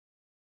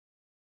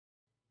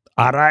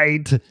All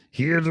right,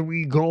 here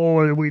we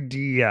go with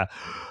the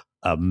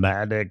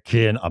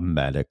America.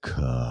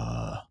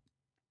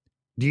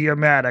 The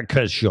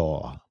America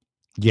Show.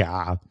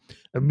 Yeah,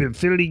 I've been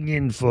filling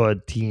in for a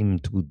team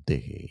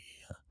today.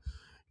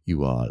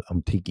 You all,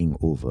 I'm taking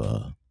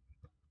over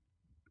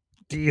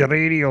the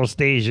radio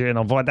station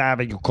or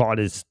whatever you call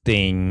this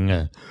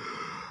thing.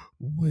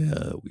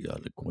 Where we are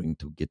going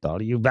to get all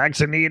of you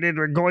vaccinated.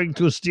 We're going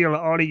to steal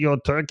all of your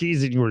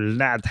turkeys and you will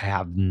not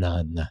have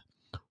none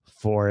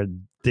for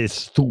this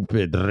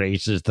stupid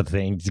racist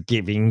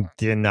Thanksgiving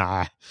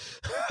dinner.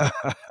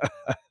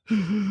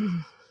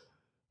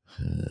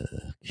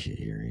 Okay,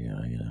 here we go.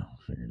 I gotta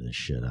figure this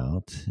shit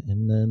out.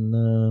 And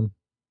then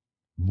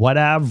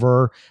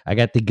whatever. I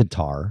got the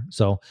guitar.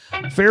 So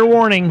fair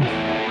warning.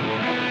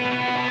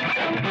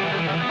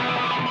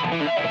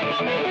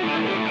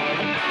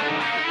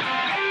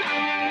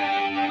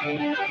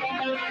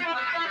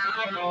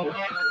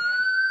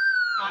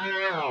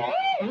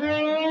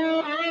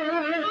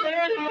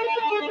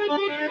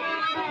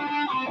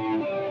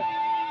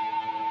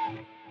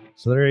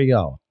 So there you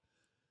go.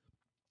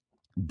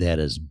 That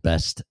is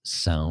best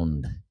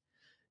sounded.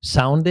 Is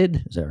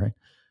that right?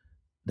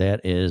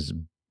 That is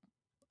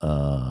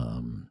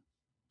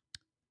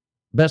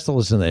best to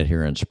listen to that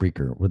here on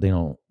Spreaker where they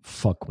don't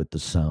fuck with the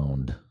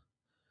sound.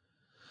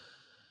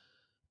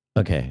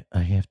 Okay,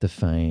 I have to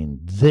find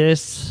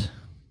this.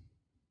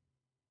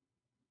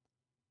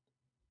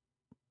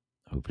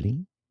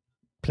 Hopefully.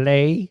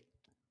 Play.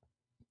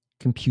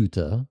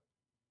 Computer.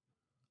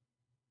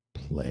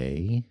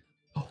 Play.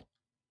 Oh.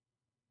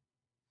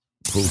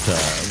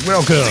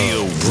 Welcome.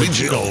 The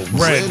original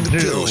Red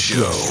Pill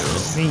Show.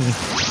 Me.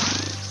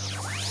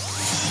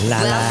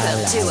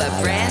 Welcome to a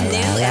brand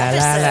new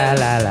episode.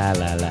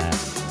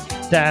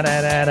 Da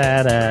da da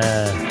da da.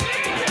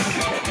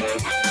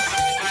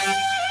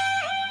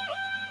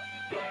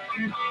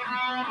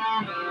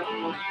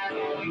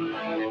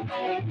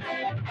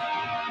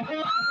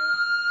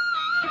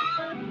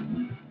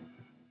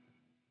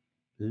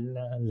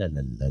 La la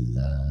la la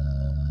la.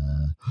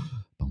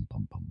 Bum,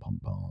 bum, bum, bum,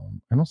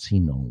 bum. I don't see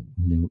no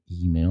new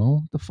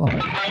email. The fuck?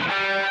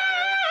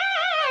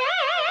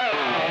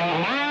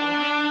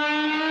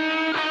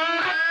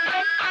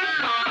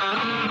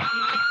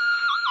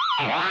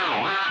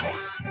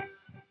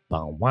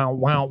 Wow, wow,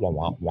 wow,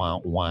 wow,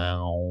 wow,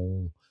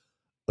 wow.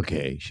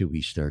 Okay, should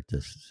we start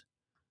this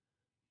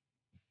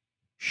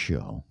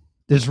show?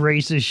 This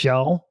racist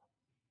show?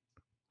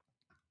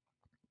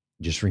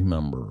 Just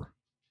remember,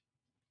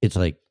 it's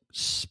like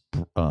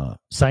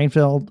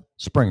Seinfeld,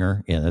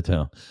 Springer, yeah, that's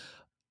how,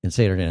 and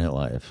Saturday Night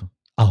Live,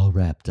 all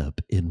wrapped up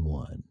in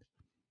one.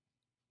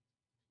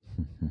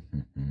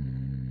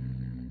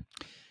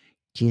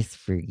 Just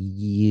for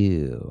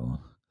you.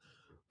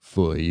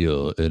 For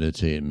your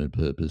entertainment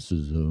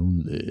purposes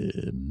only.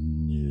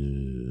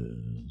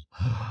 Yes.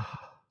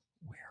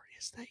 Where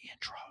is the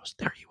intros?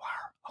 There you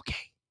are.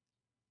 Okay.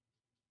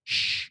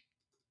 Shh.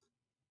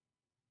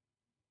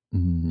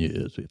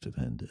 Yes, we have to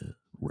find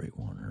Ray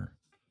Warner.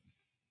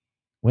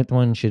 What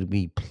one should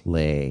we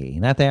play?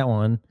 Not that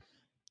one.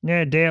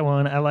 Yeah, that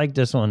one. I like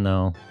this one,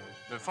 though.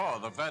 Before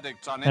the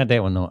verdict on Not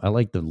that one, though. I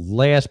like the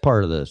last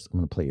part of this. I'm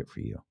going to play it for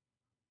you.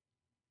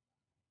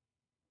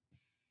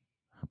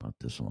 How about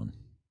this one?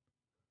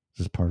 Is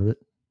this part of it?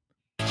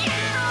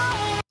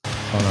 Oh,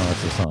 no,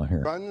 it's the song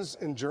here. Guns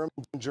in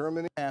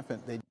Germany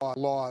happened. They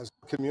laws,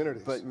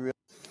 communities. But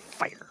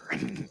Fire.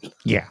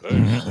 Yeah.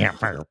 Yeah,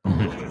 fire.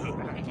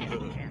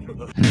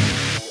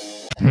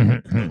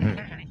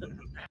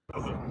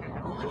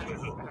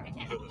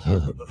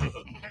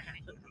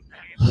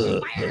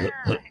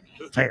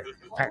 Fire. Fire.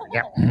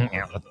 Yeah.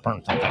 Yeah. Let's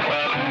burn something.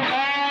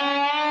 Jackass,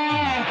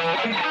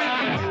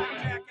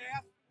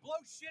 blow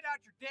shit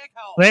out your dick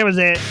hole. That was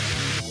it.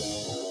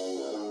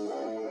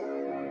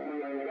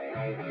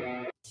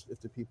 If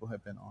the people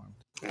have been armed.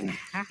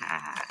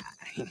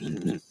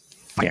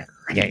 Fire.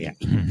 Yeah, yeah.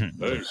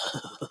 Hey,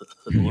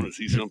 you want to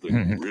see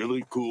something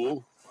really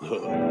cool?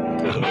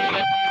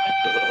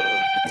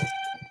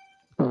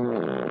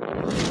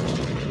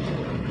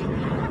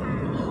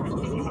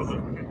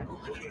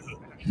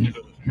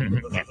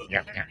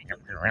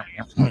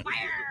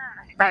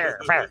 Fire.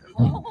 Fire.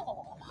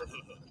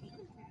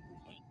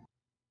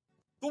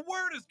 The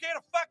word is get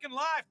a fucking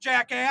life,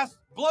 jackass.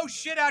 Blow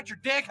shit out your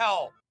dick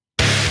hole.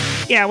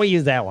 Yeah, we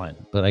use that one.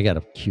 But I got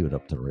to cue it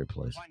up to the right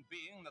place.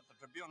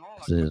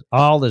 There's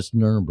all this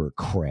Nuremberg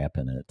crap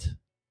in it.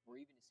 Or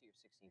even to see your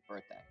 16th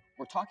birthday.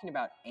 We're talking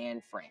about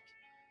Anne Frank,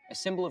 a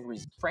symbol of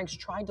Franks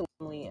tried to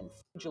in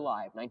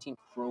July of 19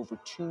 for over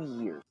 2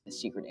 years. The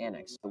secret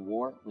annex. The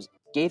war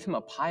gave him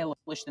a pile of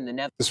published in the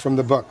Netherlands. This is from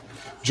the book.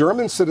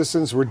 German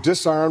citizens were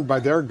disarmed by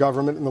their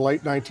government in the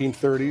late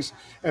 1930s,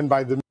 and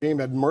by the regime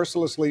had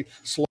mercilessly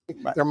slain.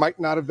 There might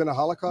not have been a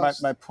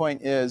Holocaust. My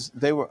point is,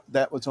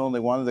 that was only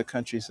one of the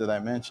countries that I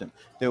mentioned.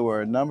 There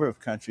were a number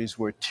of countries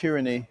where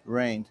tyranny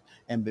reigned,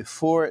 and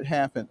before it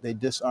happened, they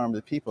disarmed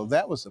the people.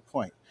 That was the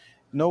point.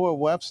 Noah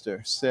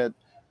Webster said,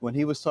 when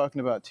he was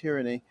talking about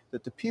tyranny,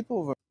 that the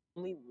people of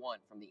only one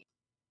from the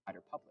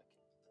wider public.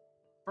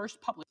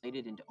 first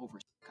publicated into over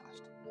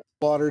cost.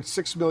 Slaughtered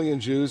 6 million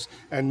Jews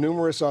and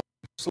numerous others.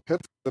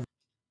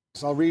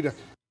 I'll read it.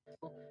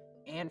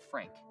 Anne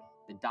Frank,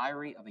 The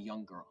Diary of a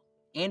Young Girl.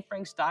 Anne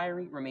Frank's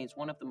diary remains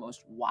one of the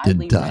most widely The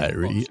read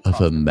Diary books of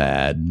across a the world.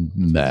 Mad It's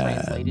been Man.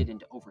 translated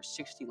into over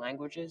 60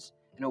 languages,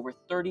 and over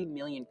 30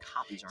 million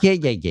copies are Yeah.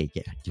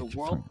 The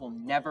world will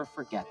never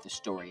forget the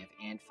story of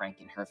Anne Frank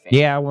and her family.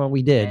 Yeah, well,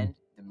 we did. And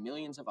the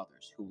millions of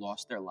others who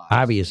lost their lives.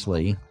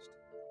 Obviously.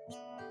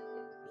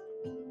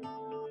 in the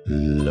Holocaust.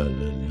 La, la,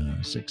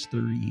 la.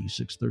 6:30,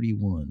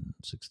 6:31,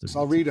 6:30.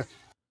 I'll read it.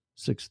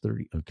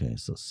 6:30. Okay,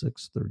 so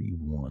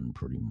 6:31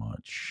 pretty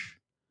much.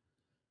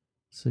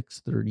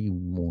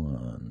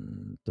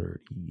 6:31,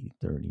 30,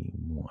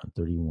 31,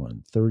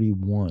 31,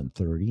 31,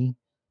 30,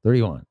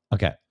 31.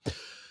 Okay.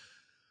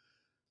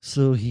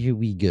 So here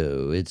we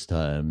go. It's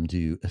time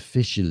to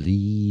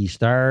officially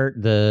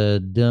start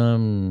the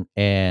dumb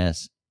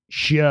ass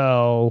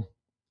show.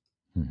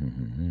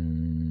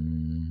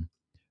 Podbean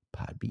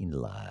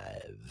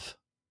Live.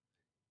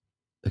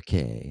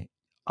 Okay.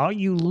 All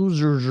you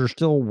losers are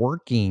still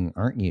working,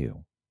 aren't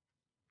you?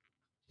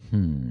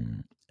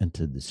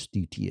 Into the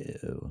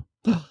studio.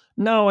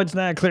 No, it's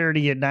not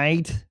clarity at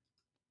night.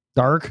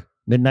 Dark,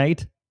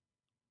 midnight.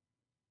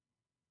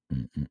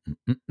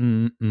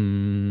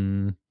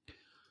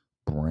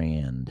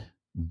 Brand.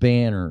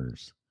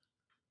 Banners.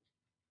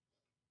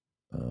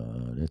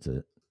 That's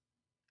it.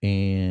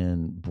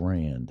 And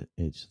brand.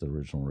 It's the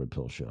original Red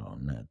Pill Show,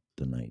 not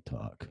the Night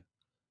Talk.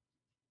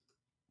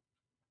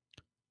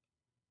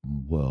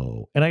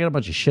 Whoa. And I got a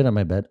bunch of shit on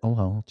my bed. Oh,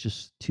 well,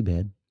 just too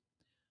bad.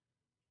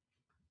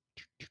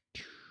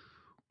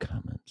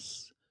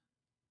 Comments.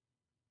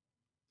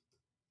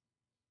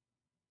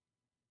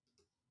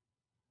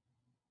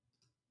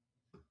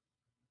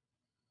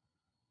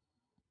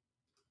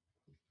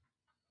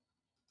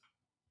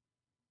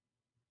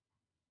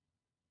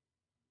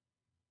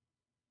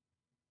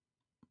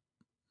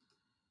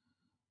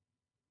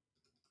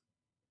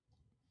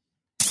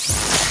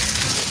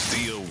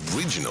 The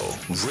original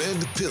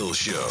Red Pill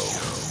Show.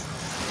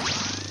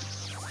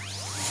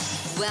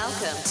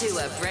 Welcome to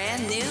a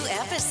brand new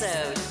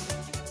episode.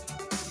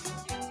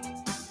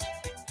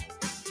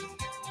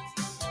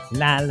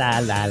 La, la,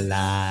 la,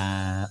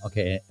 la.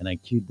 Okay, and I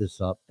queued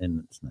this up,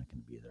 and it's not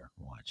going to be there.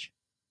 Watch.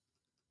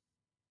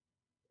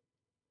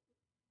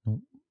 Nope,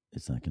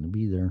 it's not going to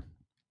be there.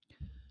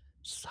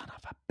 Son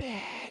of a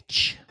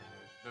bitch.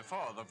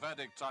 Before the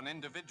verdicts on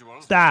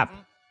individuals, Stop. were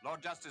given,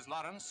 Lord Justice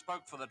Lawrence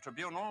spoke for the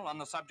tribunal on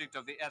the subject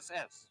of the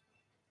SS.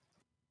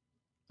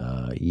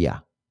 Yeah.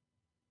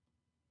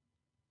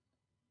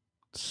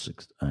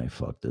 I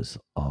fucked this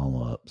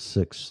all up.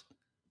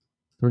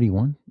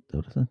 6:31.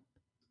 What is that?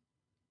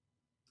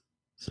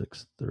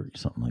 6:30,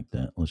 something like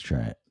that. Let's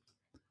try it.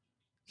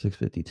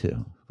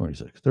 6:52,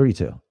 46,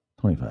 32,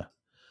 25,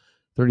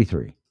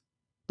 33,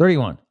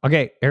 31.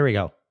 Okay, here we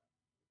go.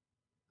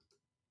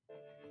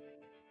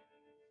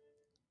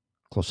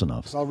 Close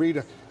enough. So I'll read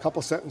a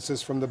couple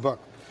sentences from the book.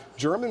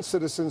 German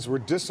citizens were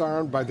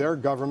disarmed by their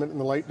government in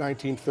the late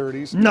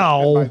 1930s.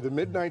 No. And by the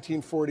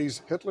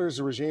mid-1940s, Hitler's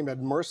regime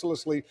had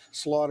mercilessly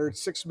slaughtered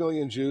 6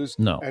 million Jews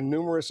and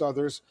numerous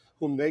others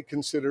whom they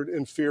considered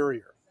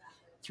inferior.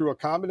 Through a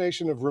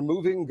combination of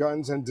removing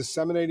guns and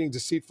disseminating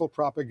deceitful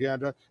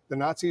propaganda, the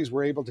Nazis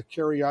were able to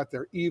carry out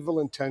their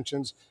evil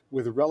intentions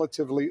with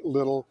relatively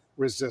little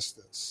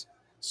resistance.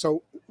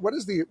 So what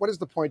is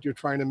the point you're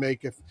trying to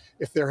make? If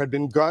there had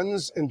been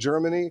guns in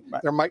Germany,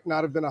 there might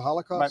not have been a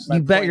Holocaust? My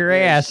You bet point your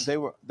is ass.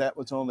 That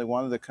was only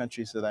one of the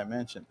countries that I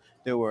mentioned.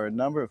 There were a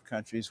number of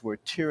countries where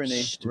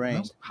tyranny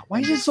reigned. Why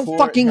is it so Before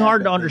fucking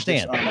hard to happened,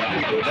 they understand?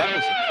 disarmed people. That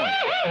was the point.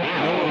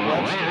 Noah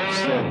Webster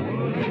said,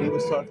 when he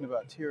was talking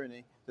about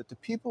tyranny, that the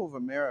people of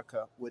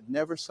America would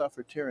never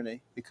suffer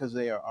tyranny because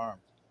they are armed.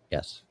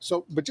 Yes.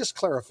 So, but just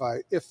clarify,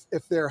 if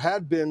there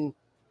had been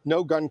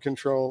no gun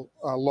control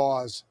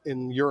laws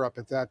in Europe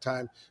at that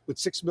time, would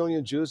 6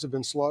 million Jews have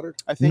been slaughtered?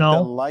 I think the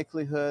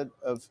likelihood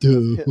of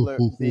Hitler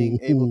being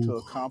able to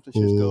accomplish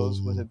his goals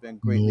would have been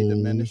greatly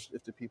diminished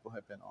if the people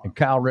had been armed. And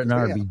Kyle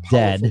Rittenhouse would be They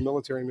had a powerful dead.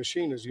 military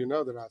machine, as you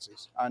know, the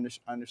Nazis. I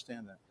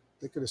understand that.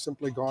 They could have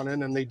simply gone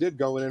in, and they did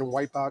go in and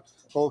wipe out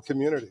whole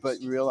communities. But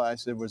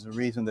realize there was a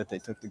reason that they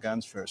took the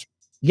guns first.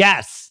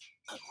 Yes.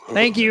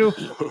 Thank you.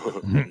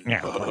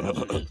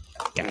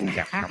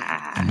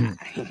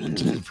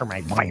 For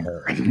my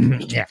fire.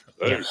 Yeah.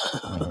 Hey,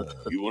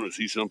 you want to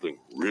see something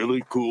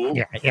really cool?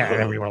 Yeah,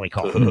 really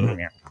cool.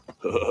 Yeah.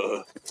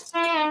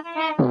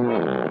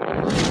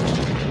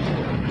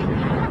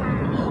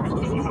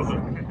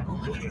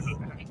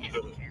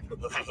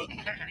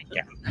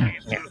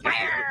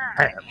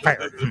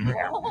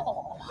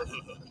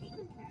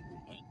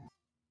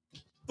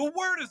 The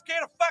word is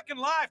get a fucking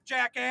life,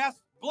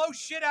 jackass. Blow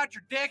shit out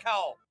your dick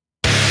hole.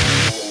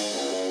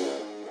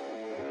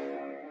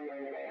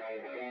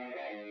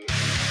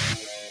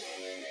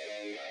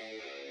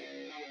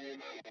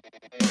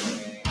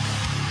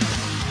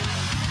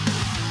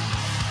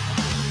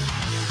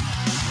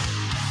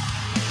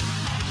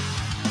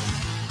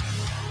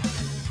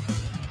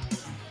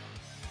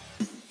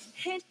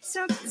 It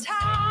took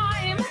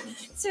time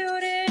to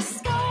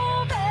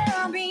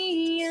discover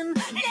being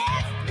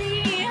left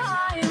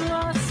behind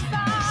was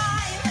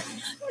fine.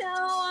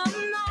 Now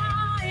I'm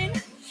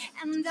mine,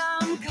 and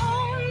I'm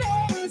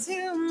coming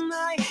to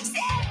my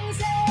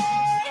senses.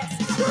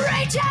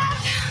 Reach out,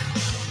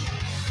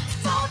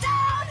 fall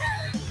down,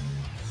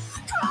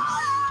 crawl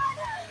on,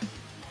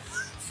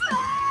 fly,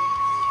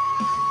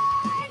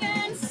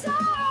 and so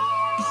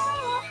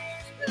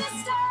the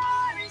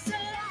stars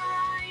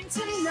align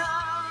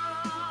tonight.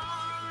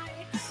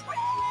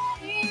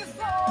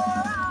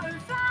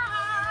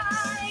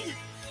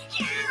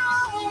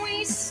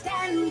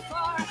 Stand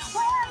for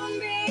well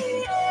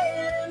being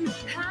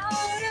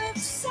out of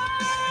sight.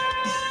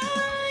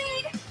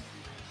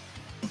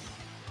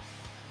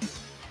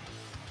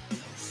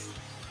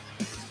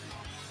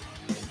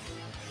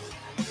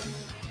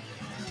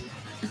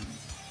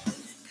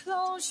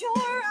 Close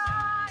your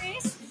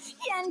eyes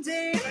and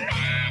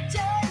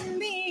imagine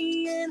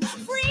being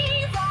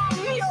free from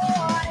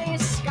your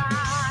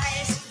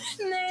disguise.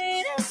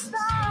 They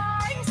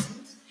despise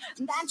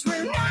that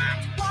we're not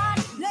what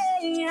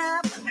they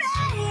have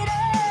made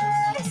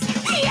us.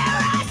 Hear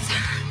us,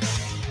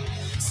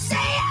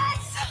 say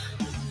us,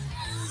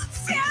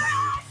 fear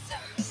us,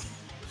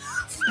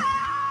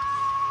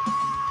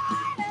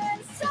 fly,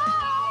 and so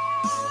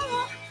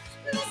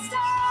the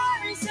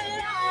stars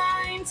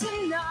align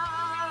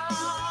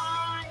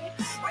tonight,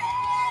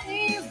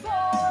 ready for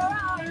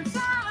our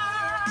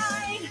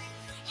fight.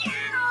 You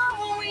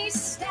know we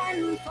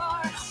stand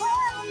for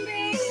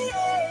well-being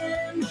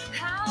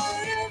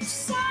out of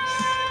sight.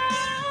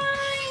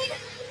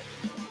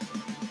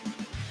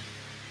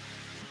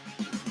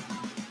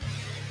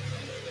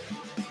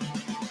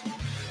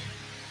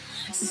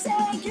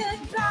 Say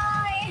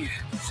goodbye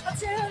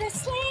to the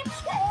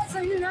sleepless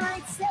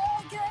night. Say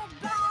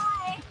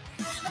goodbye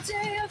to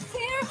your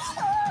fear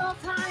of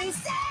flying.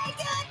 Say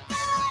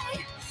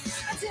goodbye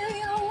to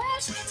your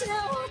wish to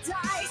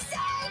die.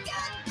 Say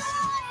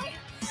goodbye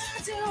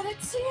to the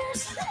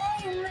tears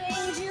they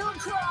made you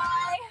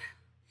cry.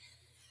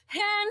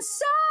 And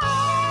so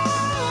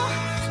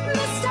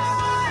the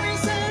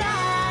stars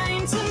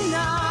align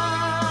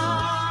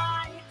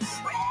tonight,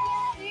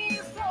 ready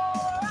for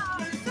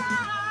our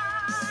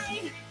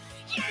fight.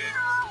 You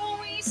know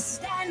we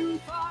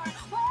stand for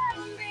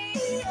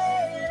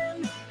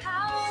well-being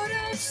out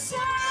of sight.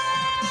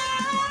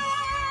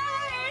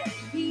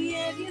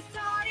 If you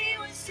thought it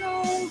was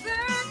over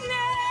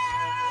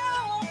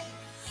now,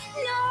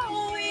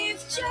 no,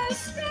 we've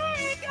just begun.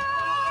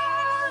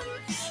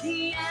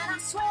 Yeah, I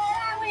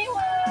swear we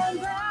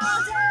won't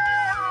bow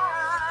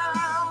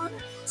down.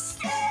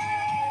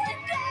 Stand and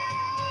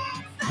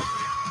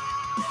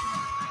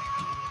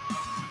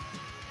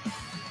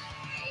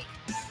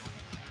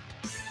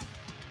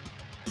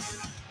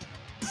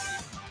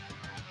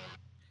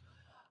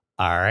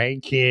All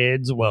right,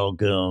 kids,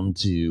 welcome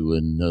to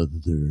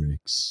another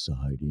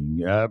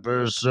exciting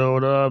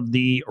episode of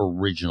the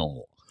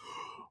original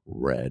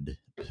Red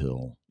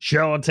Pill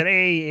Show.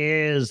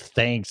 Today is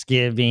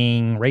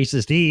Thanksgiving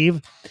Racist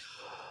Eve,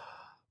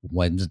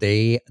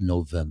 Wednesday,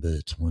 November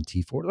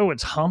 24th. Oh,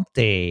 it's hump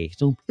day.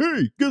 So,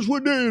 hey, guess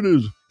what day it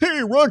is?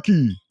 Hey,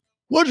 Rocky,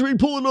 watch me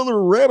pull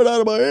another rabbit out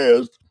of my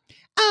ass.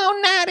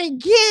 Oh, not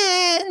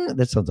again.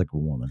 That sounds like a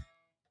woman.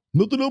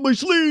 Nothing on my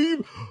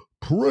sleeve.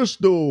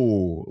 Presto.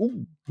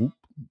 Ooh, ooh.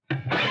 All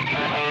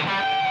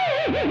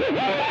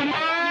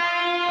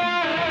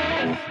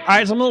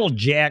right, so I'm a little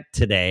jacked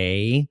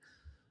today.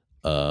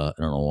 I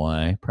don't know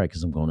why. Probably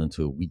because I'm going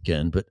into a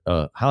weekend, but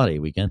holiday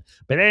weekend.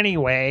 But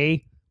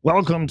anyway,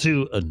 welcome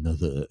to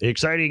another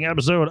exciting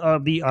episode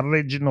of the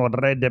original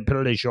Red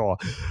Pill Show.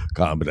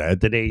 Comrade,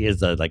 today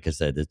is, like I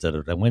said, it's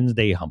a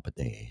Wednesday hump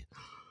day.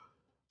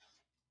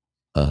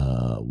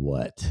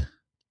 What?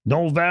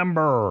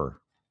 November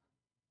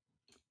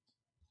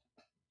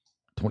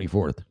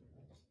 24th.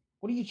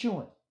 What are you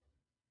chewing?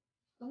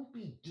 Don't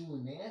be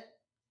doing that.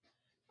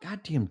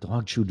 Goddamn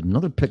dog chewed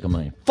another pick of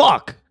mine.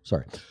 Fuck!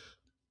 Sorry.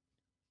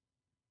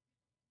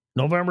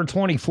 November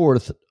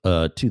 24th,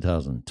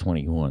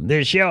 2021.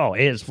 This show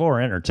is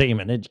for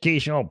entertainment,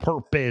 educational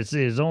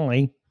purposes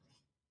only.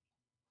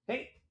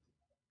 Hey.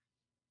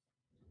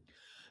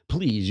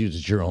 Please use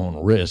at your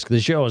own risk. The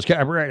show is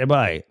copyrighted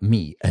by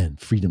me and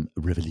Freedom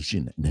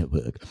Revolution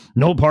Network.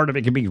 No part of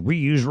it can be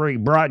reused or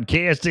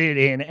rebroadcasted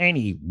in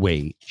any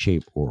way,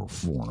 shape, or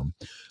form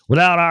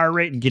without our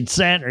written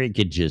consent, or you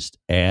could just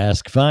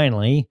ask.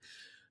 Finally,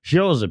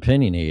 show is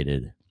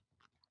opinionated.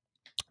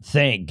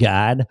 Thank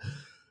God.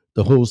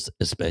 The host,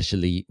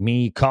 especially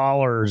me.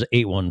 Callers,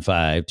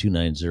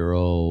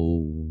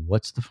 815-290.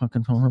 What's the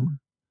fucking phone number?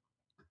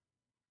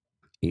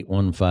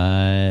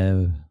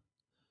 815-290.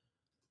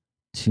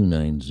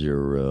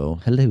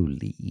 Hello,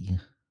 Lee.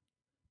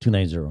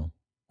 290.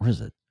 What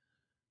is it?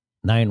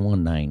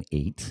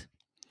 9198.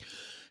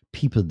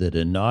 People that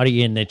are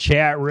naughty in the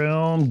chat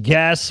room,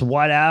 guess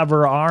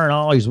whatever, aren't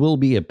always will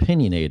be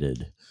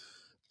opinionated.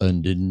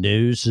 Under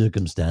no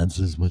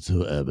circumstances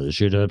whatsoever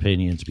should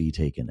opinions be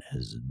taken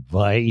as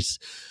advice.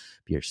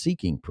 you're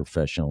seeking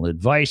professional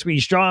advice, we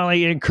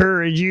strongly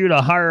encourage you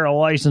to hire a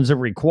license if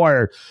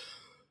required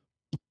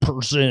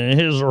person in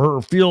his or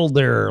her field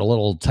there,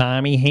 little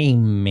Tommy. Hey,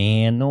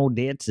 man, no,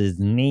 that's his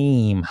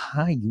name.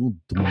 How you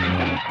doing?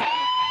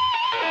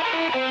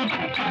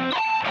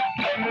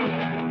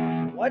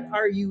 What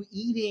are you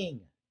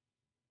eating?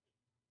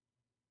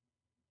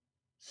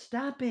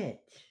 Stop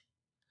it.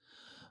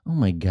 Oh,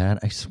 my God.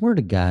 I swear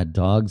to God,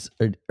 dogs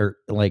are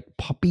like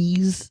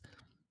puppies,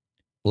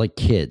 like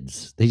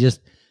kids. They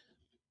just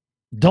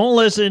don't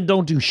listen,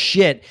 don't do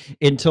shit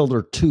until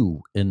they're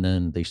 2, and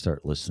then they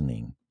start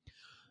listening.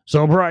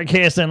 So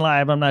broadcasting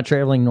live, I'm not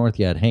traveling north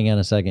yet. Hang on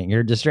a second.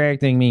 You're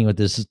distracting me with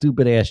this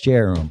stupid-ass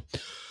chair room.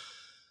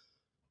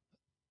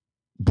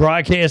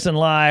 Broadcasting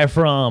live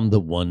from the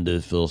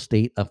wonderful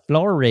state of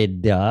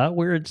Florida,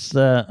 where it's,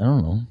 I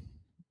don't know,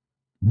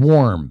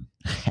 warm.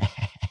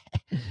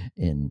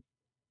 And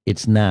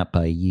it's not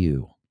by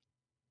you.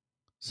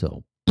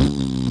 So,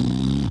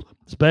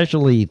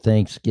 especially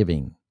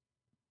Thanksgiving.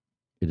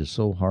 It is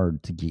so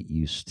hard to get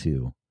used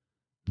to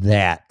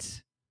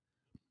that.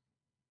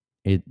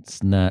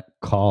 It's not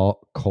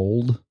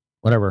cold.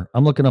 Whatever.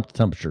 I'm looking up the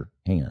temperature.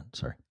 Hang on.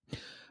 Sorry.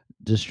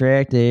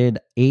 Distracted.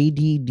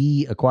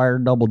 ADD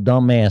acquired double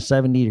dumbass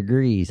 70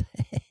 degrees.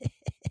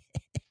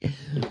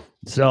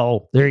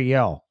 So there you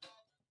go.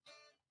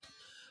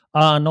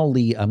 No,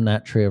 Lee, I'm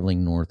not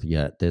traveling north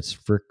yet. That's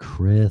for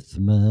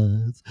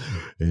Christmas.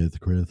 It's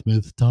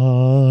Christmas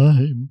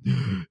time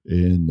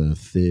in the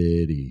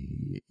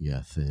city.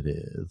 Yes, it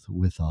is.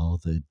 With all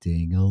the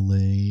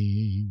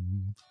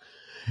ding-a-lings.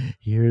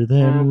 Hear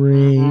them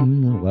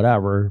ring,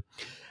 whatever,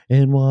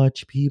 and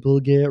watch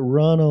people get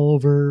run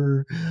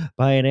over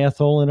by an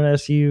asshole in an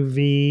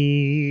SUV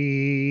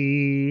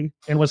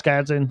in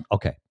Wisconsin.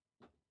 Okay.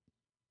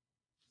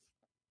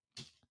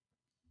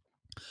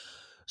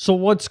 So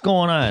what's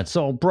going on?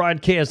 So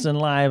broadcasting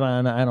live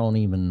on, I don't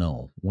even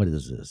know. What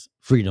is this?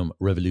 Freedom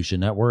Revolution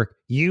Network.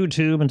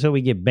 YouTube until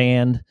we get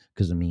banned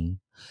because of me.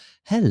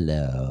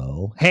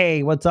 Hello.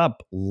 Hey, what's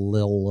up,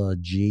 Lil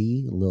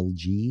G? Lily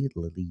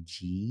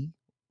G?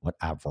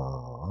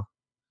 Whatever.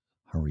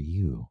 How are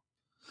you?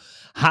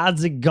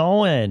 How's it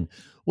going?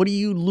 What are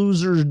you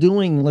losers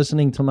doing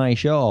listening to my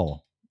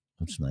show?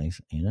 That's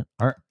nice, ain't it?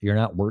 You're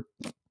not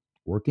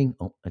working?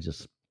 Oh, I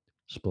just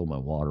spilled my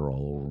water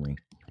all over me.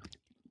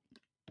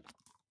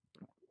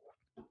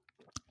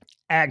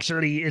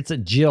 Actually, it's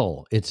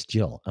Jill. It's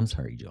Jill. I'm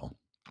sorry, Jill.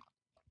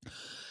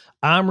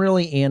 I'm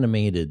really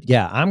animated.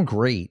 Yeah, I'm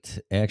great,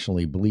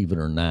 actually, believe it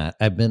or not.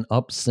 I've been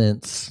up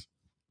since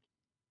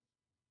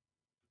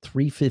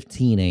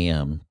 3:15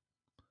 a.m.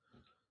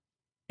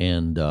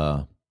 and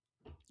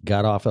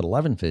got off at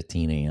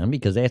 11:15 a.m.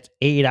 because that's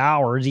 8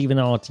 hours, even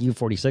though it's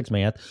U46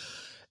 math.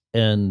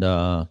 And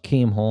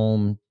came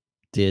home,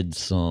 did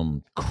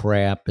some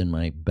crap in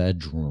my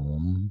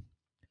bedroom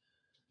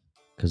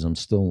because I'm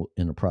still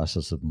in the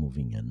process of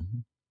moving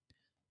in.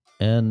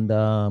 And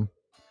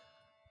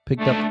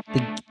picked up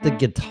the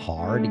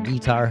guitar.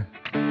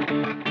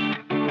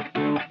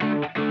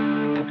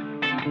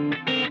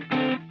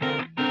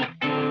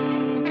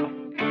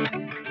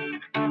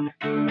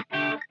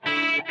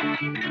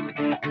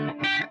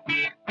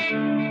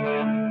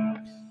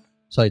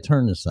 So I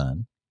turn this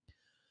on,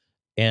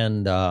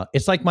 and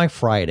it's like my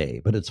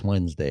Friday, but it's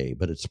Wednesday,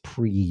 but it's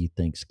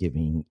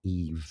pre-Thanksgiving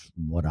Eve,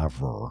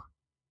 whatever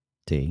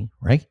day,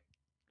 right?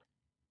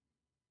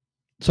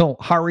 So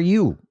how are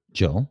you,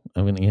 Joe?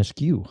 I'm going to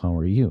ask you, how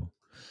are you?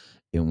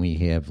 And we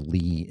have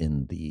Lee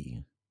in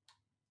the...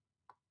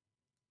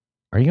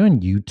 Are you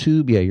on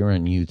YouTube? Yeah, you're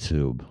on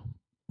YouTube.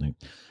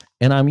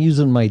 And I'm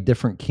using my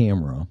different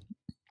camera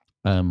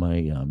on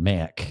my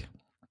Mac.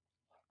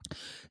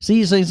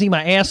 See, so you see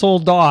my asshole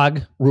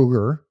dog,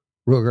 Ruger.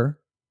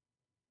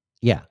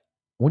 Yeah.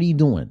 What are you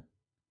doing?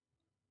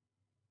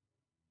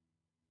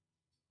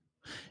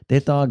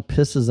 That dog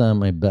pisses on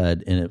my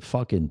bed and it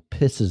fucking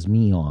pisses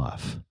me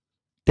off.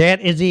 That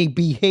is a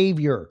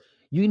behavior.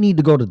 You need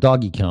to go to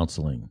doggy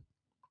counseling.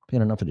 I've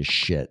had enough of this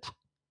shit.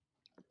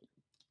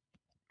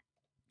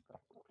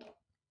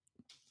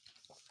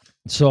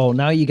 So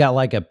now you got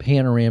like a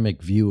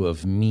panoramic view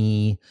of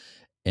me,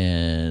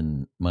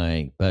 and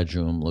my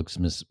bedroom looks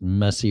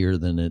messier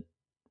than it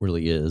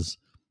really is.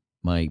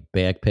 My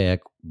backpack,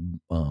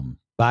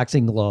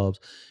 boxing gloves,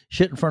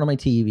 shit in front of my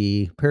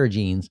TV, pair of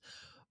jeans,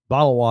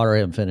 bottle of water I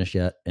haven't finished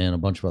yet, and a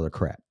bunch of other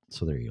crap.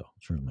 So there you go.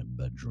 It's my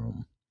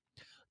bedroom.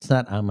 It's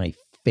not on my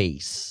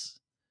face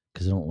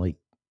because I don't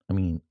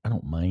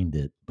mind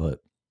it, but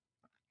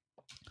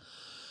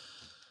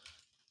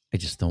I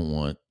just don't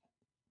want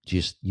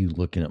just you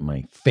looking at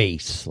my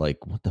face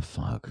like, what the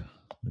fuck?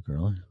 Like,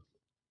 really?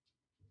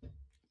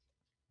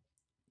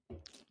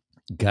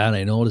 God,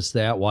 I noticed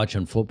that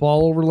watching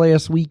football over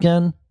last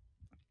weekend,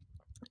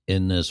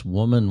 and this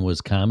woman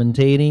was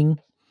commentating,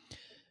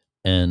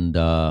 and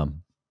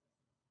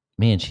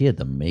man, she had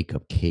the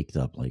makeup caked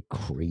up like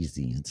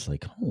crazy. It's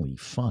like, holy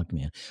fuck,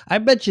 man. I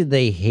bet you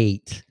they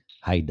hate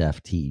high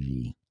def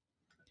TV.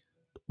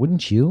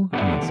 Wouldn't you?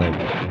 I mean, it's like,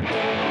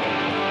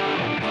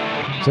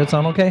 does that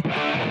sound okay?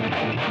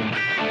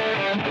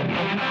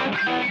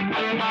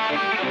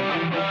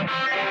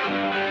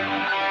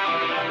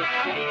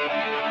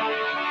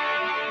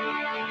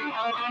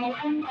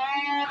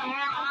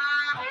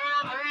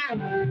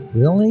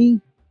 Really?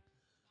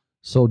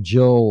 So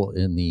Joe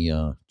in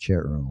the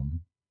chat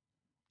room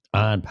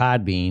on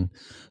Podbean.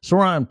 So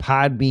we're on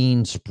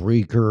Podbean,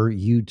 Spreaker,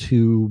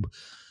 YouTube,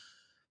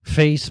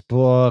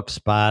 Facebook,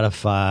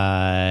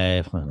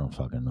 Spotify. I don't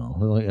fucking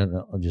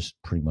know. Just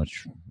pretty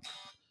much.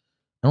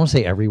 I don't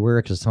say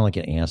everywhere because I sound like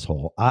an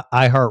asshole.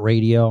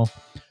 iHeartRadio.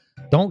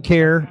 Don't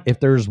care if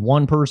there's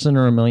one person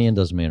or a million.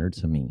 Doesn't matter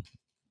to me.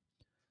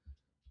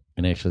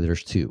 And actually,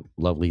 there's two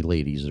lovely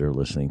ladies that are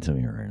listening to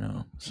me right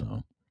now.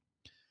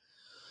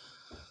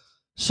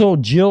 So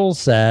Jill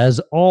says,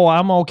 "Oh,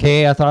 I'm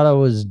okay. I thought I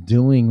was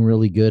doing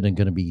really good and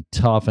going to be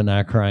tough and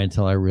not cry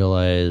until I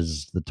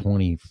realized the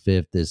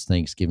 25th is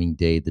Thanksgiving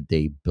Day, the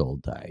day Bill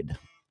died.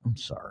 I'm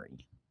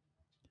sorry.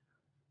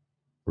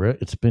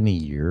 It's been a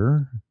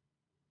year.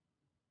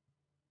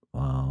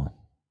 Wow.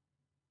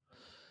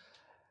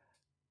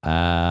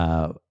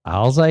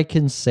 All I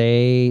can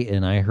say,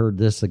 and I heard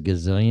this a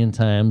gazillion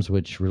times,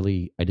 which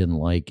really I didn't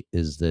like,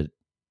 is that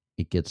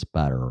it gets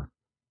better.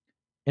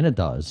 And it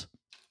does.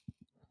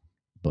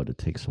 But it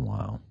takes a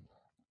while.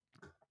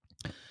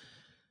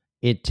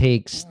 It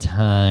takes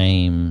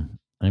time.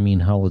 I mean,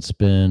 hell, it's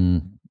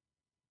been,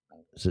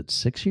 is it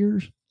 6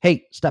 years?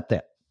 Hey, stop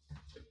that.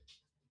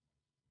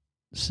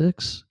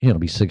 6? Yeah, it'll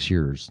be 6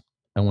 years.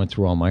 I went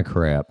through all my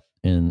crap,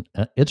 and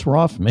it's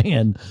rough,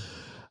 man.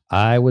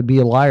 I would be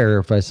a liar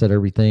if I said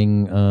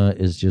everything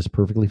is just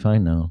perfectly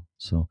fine now.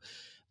 So,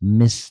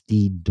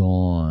 Misty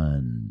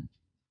Dawn.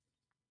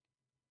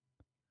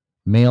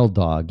 Male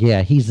dog.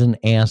 Yeah, he's an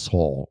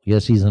asshole.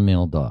 Yes, he's a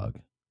male dog.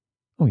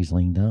 Oh, he's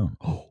laying down.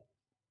 Oh.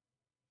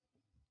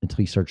 Until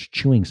he starts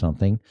chewing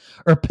something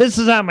or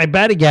pisses on my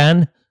bed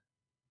again.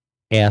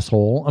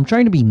 Asshole. I'm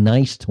trying to be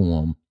nice to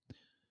him,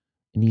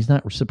 and he's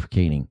not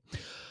reciprocating.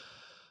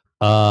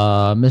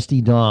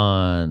 Misty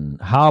Dawn.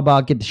 How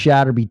about get the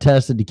shot or be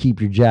tested to keep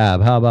your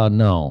job? How about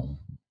no?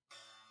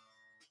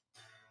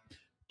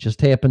 Just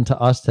happened to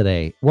us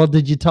today. Well,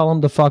 did you tell him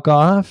to fuck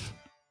off?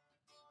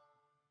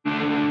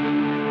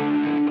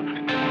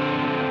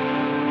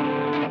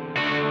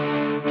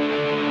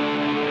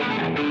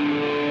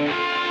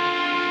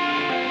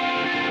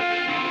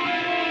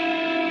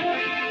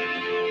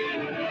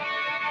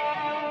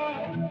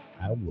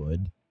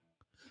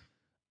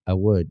 I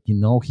would. You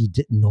know, he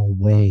did. No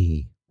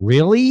way.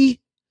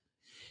 Really?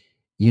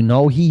 You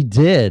know, he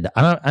did.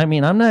 I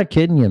mean, I'm not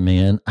kidding you,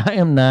 man. I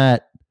am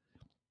not.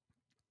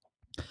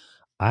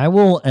 I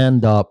will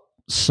end up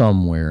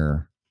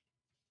somewhere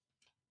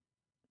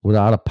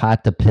without a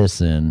pot to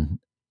piss in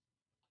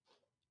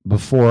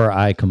before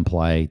I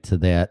comply to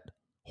that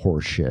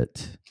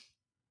horseshit.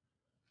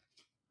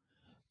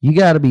 You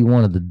got to be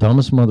one of the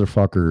dumbest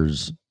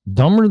motherfuckers,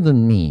 dumber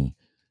than me,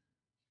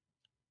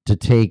 to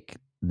take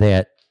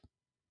that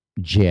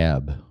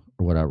jab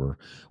or whatever.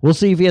 We'll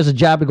see if he has a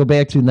job to go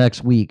back to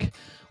next week.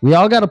 We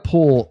all got to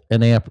pull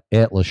an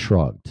Atlas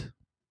Shrugged,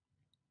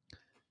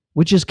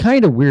 which is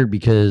kind of weird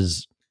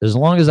because as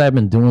long as I've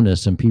been doing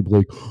this and people are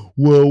like,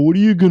 well, what are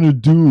you going to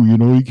do? You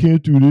know, you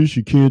can't do this,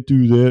 you can't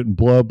do that, and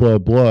blah, blah,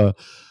 blah.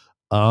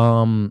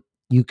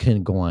 You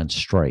can go on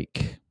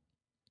strike.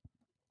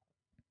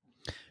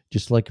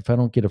 Just like if I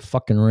don't get a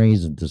fucking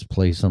raise at this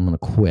place, I'm going to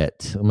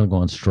quit. I'm going to go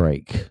on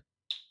strike.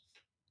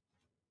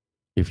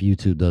 If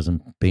YouTube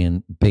doesn't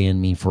ban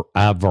me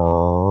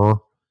forever,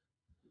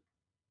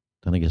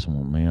 then I guess it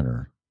won't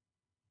matter.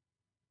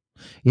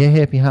 Yeah,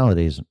 happy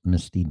holidays,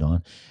 Misty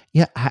Dawn.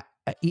 Yeah,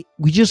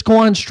 we just go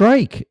on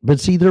strike. But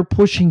see, they're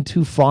pushing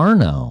too far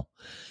now.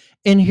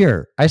 And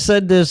here, I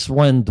said this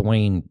when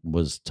Dwayne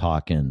was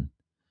talking.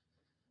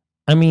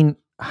 I mean,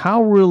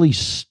 how really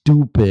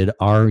stupid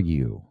are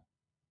you?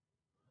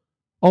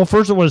 Oh,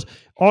 first it was,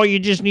 oh, you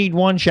just need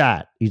one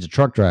shot. He's a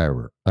truck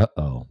driver.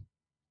 Uh-oh.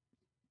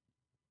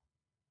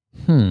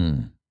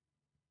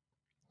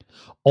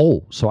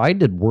 Oh, so I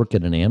did work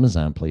at an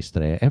Amazon place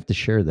today. I have to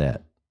share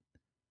that.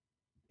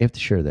 I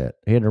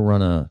had to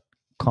run a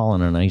call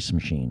on an ice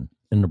machine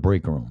in the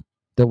break room.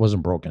 That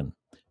wasn't broken.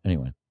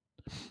 Anyway.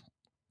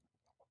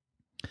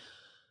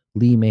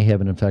 Lee may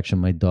have an infection.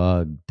 My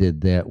dog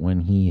did that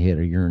when he had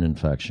a urine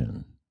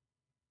infection.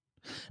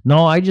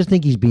 No, I just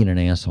think he's being an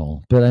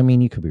asshole. But I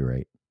mean, you could be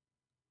right.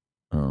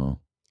 Oh.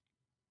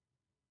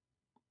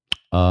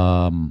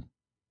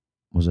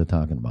 What was I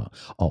talking about?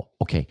 Oh,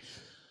 okay.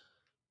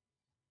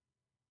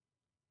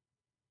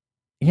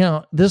 You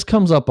know, this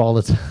comes up all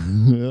the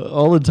time,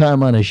 all the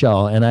time on a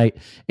show, and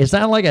it's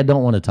not like I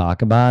don't want to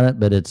talk about it,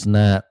 but it's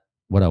not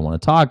what I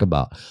want to talk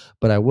about.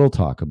 But I will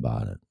talk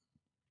about it.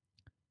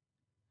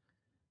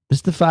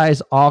 This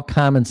defies all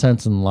common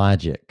sense and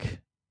logic,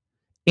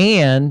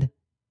 and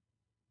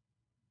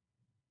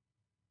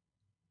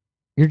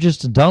you're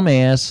just a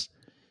dumbass.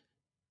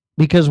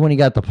 Because when you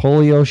got the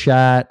polio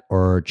shot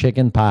or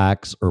chicken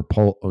pox or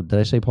did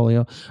I say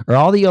polio? Or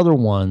all the other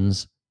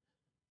ones,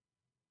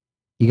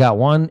 you got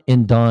one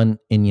and done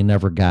and you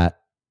never got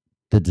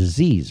the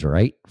disease,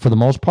 right? For the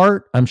most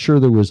part, I'm sure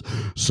there was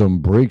some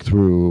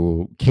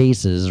breakthrough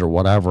cases or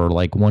whatever,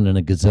 like 1 in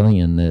a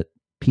gazillion that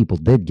people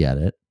did get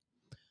it.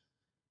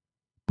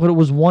 But it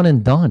was one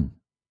and done.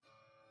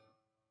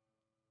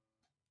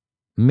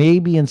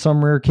 Maybe in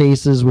some rare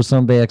cases with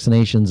some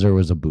vaccinations, there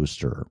was a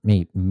booster.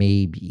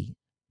 Maybe.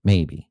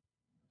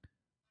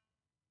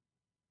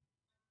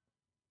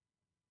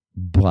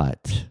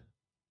 But,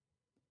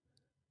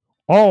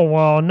 oh,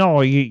 well,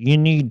 no, you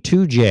need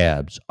 2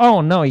 jabs.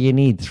 Oh, no, you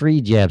need 3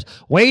 jabs.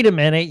 Wait a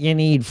minute, you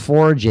need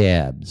 4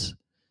 jabs.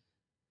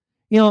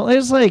 You know,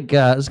 it's like,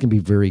 this can be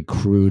very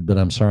crude, but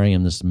I'm sorry,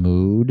 in this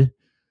mood.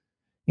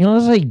 You know,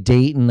 it's like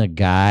dating a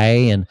guy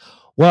and,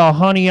 well,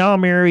 honey, I'll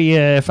marry you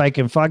if I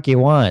can fuck you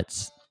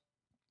once.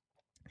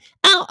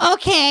 Oh,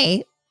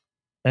 okay.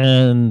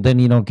 And then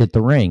you don't get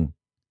the ring.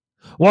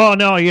 Well,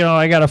 no, you know,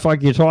 I got to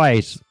fuck you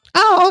twice.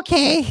 Oh,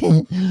 okay.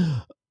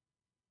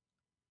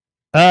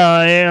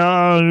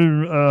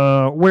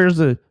 Where's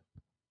the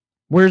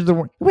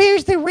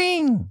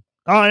ring?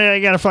 Oh, I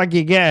got to fuck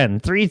you again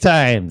 3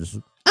 times.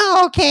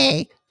 Oh,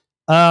 okay.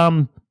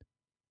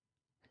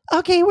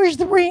 Okay, where's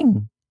the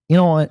ring? You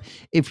know what?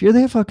 If you're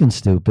that fucking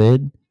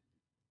stupid,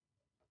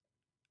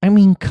 I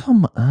mean,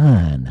 come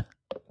on.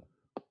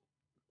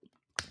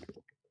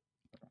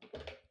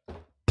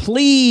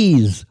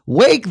 Please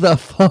wake the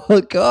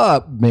fuck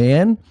up,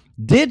 man.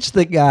 Ditch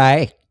the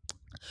guy.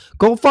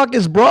 Go fuck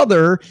his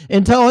brother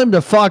and tell him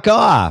to fuck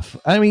off.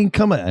 I mean,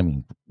 come on. I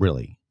mean,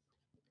 really.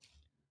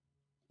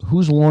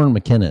 Who's Lauren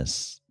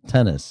McInnes?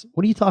 Tennis.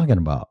 What are you talking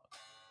about?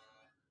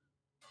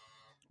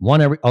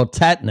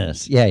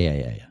 Tetanus.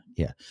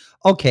 Yeah.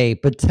 Okay,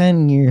 but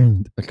 10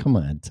 years. Come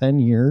on, 10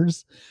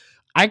 years?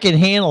 I can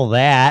handle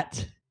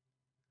that.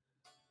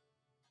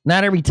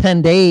 Not every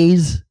 10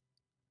 days.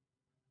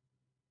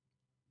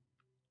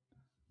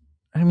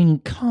 I mean,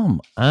 come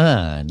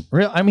on.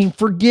 I mean,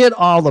 forget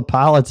all the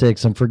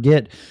politics and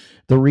forget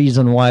the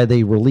reason why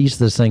they released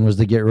this thing was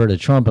to get rid of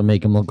Trump and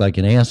make him look like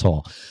an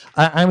asshole.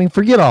 I mean,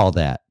 forget all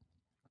that.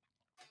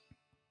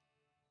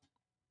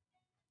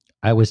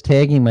 I was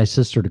tagging my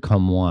sister to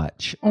come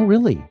watch. Oh,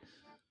 really?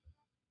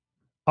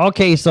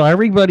 Okay, so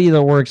everybody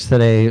that works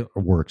today.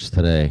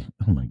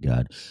 Oh, my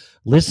God.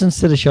 Listens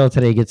to the show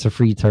today gets a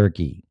free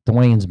turkey.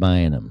 Dwayne's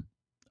buying them.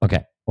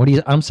 Okay.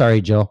 I'm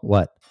sorry, Joe.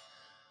 What?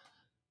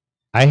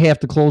 I have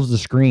to close the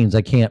screens.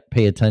 I can't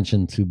pay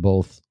attention to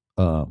both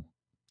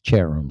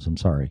chat rooms. I'm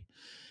sorry.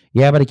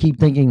 Yeah, but I keep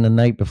thinking the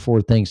night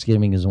before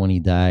Thanksgiving is when he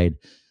died.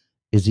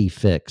 Is he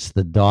fixed?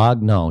 The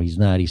dog? No, he's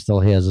not. He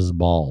still has his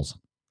balls.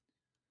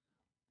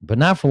 But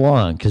not for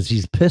long, because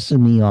he's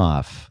pissing me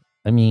off.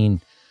 I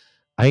mean,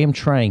 I am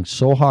trying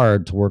so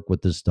hard to work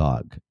with this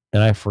dog.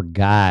 And I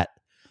forgot.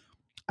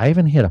 I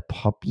haven't had a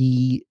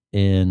puppy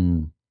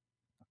in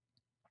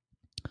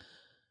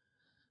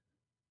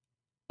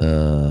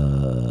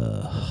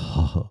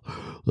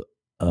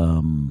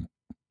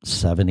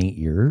 7, 8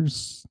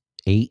 years.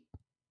 8,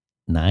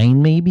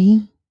 9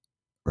 maybe.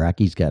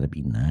 Rocky's got to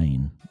be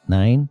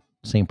 9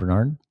 St.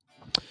 Bernard.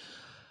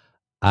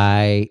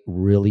 I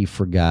really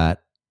forgot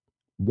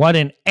what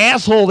an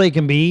asshole they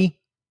can be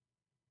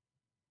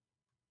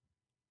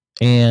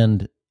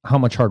and how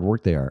much hard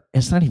work they are.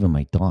 It's not even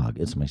my dog.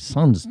 It's my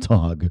son's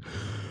dog.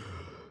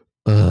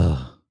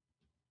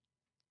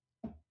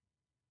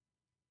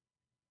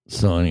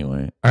 So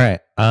anyway, all right.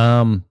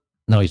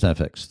 No, he's not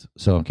fixed.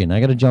 So, okay, now I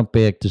got to jump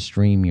back to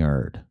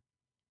StreamYard.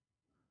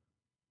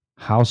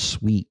 How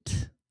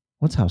sweet.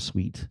 What's how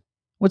sweet?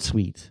 What's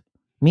sweet?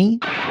 Me?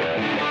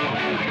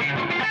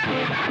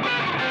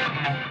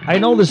 I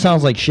know this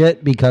sounds like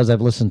shit because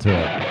I've listened to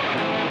it.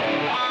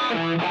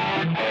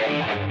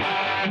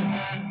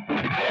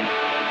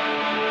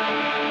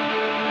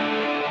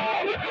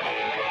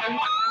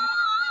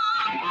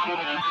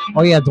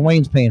 Oh, yeah,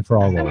 Dwayne's paying for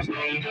all those.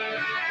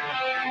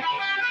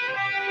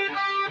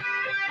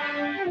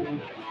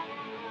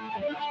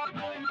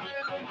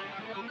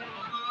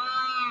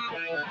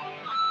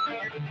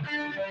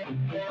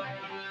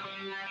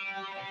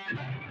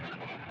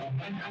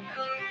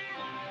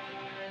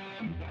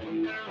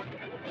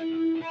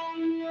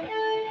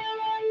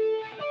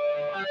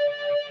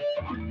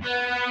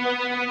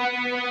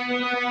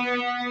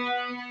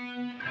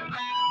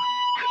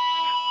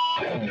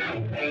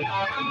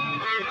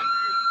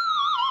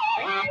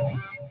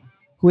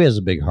 Who has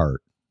a big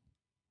heart?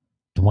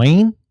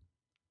 Dwayne?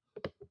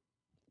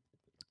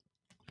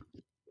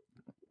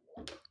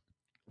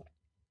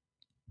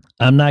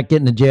 I'm not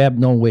getting a jab,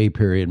 no way,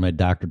 period. My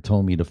doctor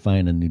told me to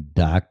find a new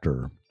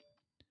doctor.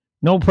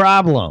 No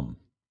problem.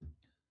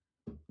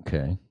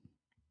 Okay.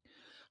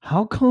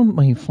 How come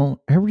my phone,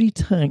 every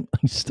time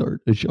I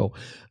start the show,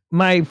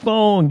 my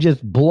phone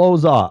just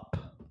blows up?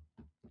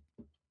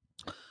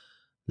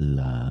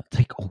 It's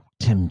like, oh,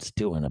 Tim's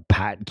doing a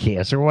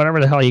podcast or whatever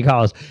the hell you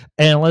call us.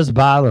 And let's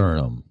bother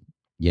him.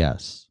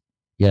 Yes.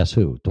 Yes,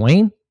 who?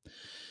 Dwayne?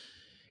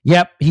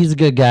 Yep, he's a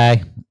good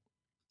guy.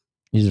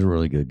 He's a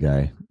really good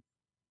guy.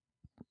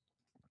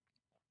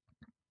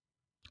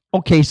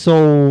 Okay,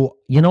 so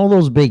you know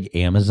those big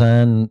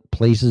Amazon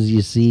places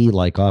you see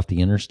like off the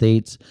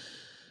interstates?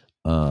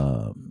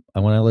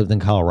 When I lived in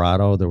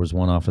Colorado, there was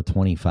one off of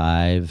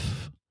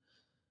 25.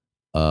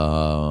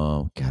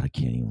 God, I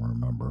can't even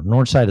remember.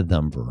 North side of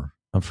Denver.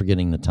 I'm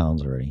forgetting the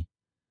towns already.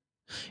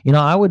 You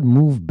know, I would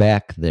move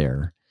back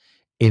there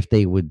if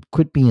they would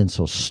quit being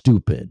so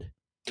stupid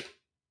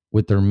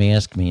with their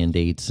mask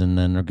mandates, and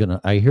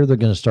then I hear they're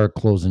gonna start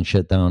closing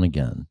shit down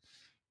again.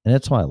 And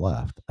that's why I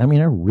left. I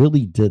mean, I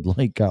really did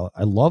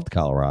I loved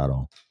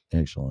Colorado,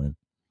 actually.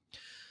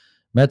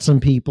 Met some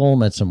people,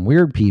 met some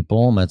weird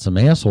people, met some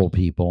asshole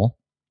people.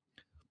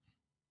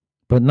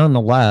 But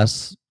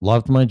nonetheless,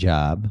 loved my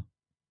job.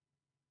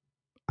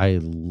 I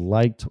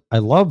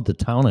loved the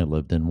town I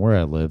lived in, where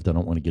I lived. I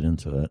don't want to get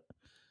into it.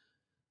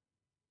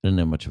 I didn't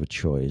have much of a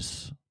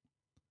choice.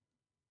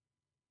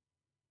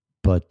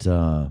 But,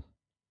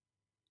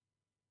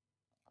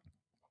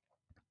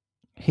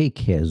 hey,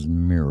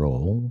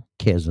 Casimiro.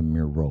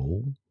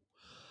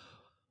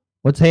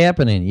 What's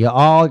happening? You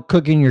all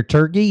cooking your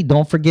turkey?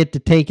 Don't forget to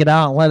take it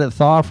out and let it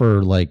thaw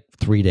for like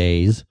 3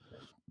 days.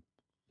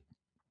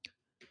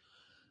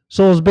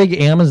 So those big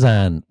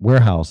Amazon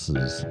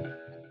warehouses.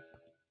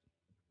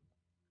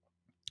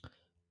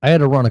 I had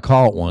to run a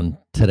call at one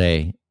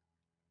today.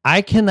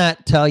 I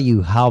cannot tell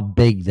you how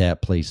big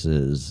that place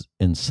is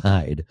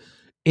inside.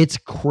 It's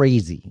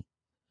crazy.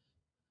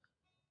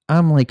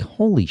 I'm like,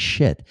 holy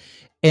shit.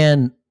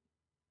 And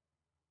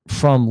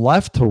from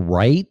left to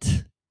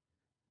right,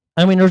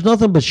 I mean, there's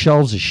nothing but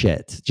shelves of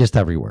shit just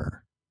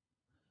everywhere.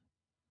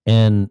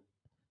 And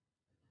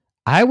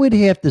I would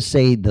have to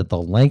say that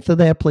the length of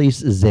that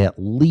place is at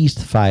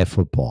least 5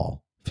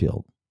 football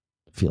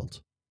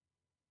fields.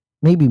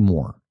 Maybe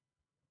more.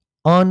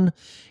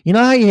 You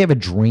know how you have a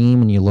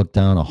dream and you look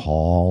down a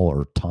hall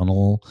or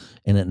tunnel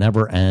and it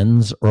never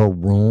ends, or a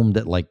room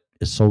that like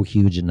is so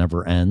huge it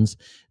never ends?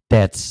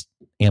 That's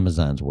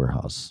Amazon's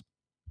warehouse.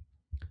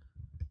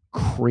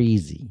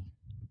 Crazy.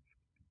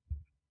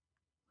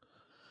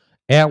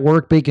 At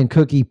work baking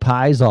cookie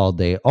pies all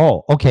day.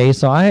 Oh, okay.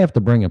 So I have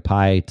to bring a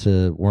pie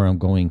to where I'm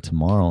going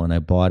tomorrow, and I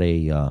bought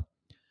a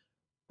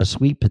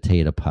sweet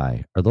potato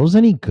pie. Are those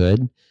any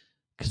good?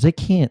 Because I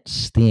can't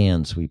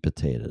stand sweet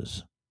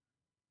potatoes.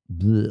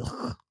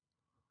 Blech.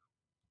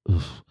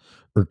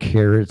 Or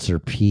carrots or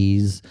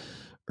peas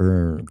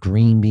or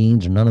green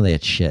beans or none of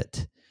that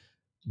shit.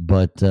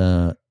 But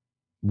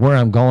where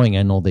I'm going,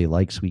 I know they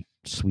like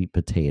sweet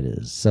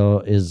potatoes. So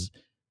is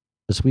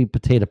a sweet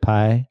potato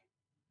pie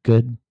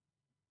good?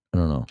 I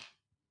don't know.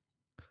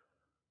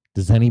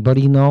 Does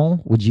anybody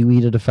know? Would you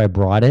eat it if I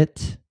brought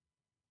it?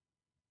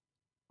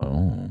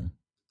 Oh.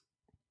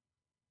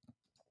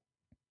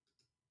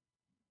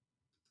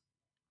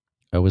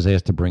 I was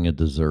asked to bring a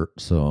dessert,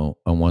 so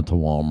I went to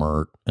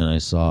Walmart and I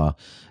saw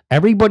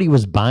everybody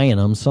was buying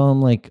them. So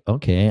I'm like,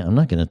 okay, I'm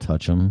not going to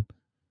touch them.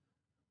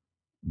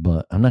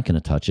 But I'm not going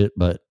to touch it,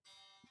 but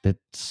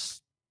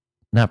it's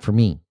not for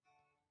me.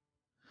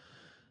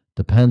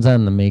 Depends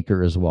on the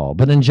maker as well.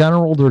 But in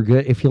general, they're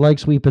good. If you like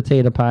sweet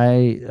potato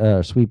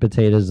pie, sweet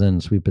potatoes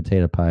and sweet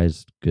potato pie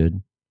is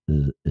good.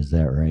 Is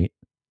that right?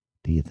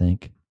 Do you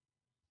think?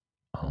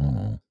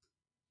 Oh.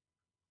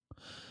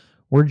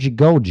 Where'd you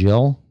go,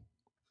 Jill?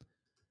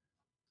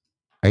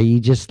 Are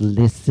you just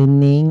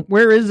listening?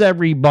 Where is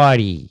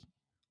everybody?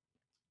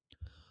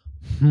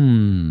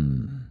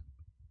 I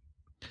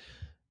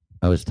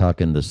was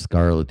talking to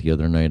Scarlett the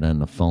other night on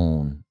the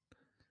phone.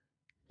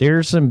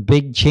 There's some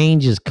big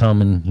changes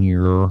coming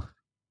here.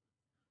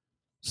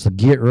 So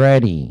get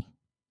ready.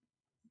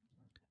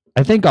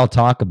 I think I'll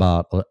talk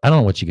about, I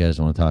don't know what you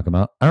guys want to talk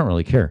about. I don't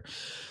really care.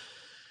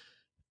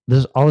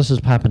 All this is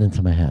popping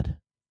into my head.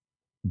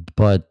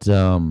 But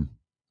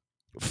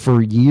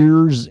for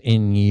years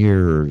and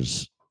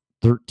years,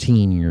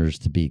 13 years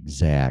to be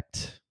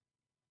exact,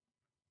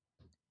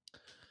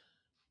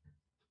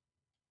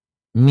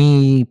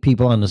 me,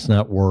 people on this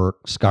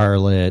network,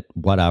 Scarlett,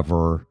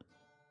 whatever,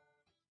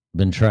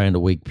 been trying to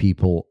wake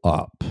people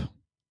up.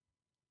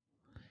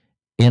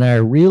 And I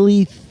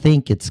really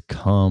think it's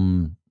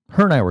come,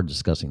 her and I were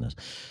discussing this.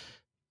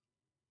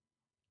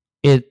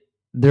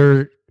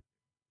 We're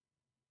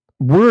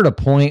at a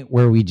point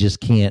where we just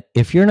can't,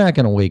 if you're not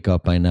going to wake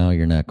up by now,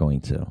 you're not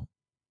going to.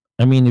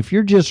 I mean, if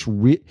you just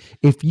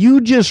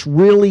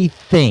really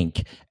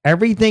think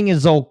everything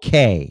is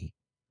okay,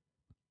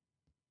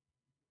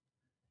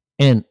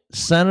 and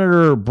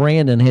Senator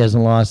Brandon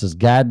hasn't lost his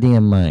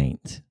goddamn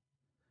mind,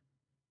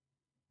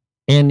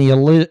 and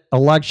the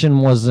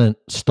election wasn't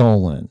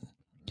stolen,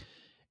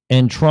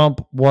 and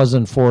Trump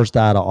wasn't forced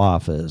out of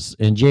office,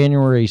 and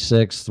January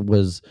 6th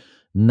was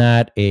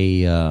not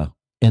a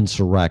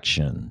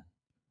insurrection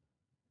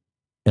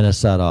and a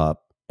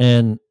setup.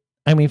 And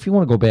I mean, if you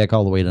want to go back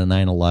all the way to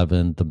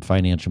 9/11, the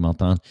financial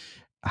meltdown,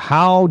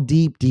 how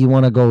deep do you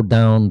want to go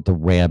down the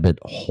rabbit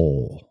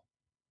hole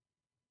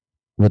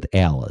with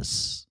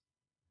Alice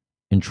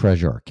and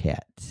Treasure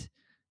Cat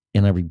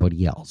and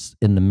everybody else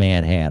in the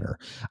Mad Hatter?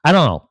 I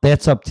don't know.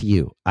 That's up to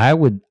you. I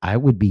would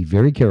be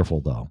very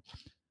careful though.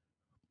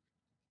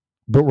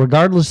 But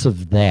regardless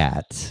of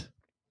that,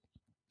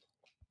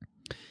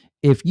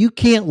 if you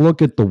can't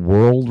look at the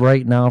world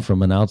right now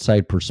from an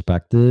outside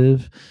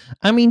perspective,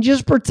 I mean,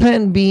 just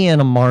pretend being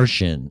a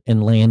Martian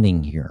and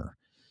landing here.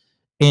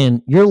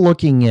 And you're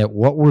looking at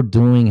what we're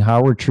doing,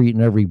 how we're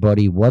treating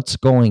everybody, what's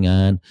going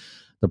on,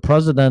 the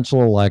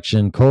presidential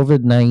election,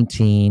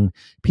 COVID-19,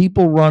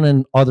 people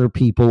running other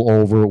people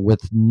over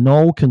with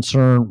no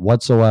concern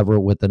whatsoever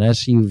with an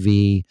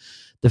SUV,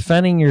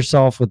 defending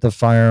yourself with a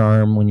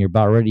firearm when you're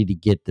about ready to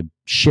get the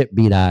shit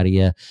beat out of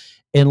you.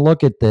 And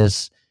look at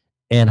this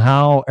and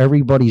how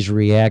everybody's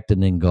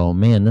reacting and go,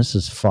 man, this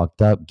is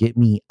fucked up. Get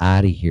me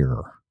out of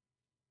here.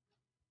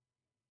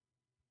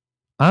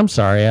 I'm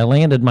sorry, I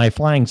landed my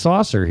flying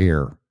saucer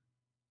here.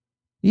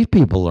 These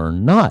people are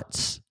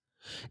nuts.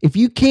 If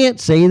you can't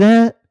say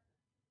that,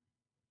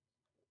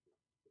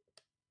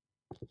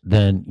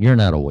 then you're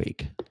not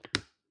awake.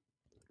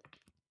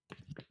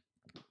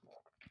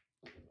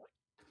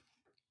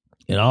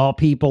 And all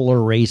people are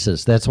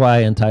racist. That's why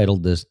I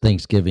entitled this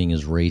Thanksgiving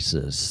is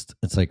Racist.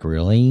 It's like,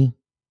 really?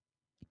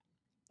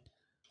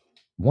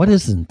 What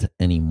isn't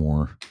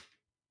anymore?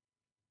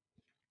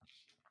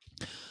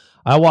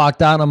 I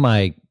walked out of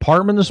my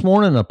apartment this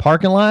morning in a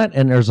parking lot,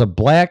 and there's a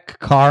black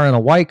car and a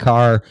white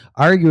car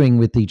arguing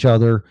with each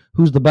other.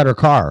 Who's the better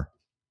car?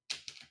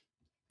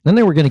 Then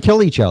they were going to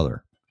kill each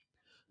other.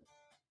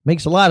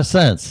 Makes a lot of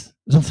sense.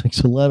 It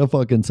makes a lot of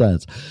fucking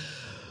sense.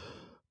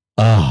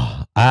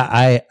 I'm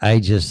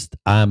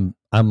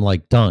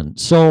like done.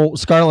 So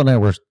Scarlett and I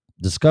were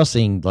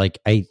discussing, like,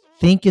 I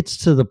think it's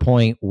to the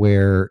point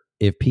where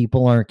if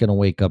people aren't going to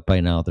wake up by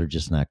now, they're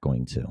just not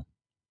going to.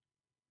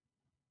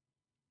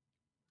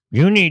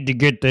 You need to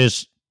get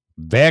this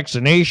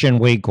vaccination,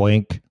 wink,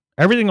 wink.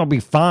 Everything will be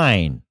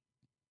fine.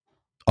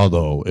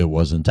 Although it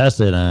wasn't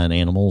tested on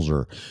animals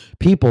or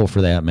people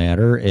for that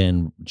matter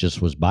and just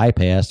was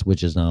bypassed,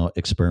 which is now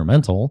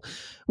experimental,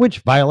 which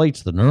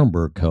violates the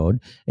Nuremberg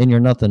Code, and you're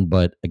nothing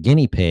but a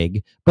guinea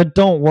pig. But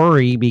don't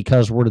worry,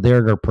 because we're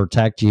there to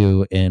protect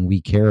you and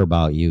we care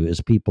about you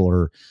as people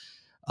are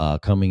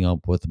coming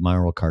up with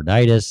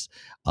myocarditis,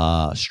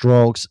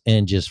 strokes,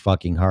 and just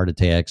fucking heart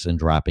attacks and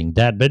dropping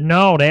dead. But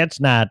no, that's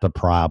not the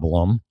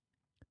problem.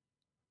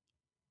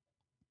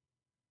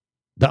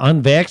 The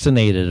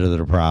unvaccinated are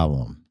the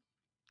problem.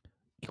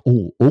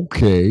 Oh,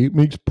 okay.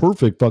 Makes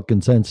perfect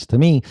fucking sense to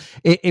me.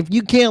 If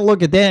you can't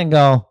look at that and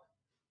go,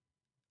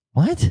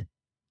 what?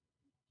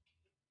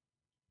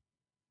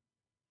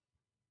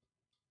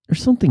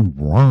 There's something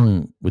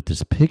wrong with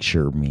this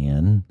picture,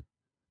 man.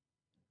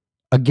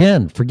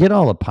 Again, forget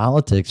all the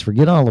politics.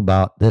 Forget all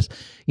about this.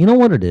 You know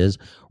what it is?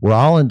 We're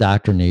all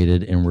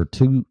indoctrinated and we're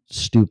too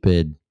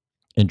stupid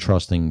and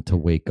trusting to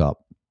wake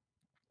up.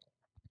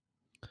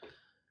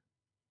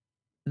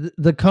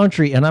 The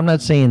country, and I'm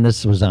not saying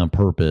this was on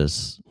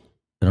purpose.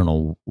 I don't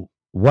know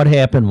what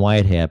happened, why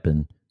it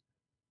happened.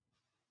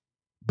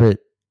 But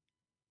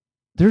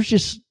there's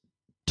just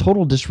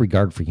total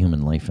disregard for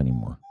human life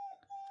anymore.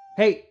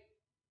 Hey,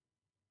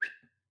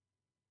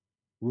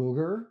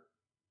 Ruger.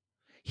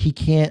 He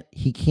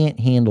can't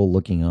handle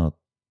looking out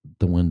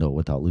the window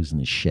without losing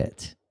his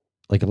shit.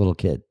 Like a little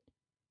kid.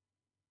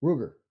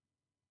 Ruger.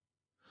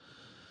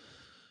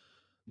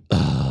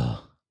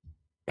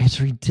 It's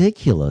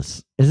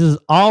ridiculous. This is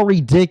all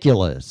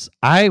ridiculous.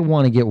 I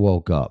want to get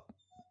woke up.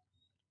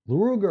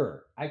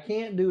 Ruger, I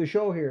can't do a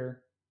show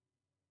here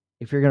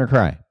if you're going to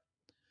cry.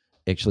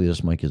 Actually,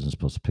 this mic isn't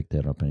supposed to pick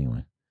that up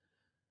anyway.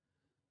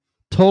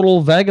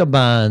 Total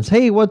Vagabonds.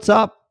 Hey, what's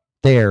up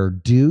there,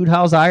 dude?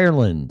 How's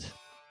Ireland?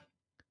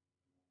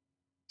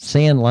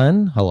 San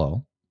Len,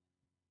 hello.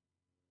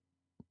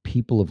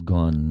 People have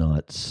gone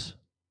nuts.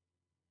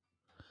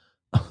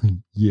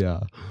 Yeah,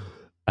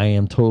 I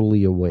am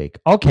totally awake.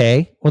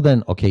 Okay, well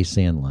then, okay,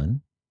 San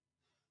Len.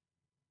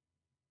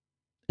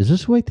 Is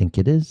this who I think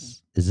it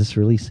is? Is this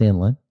really San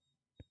Len?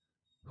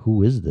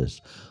 Who is this?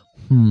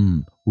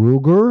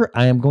 Ruger,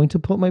 I am going to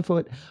put my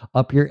foot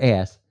up your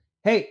ass.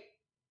 Hey.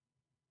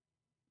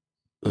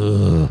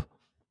 Ugh.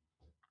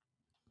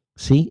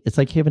 See, it's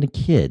like having a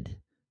kid.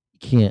 You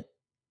can't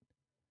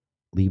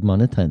leave them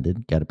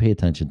unattended. Got to pay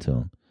attention to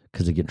them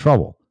because they get in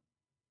trouble.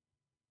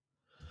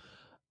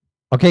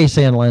 Okay,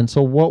 Sandland.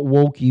 So what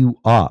woke you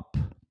up?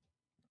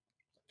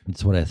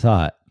 That's what I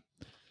thought.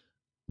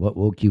 What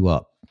woke you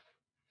up?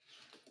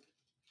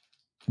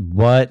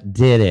 What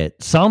did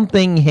it?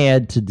 Something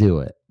had to do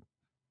it.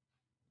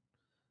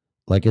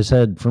 Like I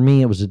said, for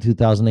me, it was a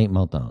 2008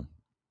 meltdown.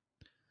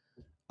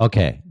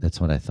 Okay,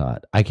 that's what I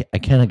thought. I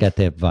kind of got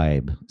that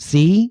vibe.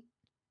 See?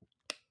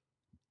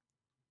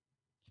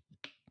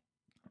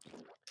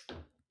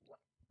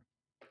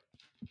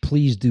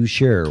 Please do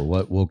share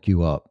what woke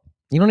you up.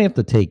 You don't have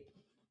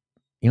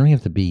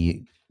to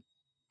be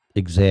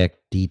exact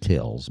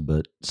details,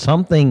 but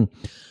something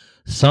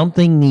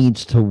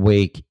needs to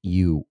wake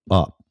you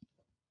up.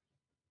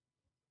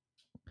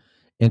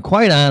 And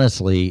quite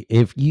honestly,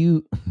 if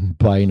you're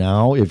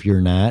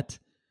not,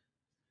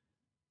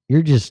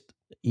 you just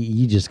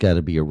got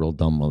to be a real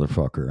dumb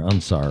motherfucker.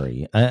 I'm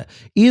sorry.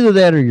 Either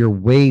that or you're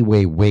way,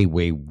 way, way,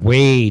 way,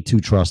 way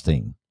too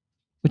trusting,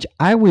 which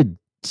I would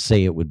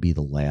say it would be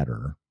the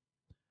latter.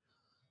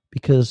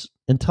 because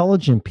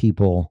intelligent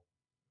people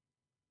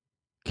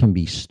can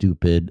be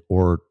stupid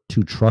or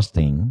too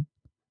trusting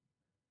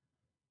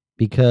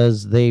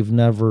because they've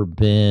never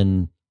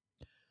been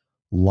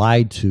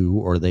lied to,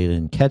 or they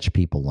didn't catch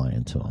people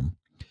lying to them,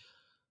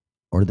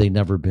 or they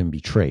never been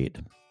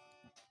betrayed,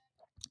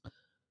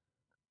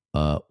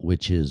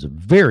 which is a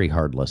very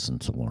hard lesson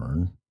to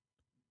learn.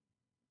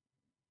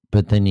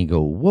 But then you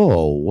go,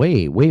 whoa,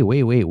 wait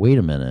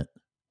a minute.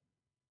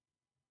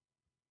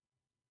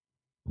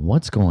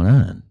 What's going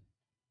on?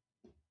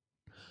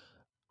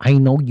 I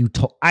know you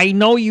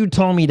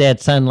told me that,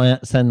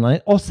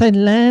 Senlan. Oh,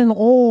 Senlan.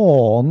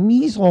 Oh,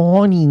 me so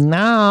horny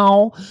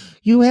now.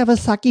 You have a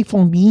sake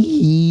for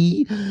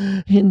me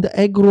and the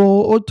egg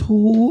roll or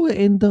two,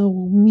 and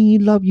me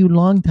love you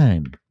long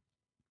time.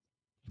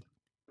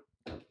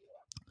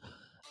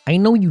 I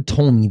know you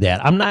told me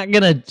that. I'm not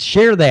gonna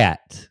share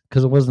that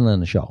because it wasn't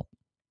on the show.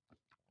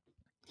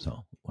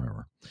 So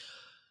whatever.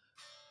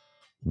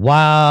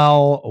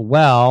 While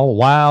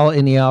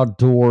in the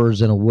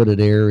outdoors in a wooded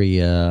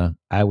area,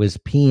 I was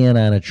peeing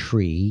on a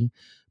tree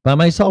by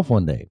myself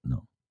one day.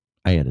 No,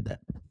 I added that.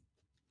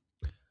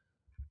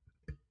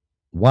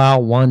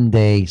 While one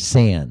day,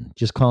 San,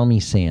 just call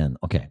me San.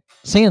 Okay.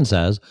 San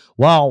says,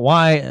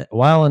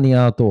 while in the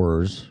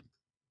outdoors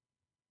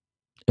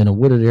in a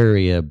wooded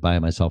area by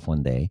myself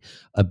one day,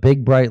 a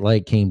big bright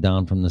light came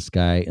down from the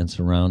sky and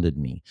surrounded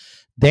me.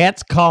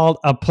 That's called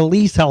a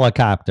police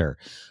helicopter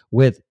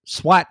with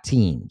SWAT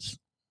teams.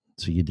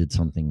 So you did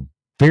something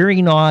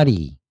very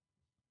naughty.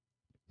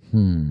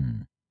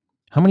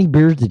 How many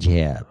beers did you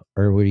have?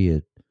 Or were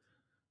you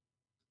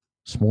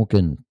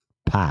smoking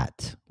pot?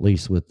 At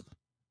least with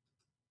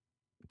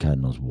God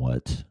knows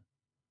what.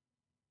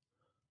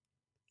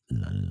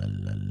 La, la,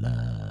 la,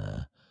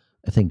 la.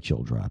 I think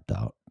Jill dropped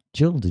out.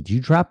 Jill, did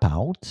you drop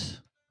out?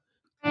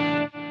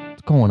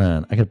 What's going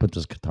on? I got to put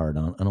this guitar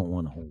down. I don't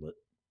want to hold it.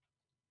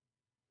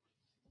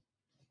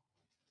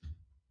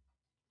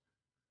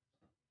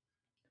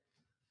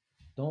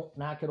 Don't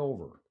knock it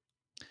over.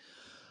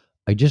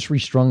 I just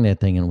restrung that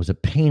thing and it was a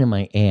pain in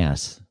my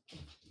ass.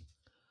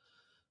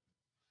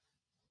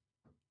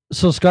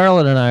 So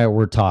Scarlett and I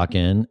were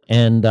talking,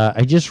 and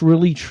I just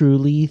really,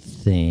 truly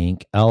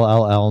think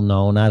LLL,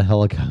 no, not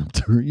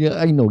helicopter. Yeah,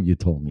 I know you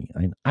told me.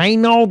 I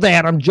know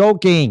that. I'm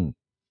joking.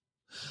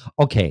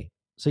 Okay,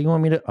 so you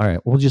want me to? All right,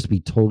 we'll just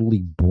be totally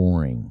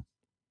boring.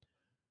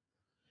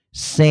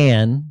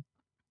 San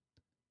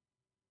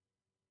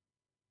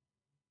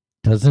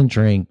doesn't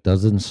drink,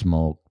 doesn't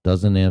smoke,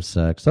 doesn't have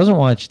sex, doesn't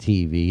watch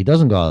TV,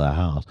 doesn't go out of the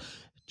house,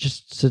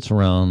 just sits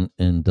around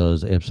and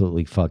does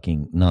absolutely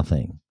fucking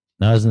nothing.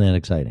 Now, isn't that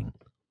exciting?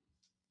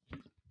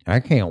 I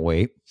can't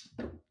wait.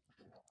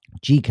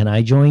 Gee, can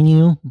I join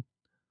you?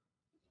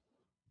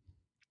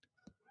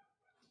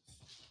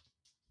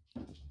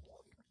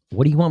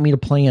 What do you want me to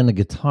play on the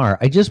guitar?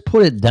 I just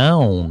put it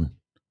down.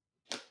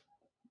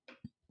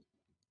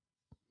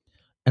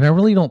 And I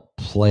really don't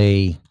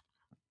play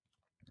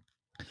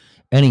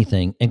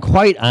anything. And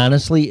quite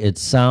honestly, it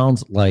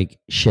sounds like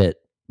shit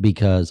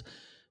because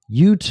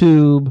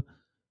YouTube,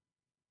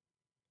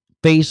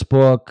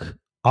 Facebook,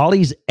 all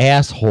these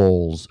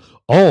assholes,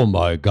 oh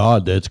my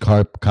God, that's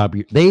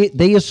copy.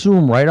 They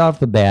assume right off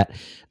the bat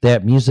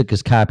that music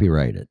is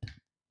copyrighted.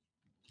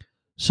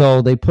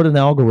 So they put an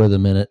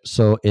algorithm in it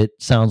so it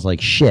sounds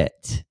like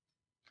shit.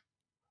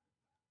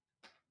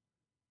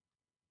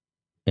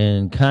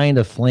 And kind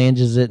of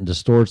flanges it and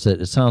distorts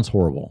it. It sounds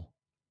horrible.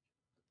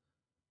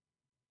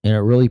 And it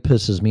really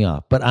pisses me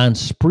off. But on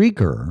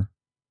Spreaker,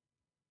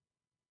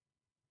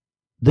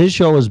 this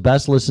show is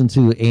best listened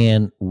to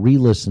and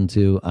re-listened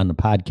to on the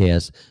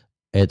podcast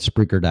at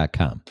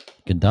Spreaker.com.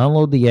 You can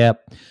download the app,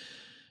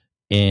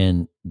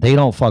 and they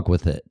don't fuck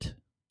with it.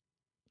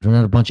 They're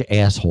not a bunch of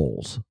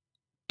assholes.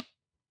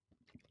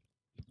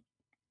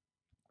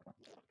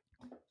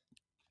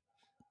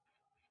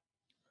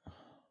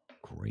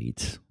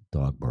 Great.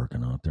 Dog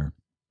barking out there.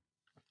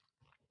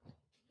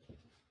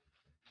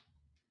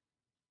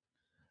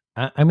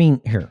 I mean,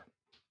 here.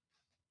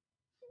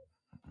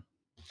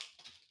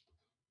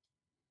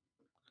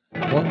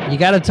 Well, you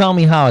got to tell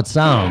me how it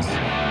sounds.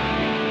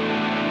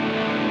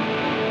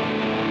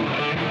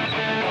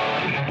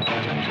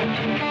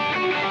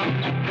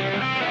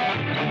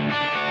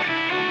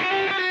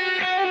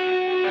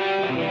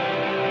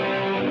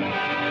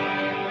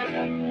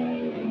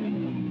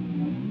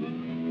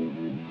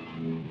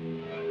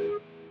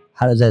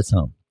 How does that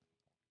sound?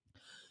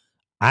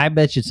 I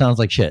bet you it sounds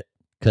like shit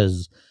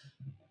because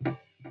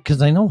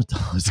I know it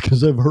does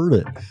because I've heard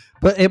it.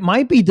 But it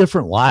might be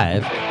different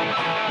live.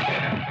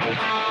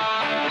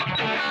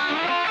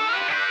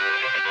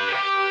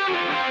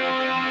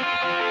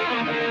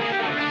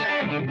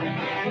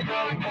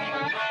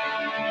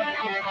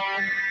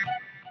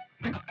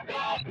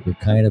 You're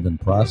kind of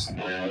impressed.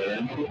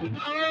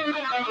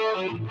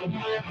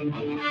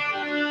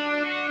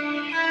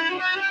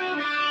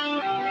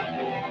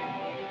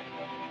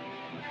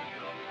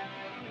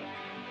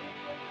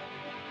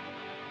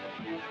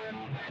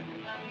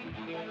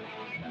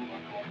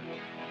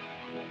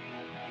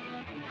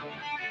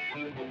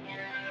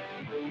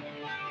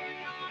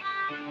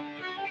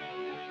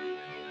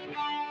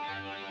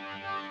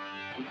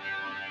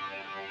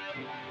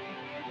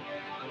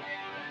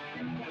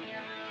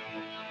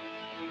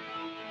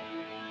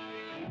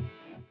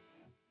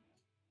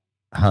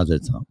 How's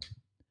that sound?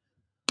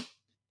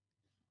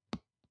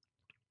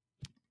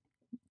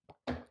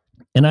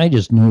 And I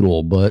just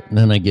noodle, but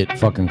then I get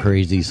fucking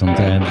crazy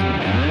sometimes.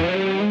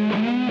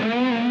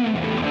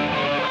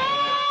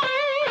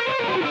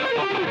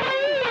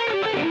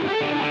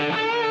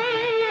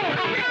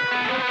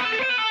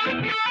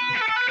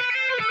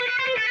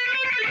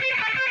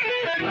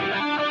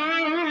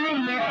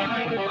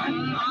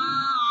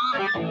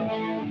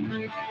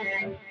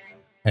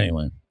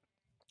 Anyway.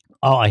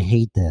 Oh, I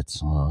hate that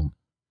song.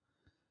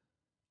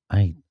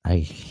 I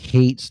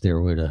hate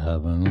Stairway to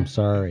Heaven. I'm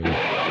sorry.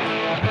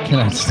 I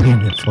cannot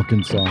stand that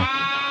fucking song.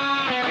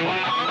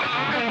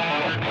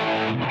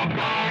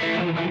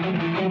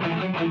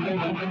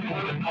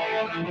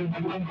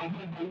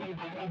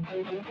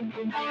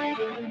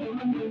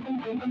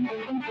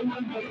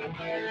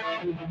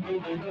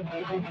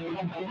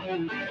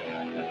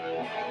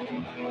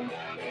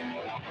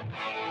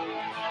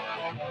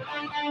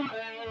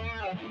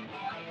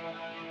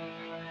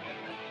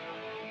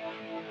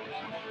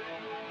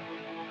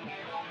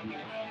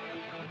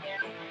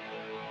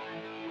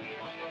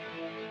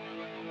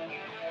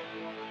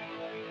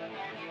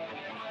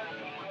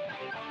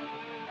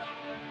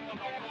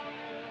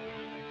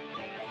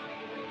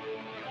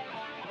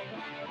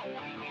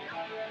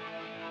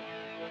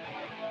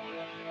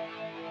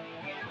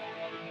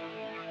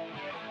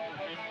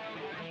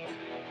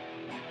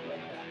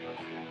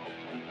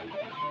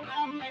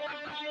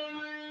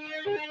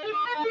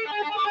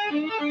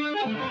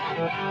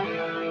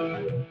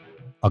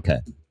 Okay.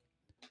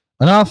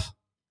 Enough.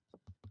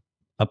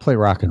 I play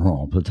rock and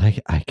roll, but I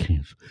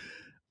can't.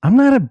 I'm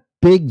not a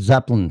big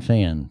Zeppelin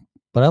fan,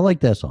 but I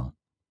like that song.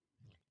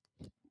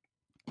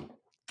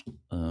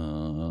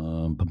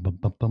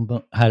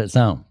 How'd it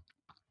sound?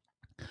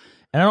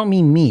 And I don't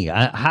mean me.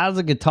 How's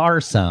the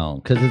guitar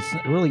sound? Because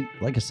it's really,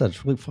 like I said,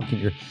 it's really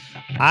fucking weird.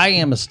 I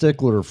am a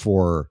stickler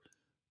for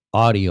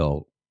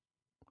audio.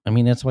 I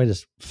mean, that's why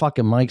this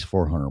fucking mic's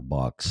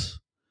 $400.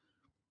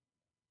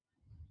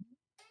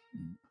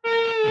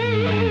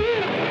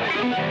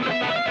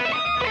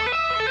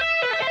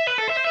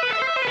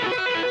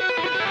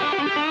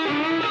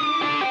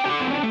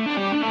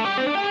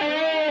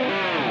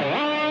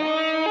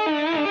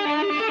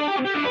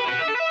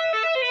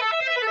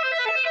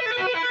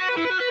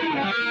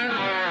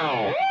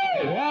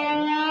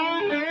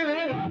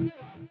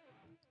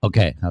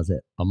 Okay, how's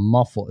it? A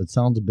muffle. It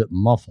sounds a bit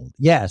muffled.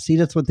 Yeah, see,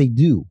 that's what they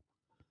do.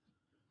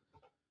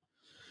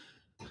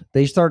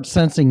 They start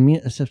sensing me.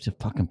 It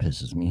fucking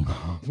pisses me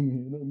off. I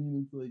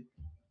mean, it's like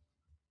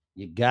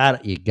you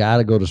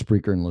gotta go to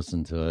Spreaker and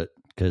listen to it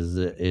because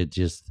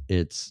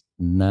it's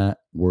not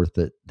worth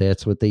it.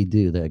 That's what they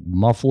do. They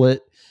muffle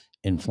it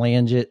and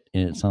flange it,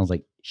 and it sounds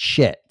like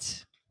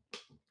shit.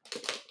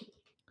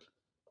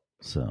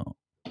 So,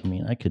 I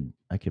mean, I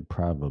could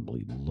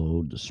probably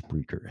load the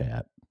Spreaker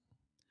app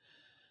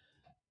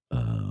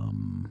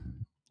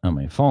on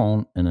my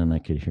phone, and then I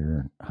could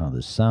hear how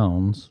this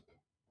sounds.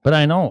 But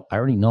I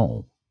already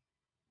know.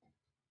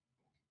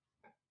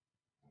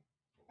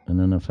 And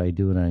then if I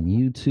do it on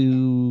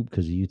YouTube,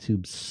 because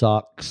YouTube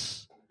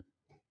sucks.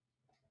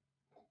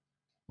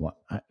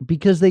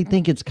 Because they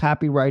think it's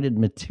copyrighted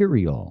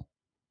material.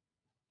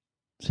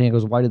 Sam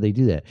goes, why do they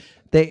do that?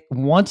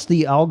 Once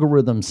the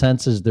algorithm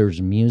senses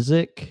there's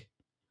music,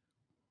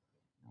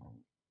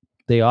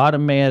 they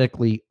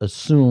automatically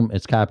assume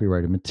it's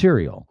copyrighted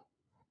material.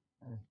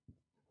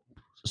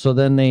 So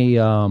then they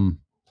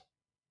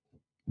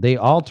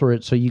alter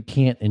it so you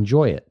can't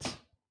enjoy it.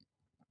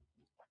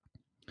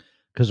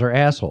 Because they're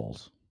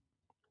assholes.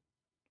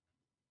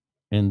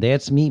 And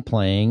that's me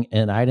playing,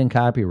 and I didn't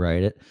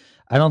copyright it.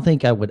 I don't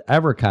think I would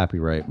ever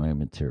copyright my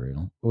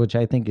material, which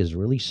I think is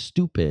really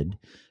stupid,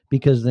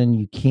 because then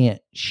you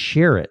can't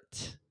share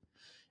it.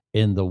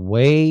 And the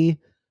way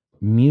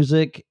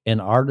music and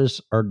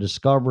artists are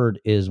discovered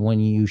is when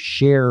you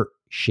share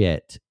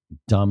shit,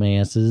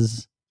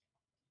 dumbasses.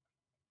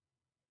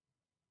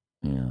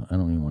 Yeah, I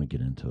don't even want to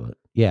get into it.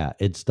 Yeah,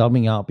 it's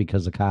dumbing out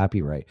because of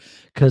copyright.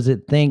 Because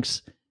it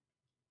thinks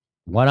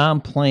what I'm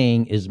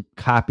playing is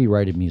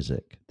copyrighted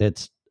music.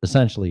 That's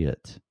essentially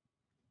it.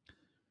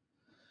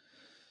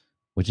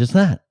 Which is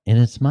not. And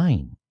it's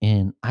mine.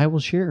 And I will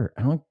share.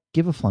 I don't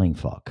give a flying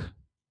fuck.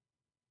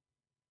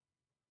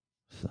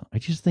 So I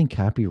just think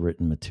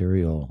copywritten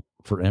material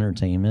for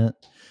entertainment,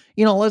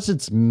 unless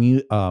it's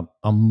a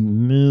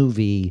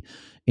movie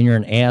and you're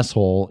an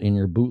asshole and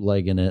you're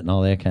bootlegging it and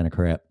all that kind of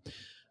crap.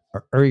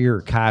 Or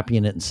you're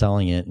copying it and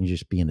selling it and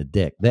just being a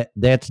dick.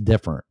 That's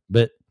different.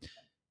 But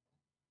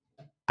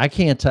I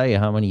can't tell you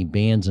how many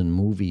bands and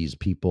movies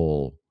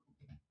people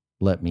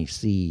let me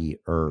see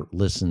or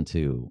listen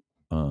to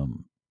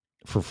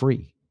for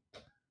free.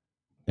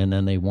 And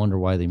then they wonder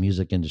why the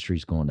music industry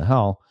is going to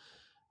hell.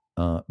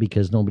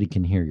 because nobody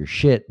can hear your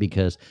shit,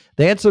 because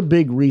that's a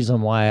big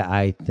reason why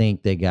I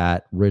think they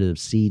got rid of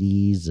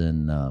CDs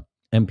and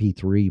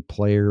MP3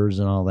 players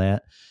and all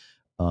that,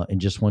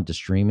 and just went to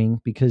streaming,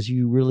 because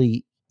you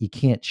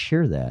can't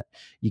share that.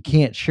 You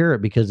can't share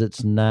it because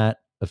it's not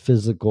a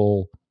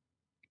physical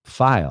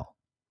file.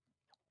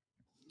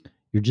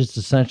 You're just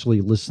essentially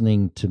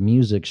listening to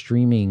music,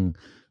 streaming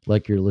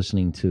like you're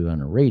listening to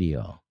on a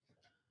radio.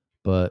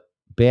 But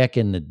back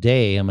in the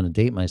day, I'm going to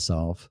date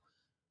myself,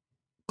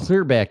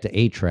 clear back to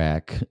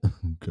 8-track,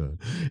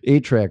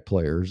 8-track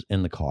players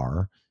in the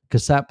car,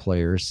 cassette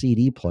players,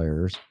 CD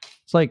players.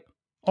 It's like,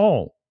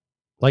 oh,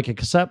 like a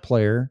cassette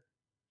player,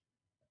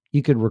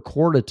 you could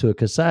record it to a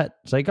cassette.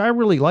 It's like, I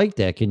really like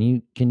that. Can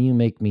you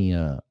make me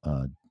a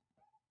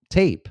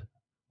tape?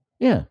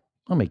 Yeah,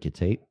 I'll make you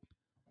tape.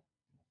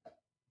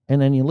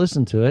 And then you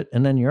listen to it,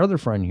 and then your other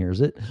friend hears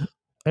it.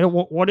 Hey,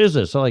 what is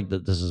this? So like,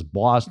 this is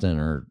Boston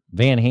or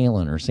Van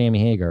Halen or Sammy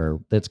Hagar.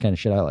 That's kind of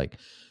shit I like.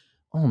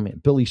 Oh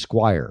man, Billy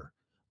Squier.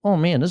 Oh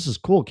man, this is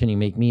cool. Can you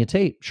make me a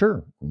tape?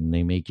 Sure. And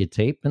they make you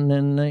tape, and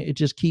then it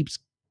just keeps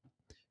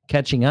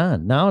catching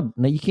on. Now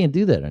you can't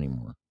do that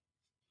anymore.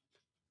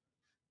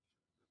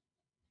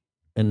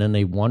 And then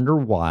they wonder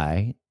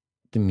why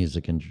the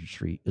music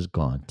industry is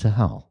gone to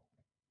hell.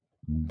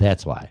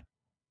 That's why.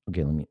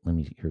 Okay, let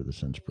me hear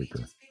this in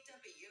Spreaker.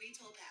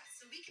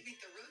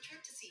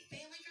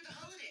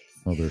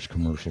 Oh, there's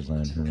commercials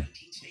on here.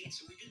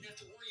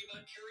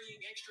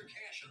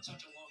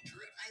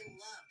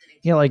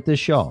 Yeah, like this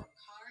show.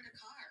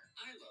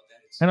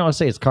 I don't want to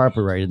say it's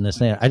copyrighted and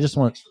this and that. I just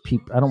want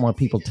people. I don't want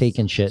people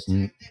taking shit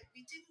and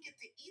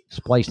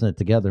splicing it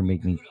together and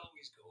make me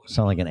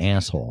sound like an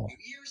asshole.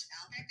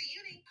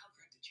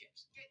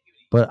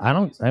 But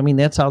I mean,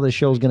 that's how this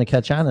show is going to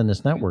catch on in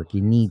this network. You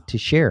need to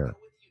share. I'm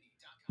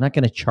not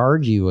going to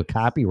charge you a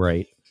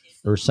copyright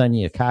or send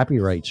you a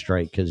copyright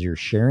strike because you're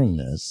sharing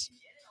this.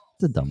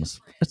 The dumbest.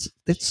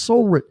 It's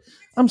so.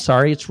 I'm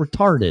sorry, it's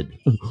retarded.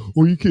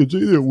 Well, you can't say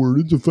that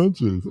word. It's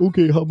offensive.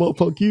 Okay, how about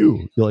fuck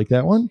you? You like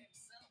that one?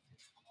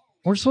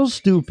 We're so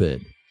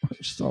stupid.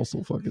 We're so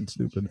fucking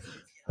stupid.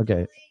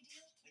 Okay.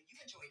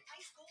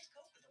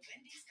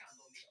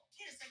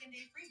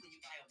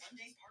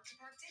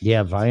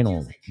 Yeah,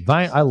 vinyl.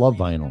 I love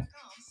vinyl.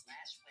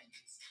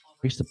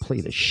 I used to play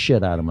the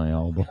shit out of my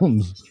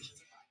albums.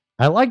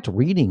 I liked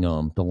reading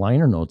them, the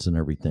liner notes and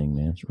everything,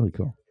 man. It's really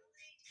cool.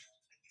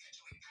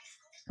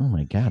 Oh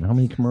my God, how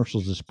many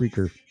commercials does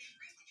Spreaker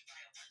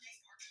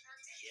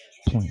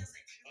play?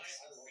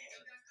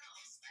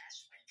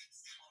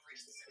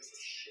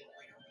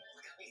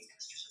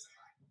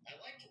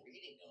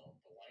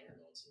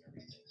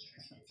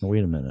 Oh,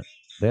 wait a minute.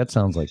 That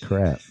sounds like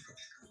crap.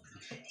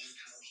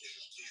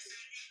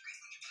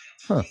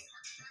 Huh.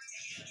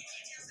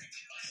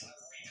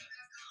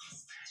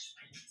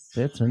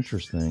 That's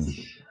interesting.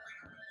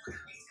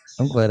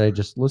 I'm glad I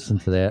just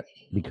listened to that,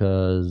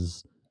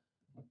 because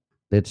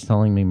it's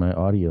telling me my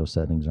audio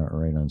settings aren't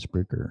right on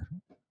Spreaker.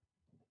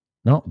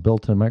 No,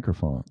 built-in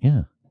microphone.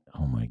 Yeah.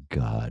 Oh my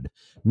God.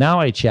 Now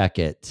I check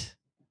it.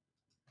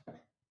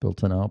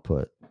 Built-in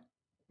output.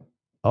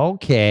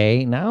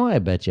 Okay. Now I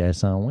bet you I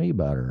sound way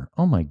better.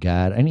 Oh my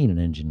God. I need an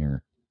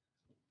engineer.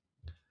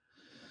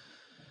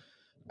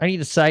 I need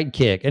a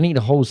sidekick. I need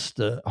a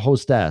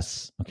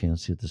hostess. Okay,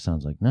 let's see what this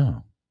sounds like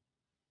now.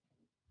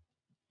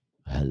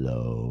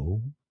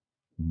 Hello.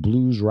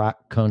 Blues,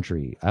 rock,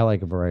 country. I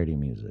like a variety of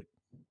music.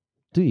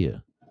 Do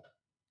you?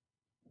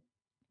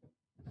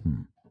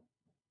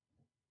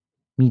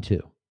 Me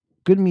too.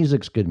 Good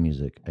music's good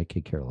music. I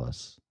could care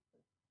less.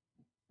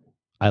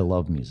 I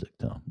love music,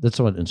 though. That's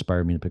what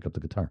inspired me to pick up the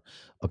guitar.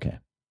 Okay.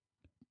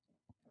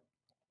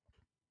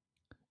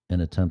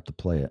 And attempt to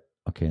play it.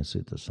 Okay, let's see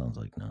what this sounds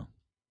like now.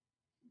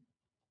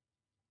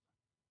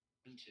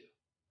 Me too.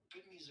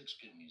 Good music's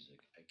good music.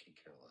 I could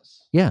care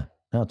less. Yeah,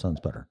 now it sounds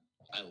better.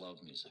 I love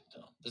music,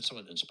 though. That's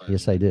what inspired me.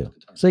 Yes, I do.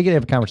 So you can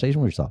have a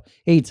conversation with yourself.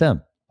 Hey,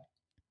 Tim.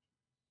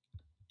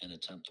 And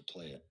attempt to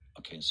play it.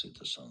 Okay, let's see what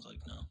this sounds like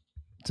now.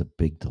 It's a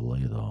big delay,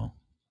 though.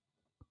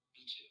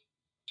 Me too.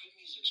 Good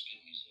music's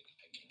good music.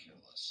 I can care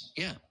less.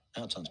 Yeah,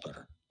 now it sounds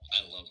better.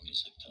 I love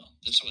music, though.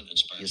 That's what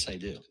inspires me. Yes, I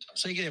do.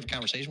 So you can have a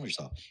conversation with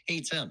yourself. Hey,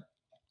 Tim.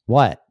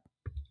 What?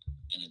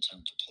 And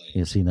attempt to play it.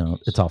 You see, now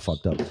it's all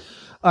fucked up.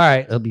 All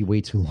right, it'll be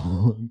way too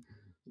long.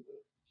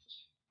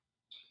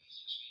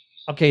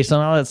 Okay, so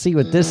now let's see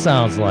what this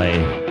sounds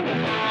like.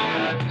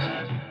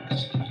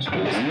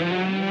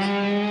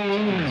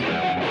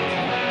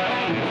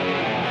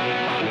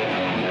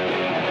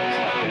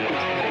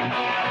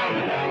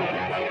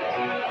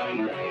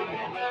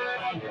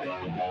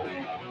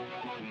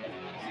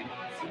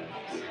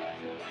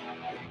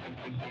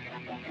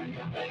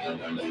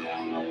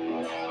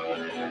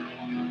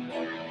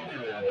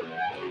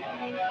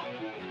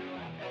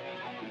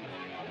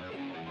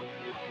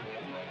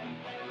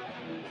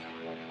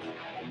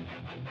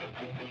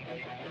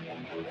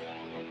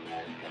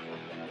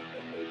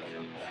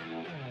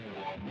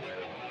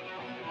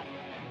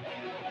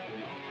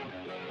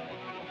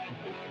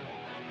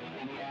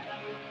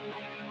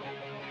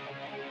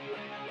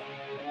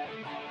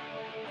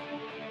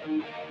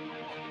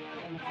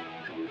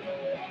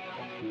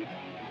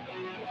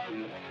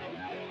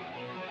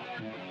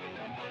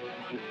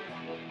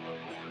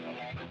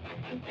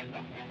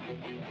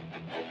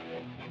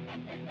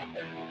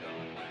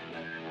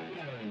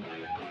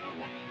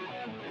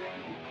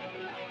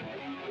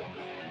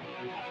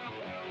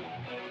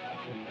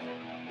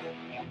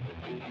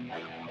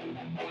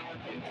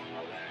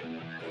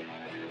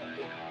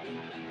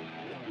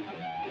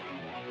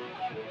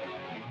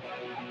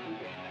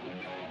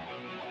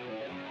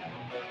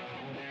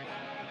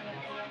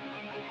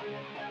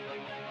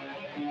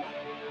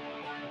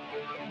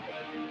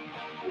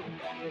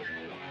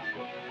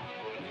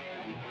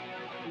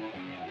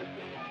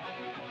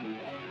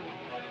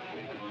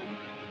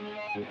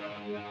 Okay,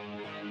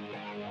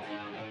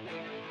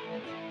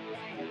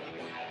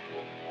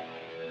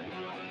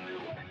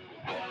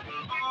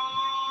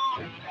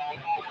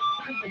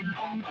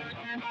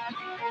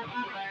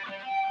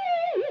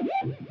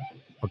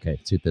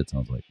 see what that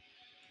sounds like.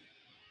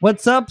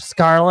 What's up,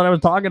 Scarlett? I was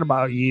talking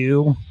about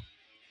you.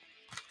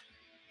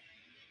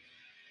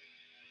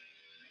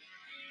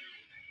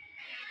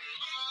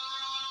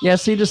 Yeah,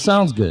 see, this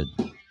sounds good.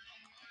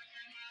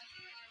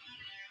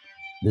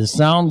 This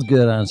sounds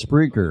good on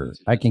Spreaker.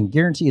 I can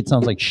guarantee it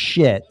sounds like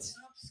shit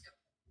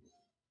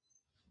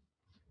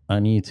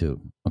on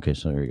YouTube. Okay,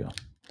 so there you go.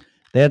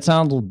 That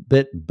sounds a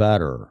bit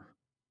better.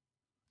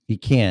 You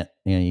can't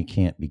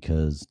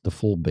because the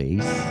full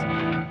bass.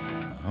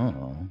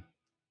 Oh.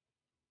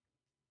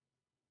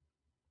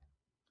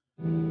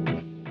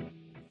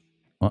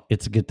 Well,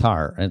 it's a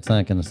guitar. It's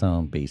not going to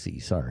sound bassy.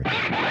 Sorry.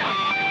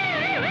 I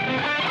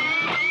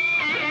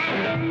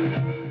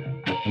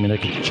mean, I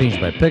could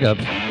change my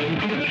pickups.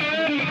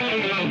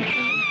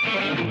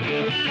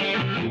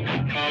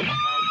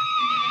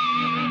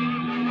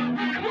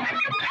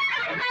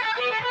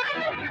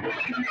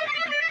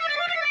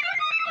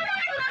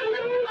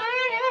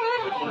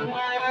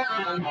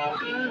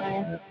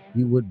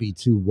 You would be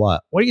too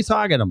what? What are you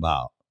talking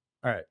about?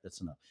 All right,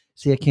 that's enough.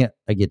 See, I get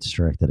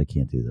distracted. I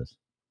can't do this.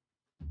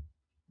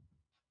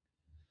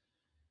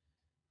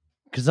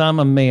 Because I'm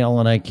a male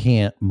and I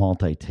can't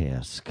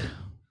multitask.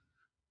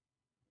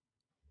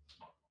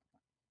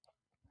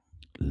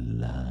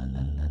 La, la,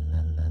 la,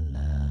 la, la,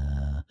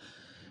 la.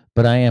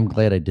 But I am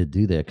glad I did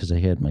do that because I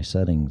had my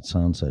sound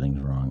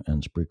settings wrong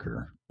on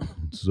Spreaker.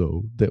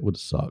 So that would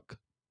suck.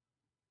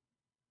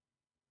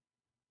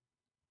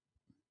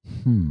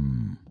 I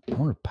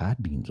wonder if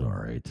Podbean's all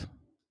right.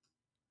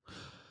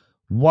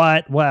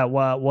 What?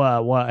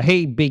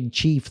 Hey, Big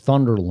Chief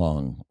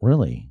Thunderlung.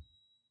 Really?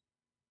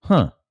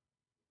 Huh.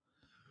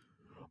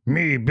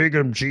 Me, Big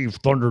M Chief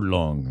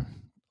Thunderlung.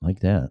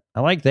 Like that.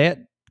 I like that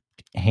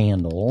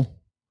handle.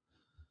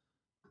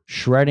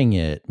 Shredding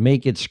it.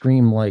 Make it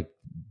scream like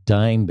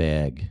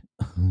Dimebag.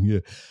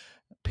 Yeah.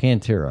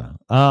 Pantera.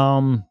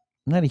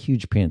 Not a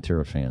huge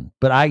Pantera fan,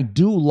 but I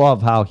do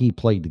love how he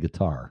played the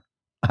guitar.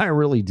 I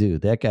really do.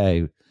 That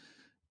guy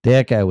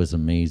was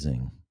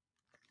amazing.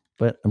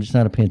 But I'm just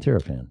not a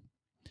Pantera fan.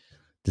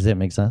 Does that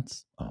make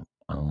sense? I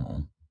don't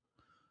know.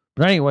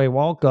 But anyway,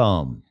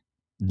 welcome.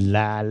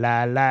 La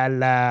la la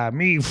la.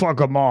 Me fuck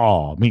 'em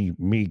all.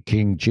 Me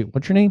King Chief.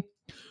 What's your name?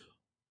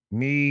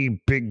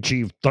 Me Big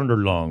Chief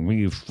Thunderlung.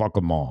 Me fuck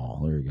 'em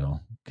all. There you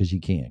go. Because you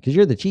can't. Because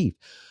you're the chief.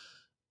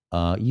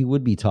 You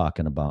would be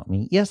talking about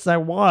me. Yes, I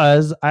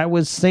was. I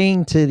was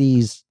saying to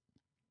these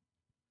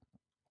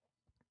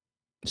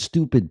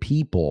stupid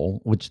people,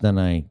 which then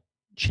I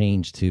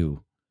changed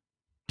to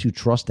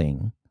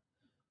trusting,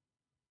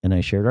 and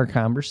I shared our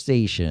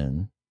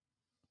conversation,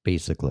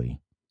 basically,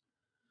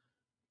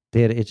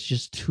 that it's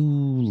just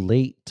too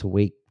late to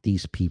wake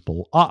these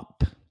people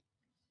up.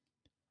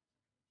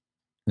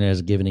 And I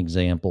was giving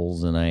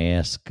examples, and I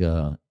asked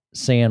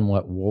San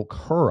what woke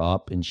her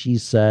up, and she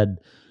said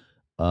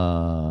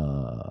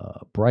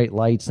bright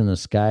lights in the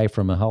sky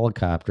from a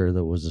helicopter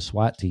that was a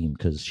SWAT team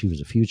because she was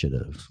a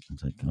fugitive. I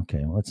was like,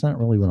 okay, well, that's not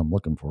really what I'm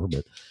looking for,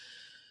 but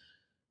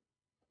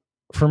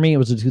for me, it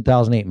was a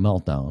 2008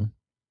 meltdown,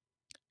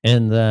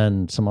 and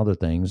then some other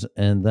things,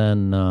 and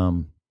then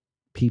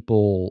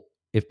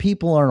if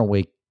people aren't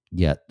awake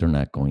yet, they're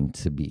not going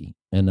to be.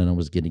 And then I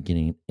was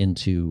getting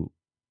into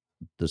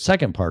the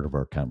second part of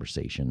our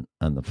conversation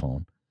on the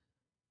phone,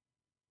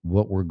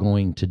 what we're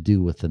going to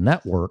do with the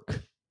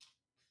network.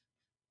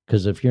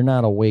 Because if you're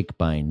not awake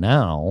by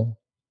now,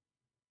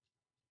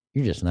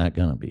 you're just not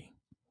going to be.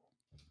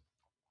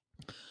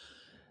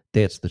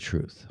 That's the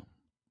truth.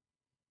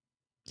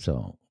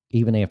 So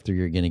even after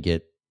you're going to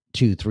get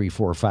 2, 3,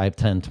 4, 5,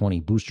 10, 20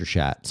 booster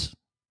shots,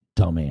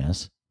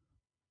 dumbass.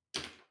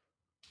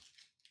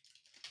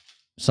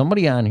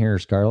 Somebody on here,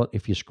 Scarlett,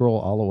 if you scroll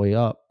all the way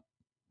up,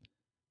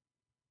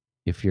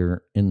 if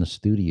you're in the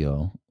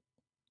studio,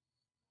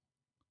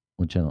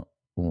 which I don't,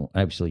 well,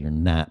 obviously you're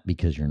not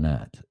because you're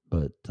not,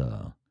 but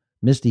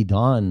Misty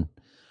Dawn,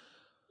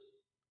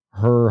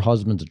 her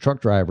husband's a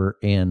truck driver,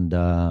 and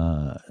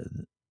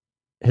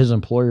his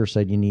employer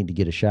said you need to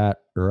get a shot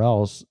or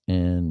else,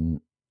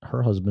 and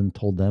her husband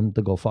told them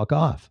to go fuck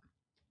off.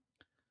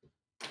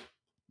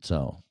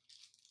 So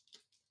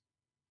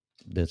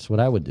that's what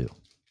I would do.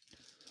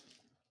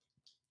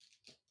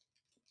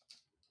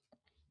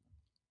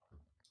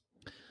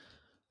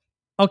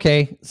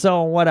 Okay,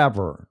 so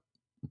whatever.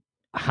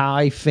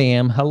 Hi,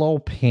 fam. Hello,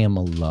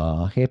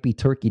 Pamela. Happy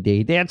Turkey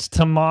Day. That's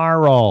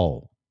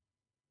tomorrow.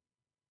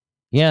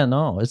 Yeah,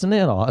 no, isn't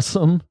that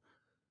awesome?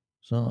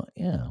 So,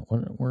 yeah,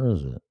 where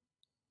is it?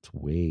 It's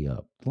way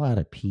up. A lot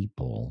of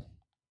people.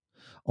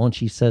 Oh, and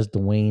she says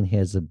Dwayne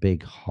has a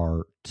big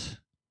heart.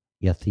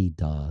 Yes, he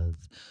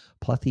does.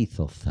 Plus, he's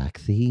so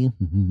sexy.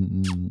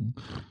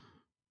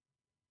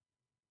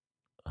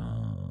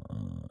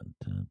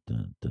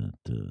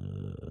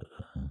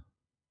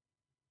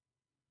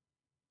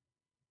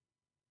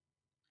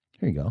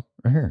 Here you go.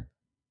 Right here.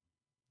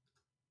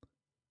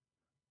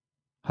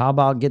 How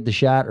about get the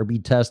shot or be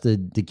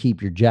tested to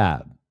keep your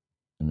job?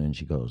 And then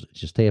she goes, it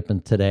just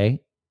happened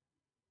today.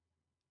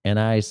 And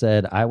I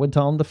said, I would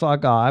tell him to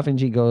fuck off. And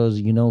she goes,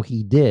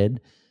 he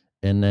did.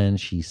 And then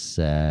she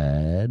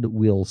said,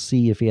 we'll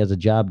see if he has a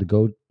job to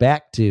go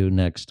back to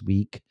next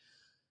week.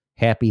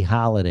 Happy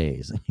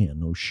holidays. Yeah,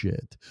 no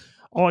shit.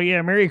 Oh,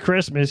 yeah, Merry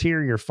Christmas.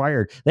 Here, you're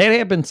fired. That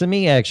happened to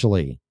me,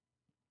 actually.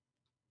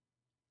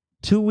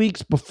 2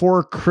 weeks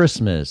before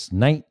Christmas,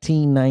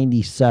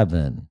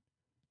 1997.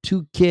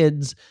 2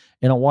 kids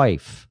and a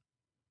wife.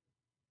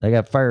 I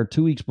got fired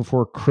 2 weeks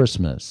before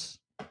Christmas.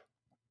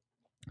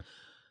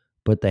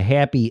 But the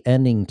happy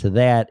ending to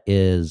that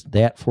is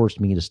that forced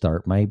me to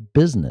start my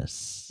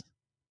business.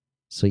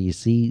 So you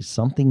see,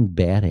 something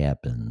bad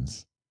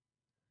happens.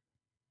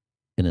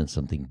 And then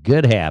something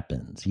good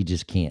happens. You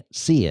just can't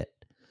see it.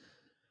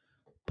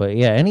 But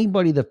yeah,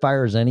 anybody that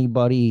fires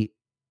anybody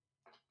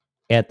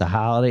at the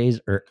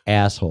holidays are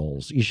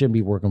assholes. You shouldn't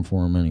be working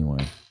for them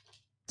anyway.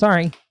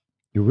 Sorry.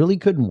 You really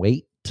couldn't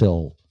wait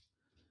till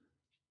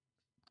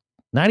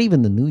not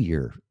even the new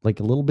year, like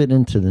a little bit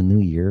into the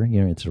new year.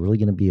 It's really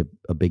going to be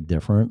a big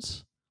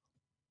difference.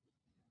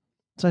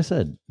 As I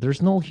said,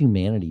 there's no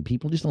humanity.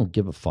 People just don't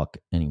give a fuck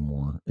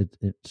anymore.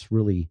 It's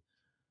really,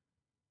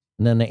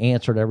 and then the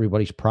answer to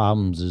everybody's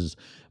problems is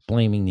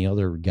blaming the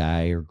other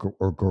guy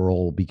or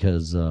girl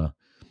because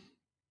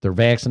they're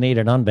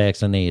vaccinated,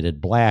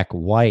 unvaccinated, black,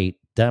 white,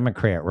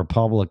 Democrat,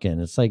 Republican.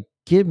 It's like,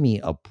 give me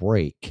a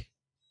break.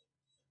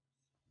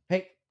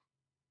 Hey.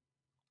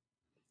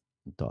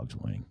 Dog's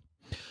whining.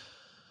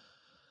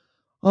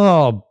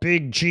 Oh,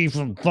 Big Chief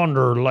of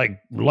Thunder,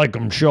 like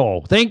 'em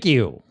show. Thank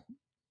you.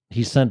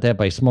 He sent that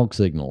by smoke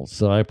signals,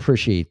 so I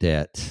appreciate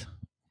that.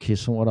 Okay,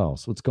 so what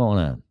else? What's going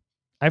on?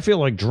 I feel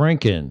like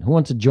drinking. Who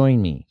wants to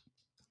join me?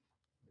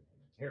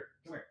 Here,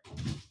 come here.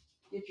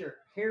 Get your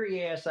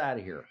hairy ass out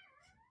of here.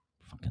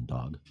 Fucking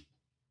dog.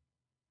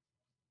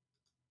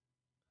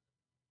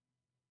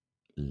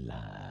 La,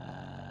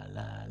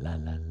 la, la,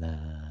 la, la.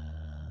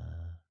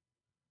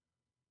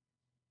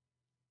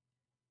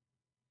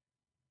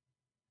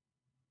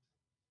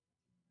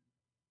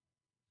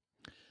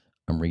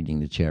 I'm reading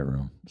the chat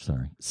room.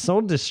 Sorry.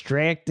 So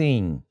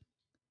distracting.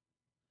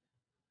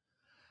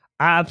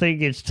 I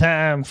think it's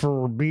time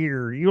for a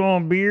beer. You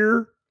want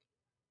beer?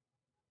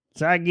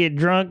 So I get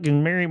drunk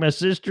and marry my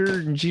sister,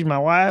 and she's my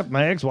wife,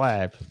 my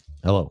ex-wife.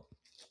 Hello.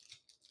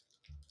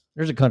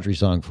 There's a country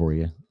song for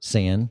you.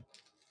 San.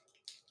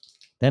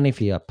 Then if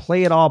you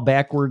play it all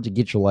backwards, you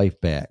get your life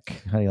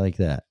back. How do you like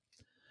that?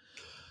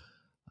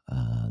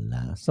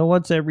 So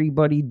what's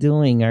everybody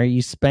doing? Are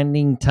you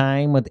spending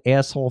time with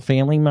asshole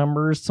family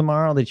members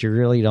tomorrow that you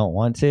really don't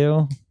want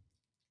to?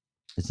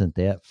 Isn't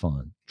that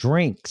fun?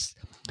 Drinks.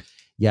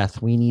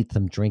 Yes, we need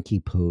some drinky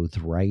poos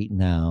right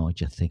now.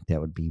 Do you think that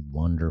would be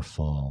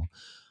wonderful?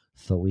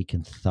 So we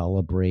can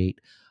celebrate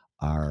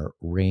our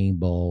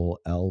rainbow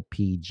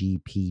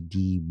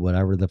LPGPD,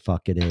 whatever the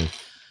fuck it is,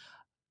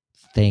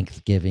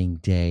 Thanksgiving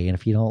Day. And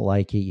if you don't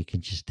like it, you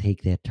can just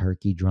take that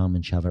turkey drum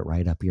and shove it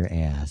right up your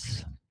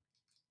ass.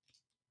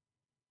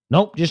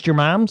 Nope, just your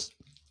mom's.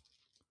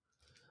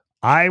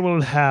 I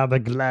will have a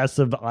glass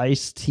of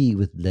iced tea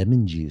with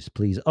lemon juice,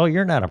 please. Oh,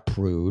 you're not a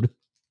prude.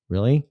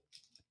 Really?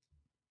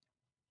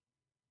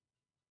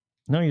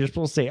 No, you're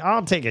supposed to say,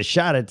 I'll take a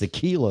shot at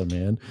tequila,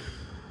 man.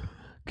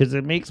 Because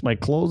it makes my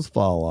clothes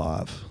fall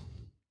off.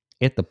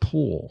 At the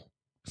pool.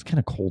 It's kind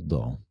of cold,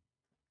 though.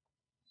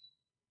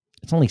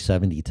 It's only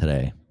 70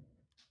 today.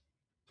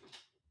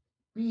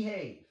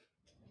 Behave.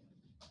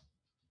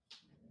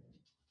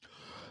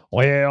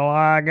 Well,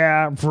 I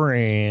got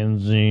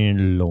friends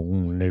in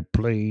lonely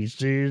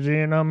places,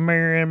 and I'm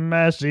marrying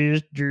my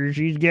sister.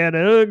 She's got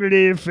an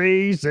ugly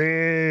face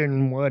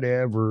and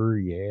whatever.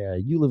 Yeah,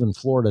 you live in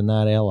Florida,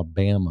 not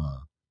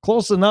Alabama.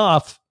 Close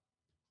enough.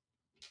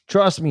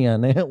 Trust me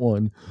on that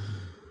one.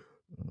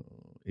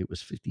 It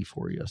was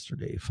 54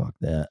 yesterday. Fuck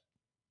that.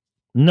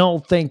 No,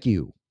 thank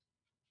you.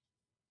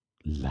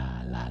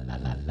 La, la, la,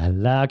 la, la,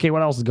 la. Okay,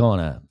 what else is going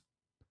on?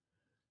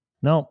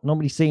 No,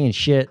 nobody's saying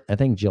shit. I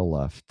think Jill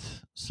left.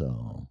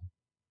 So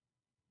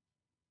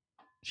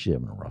she's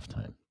having a rough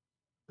time.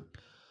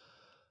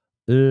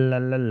 La,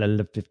 la, la,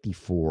 la,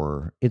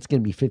 54. It's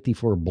going to be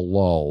 54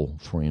 below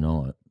before you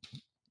know it.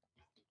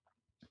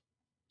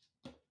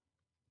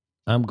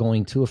 I'm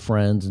going to a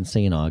friend's in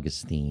St.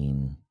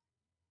 Augustine.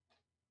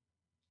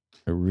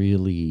 I'll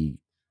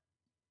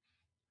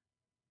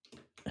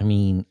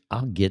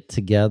get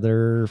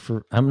together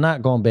for... I'm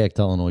not going back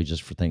to Illinois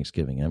just for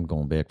Thanksgiving. I'm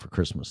going back for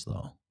Christmas,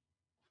 though.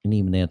 And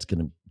even that's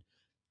going to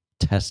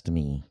test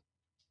me.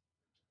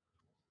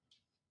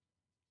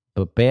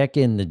 But back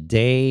in the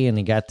day, and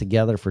they got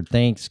together for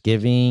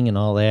Thanksgiving and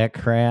all that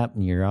crap,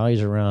 and you're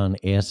always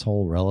around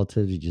asshole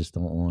relatives you just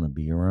don't want to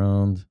be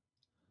around.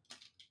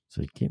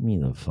 So get me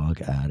the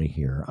fuck out of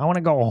here. I want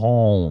to go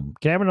home.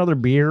 Can I have another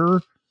beer?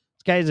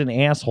 This guy's an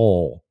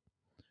asshole.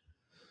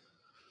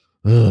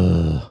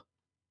 Ugh.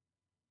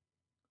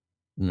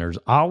 And there's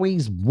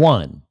always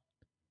one.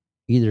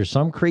 Either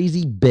some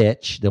crazy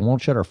bitch that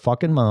won't shut her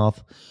fucking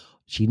mouth.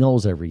 She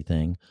knows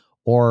everything.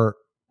 Or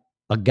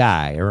a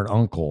guy or an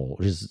uncle.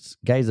 This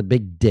guy's a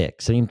big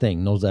dick. Same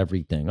thing, knows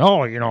everything.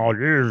 Oh, I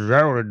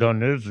would have done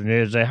this and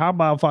this. How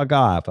about fuck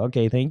off?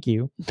 Okay, thank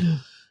you. Can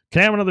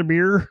I have another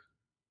beer?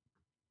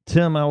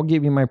 Tim, I will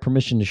give you my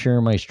permission to share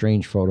my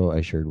strange photo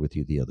I shared with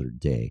you the other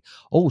day.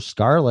 Oh,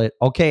 Scarlett.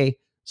 Okay,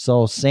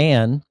 so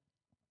San,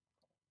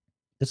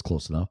 it's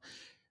close enough.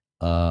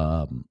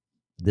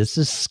 This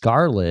is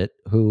Scarlett,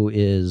 who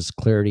is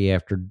Clarity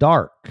After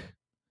Dark,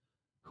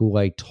 who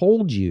I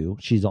told you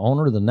she's the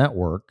owner of the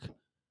network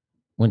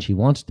when she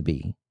wants to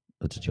be.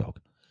 That's a joke.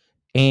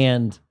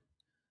 And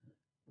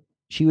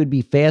she would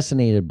be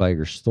fascinated by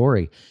your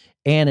story.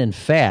 And in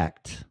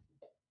fact,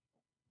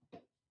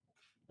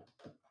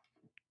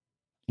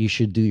 you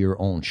should do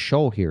your own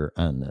show here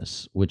on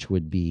this, which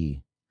would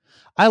be,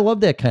 I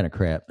love that kind of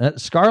crap.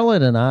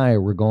 Scarlett and I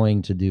were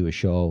going to do a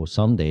show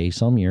someday,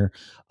 some year,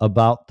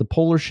 about the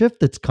polar shift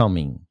that's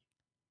coming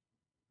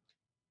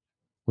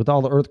with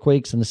all the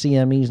earthquakes and the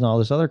CMEs and all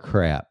this other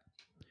crap.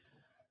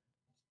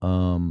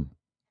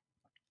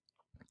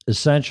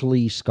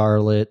 Essentially,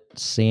 Scarlett,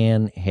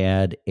 San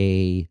had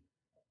a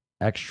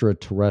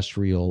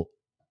extraterrestrial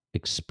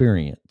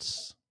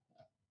experience.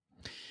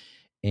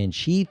 And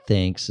she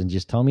thinks, and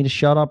just tell me to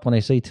shut up when I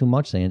say too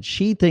much, San,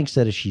 she thinks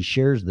that if she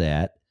shares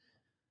that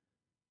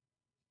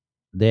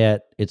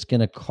it's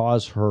going to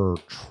cause her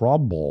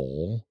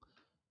trouble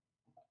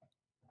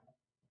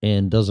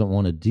and doesn't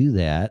want to do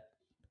that.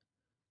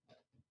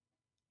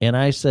 And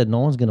I said, no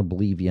one's going to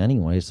believe you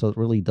anyway, so it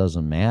really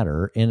doesn't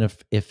matter. And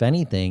if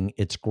anything,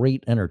 it's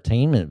great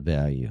entertainment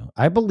value.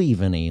 I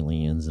believe in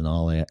aliens and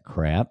all that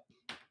crap.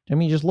 I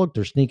mean, just look,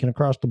 they're sneaking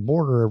across the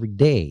border every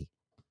day.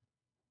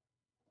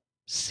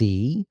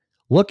 See?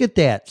 Look at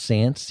that,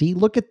 San. See?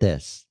 Look at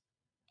this.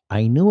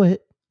 I knew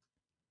it.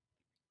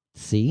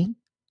 See?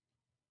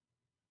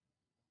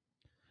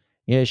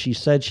 Yeah, she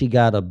said she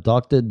got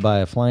abducted by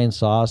a flying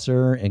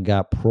saucer and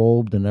got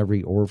probed in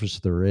every orifice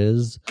there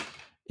is.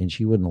 And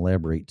she wouldn't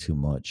elaborate too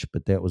much,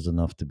 but that was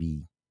enough to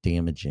be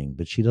damaging.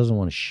 But she doesn't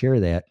want to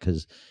share that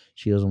because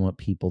she doesn't want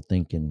people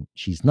thinking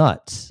she's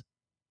nuts.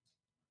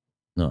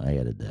 No, I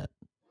added that.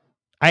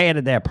 I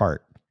added that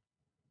part.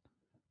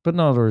 But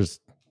no, there's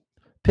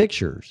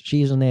pictures.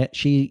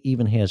 She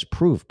even has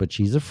proof, but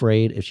she's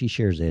afraid if she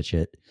shares that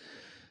shit,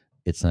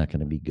 it's not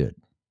going to be good.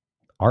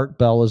 Art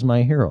Bell is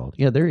my hero.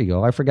 Yeah, there you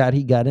go. I forgot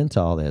he got into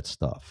all that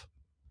stuff.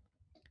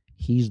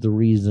 He's the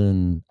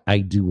reason I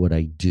do what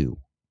I do.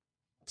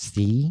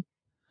 See?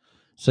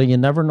 So you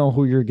never know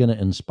who you're going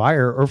to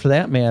inspire, or for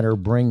that matter,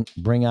 bring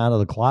out of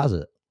the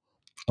closet.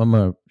 I'm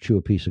going to chew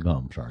a piece of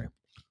gum. Sorry.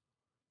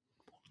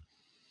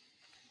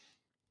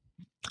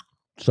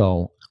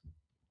 So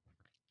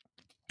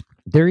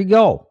there you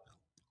go.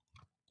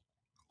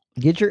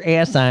 Get your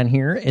ass on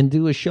here and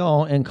do a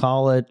show and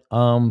call it,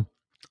 call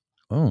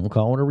it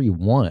whatever you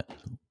want.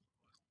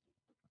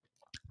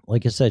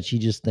 Like I said, she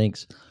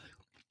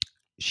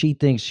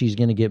thinks she's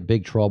going to get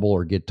big trouble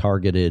or get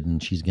targeted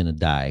and she's going to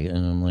die. And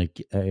I'm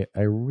like,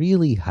 I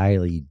really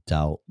highly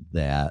doubt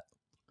that.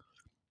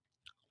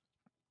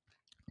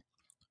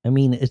 I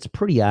mean, it's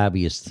pretty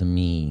obvious to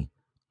me.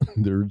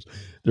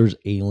 There's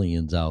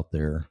aliens out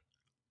there.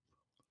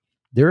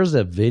 There's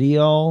a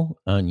video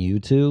on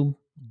YouTube.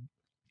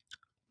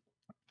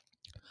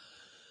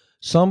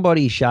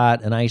 Somebody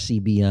shot an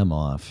ICBM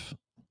off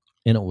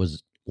and it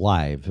was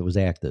live. It was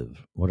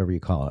active, whatever you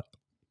call it.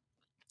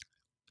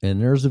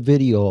 And there's a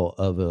video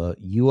of a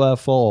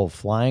UFO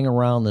flying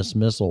around this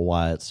missile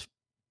while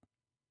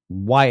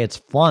it's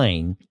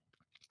flying,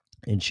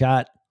 and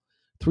shot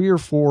 3 or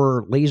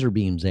 4 laser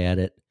beams at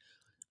it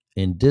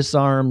and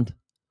disarmed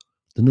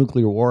the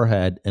nuclear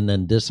warhead and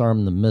then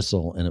disarmed the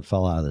missile, and it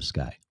fell out of the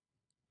sky.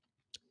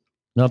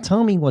 Now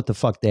tell me what the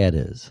fuck that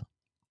is.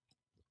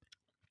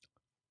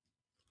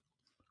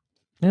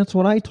 That's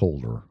what I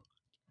told her.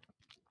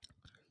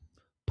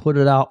 Put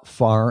it out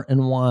far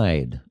and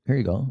wide. Here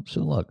you go. So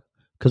look.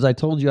 Because I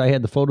told you I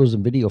had the photos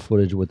and video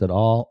footage with it,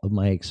 all of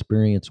my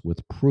experience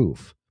with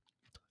proof.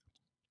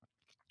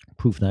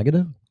 Proof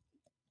negative?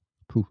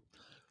 Proof.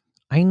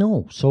 I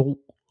know. So,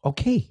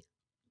 okay.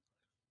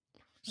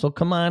 So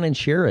come on and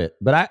share it.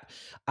 But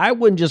I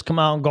wouldn't just come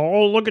out and go,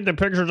 oh, look at the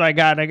pictures I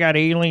got. I got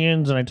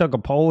aliens and I took a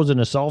pose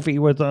and a selfie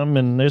with them.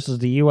 And this is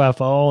the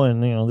UFO.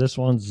 And, this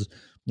one's,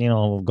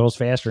 goes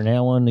faster than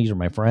that one. These are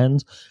my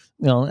friends.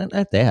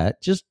 Not that.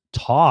 Just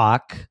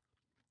talk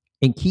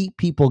and keep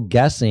people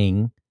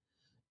guessing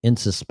in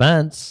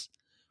suspense,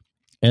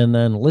 and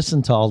then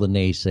listen to all the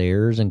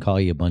naysayers and call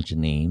you a bunch of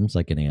names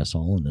like an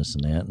asshole and this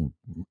and that and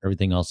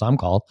everything else I'm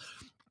called.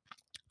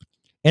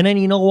 And then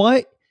you know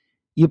what?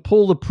 You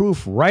pull the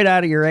proof right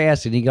out of your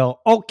ass and you go,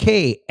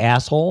 okay,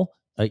 asshole.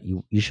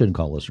 You shouldn't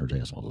call listeners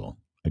assholes at all.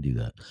 I do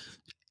that.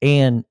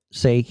 And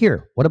say,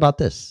 here, what about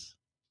this?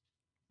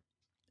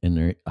 And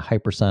they're a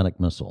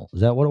hypersonic missile.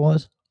 Is that what it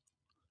was?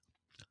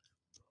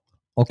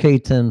 Okay,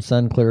 Tim,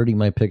 send Clarity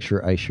my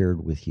picture I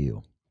shared with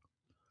you.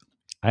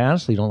 I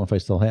honestly don't know if I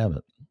still have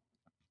it.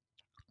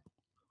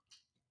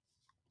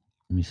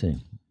 Let me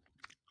see.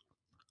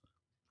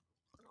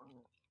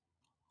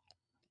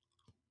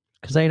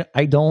 because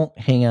I don't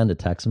hang on to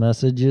text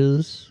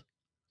messages.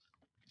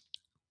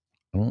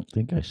 I don't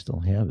think I still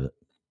have it.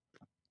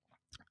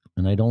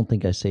 And I don't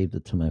think I saved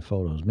it to my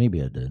photos.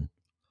 Maybe I did.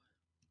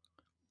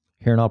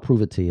 Here, and I'll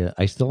prove it to you.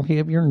 I still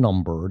have your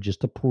number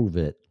just to prove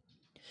it.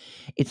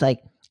 It's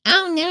like,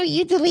 oh no,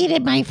 you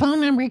deleted my phone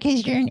number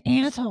because you're an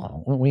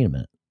asshole. oh, wait a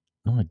minute.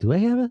 No, do I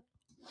have it?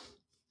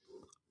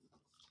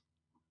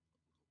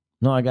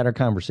 No, I got our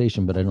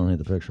conversation, but I don't have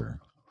the picture.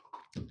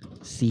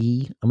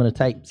 C. I'm going to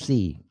type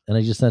C, and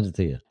I just sent it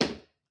to you.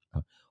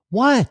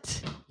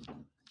 What?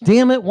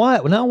 Damn it,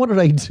 what? Now what did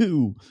I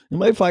do?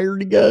 Am I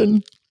fired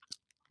again?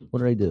 What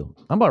did I do?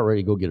 I'm about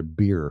ready to go get a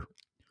beer.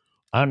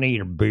 I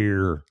need a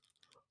beer.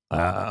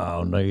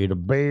 I need a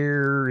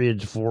beer.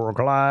 It's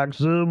 4:00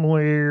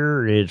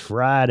 somewhere. It's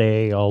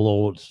Friday,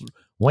 although it's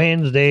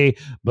Wednesday,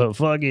 but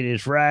fuck it,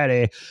 it's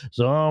Friday.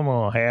 So I'm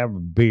going to have a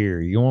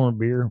beer. You want a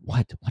beer?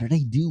 What? What did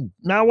I do?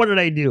 Now what did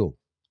I do?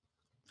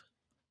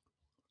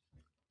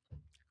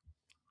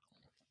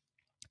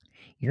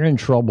 You're in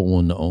trouble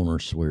when the owner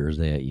swears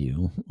at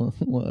you.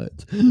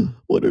 What?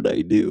 What did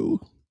I do?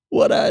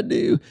 What I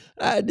do?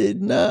 I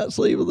did not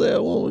sleep with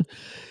that woman.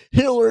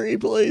 Hillary,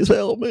 please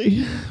help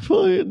me.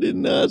 I did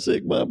not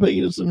stick my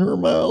penis in her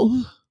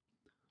mouth.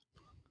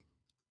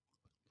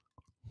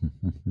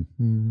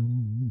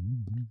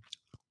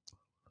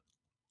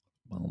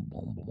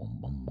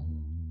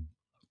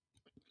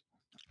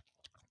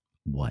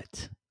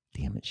 What?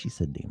 Damn it. She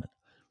said, damn it.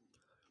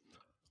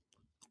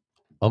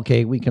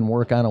 Okay, we can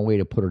work on a way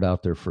to put it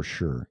out there for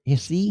sure. You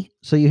see?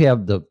 So you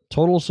have the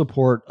total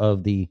support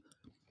of the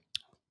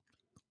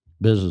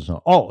business.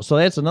 Oh, so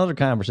that's another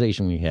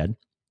conversation we had.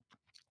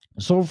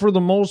 So for the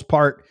most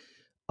part,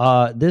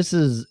 this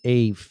is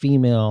a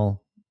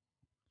female.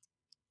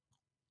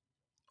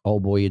 Oh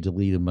boy, you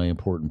deleted my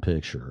important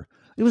picture.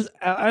 It was,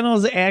 I know it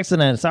was an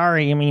accident.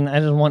 Sorry. I mean, I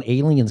just want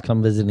aliens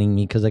come visiting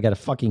me because I got a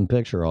fucking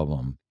picture of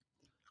them.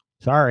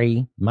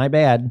 Sorry. My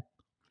bad.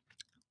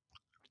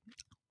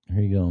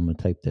 Here you go. I'm going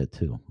to type that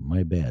too.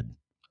 My bad.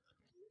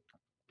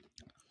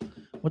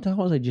 What the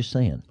hell was I just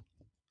saying?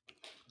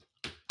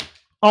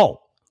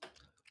 Oh,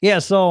 yeah.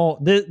 So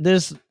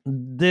this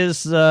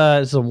is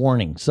a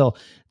warning. So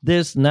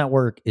this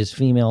network is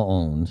female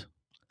owned.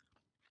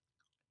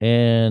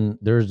 And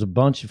there's a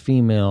bunch of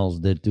females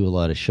that do a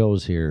lot of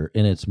shows here,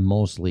 and it's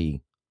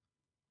mostly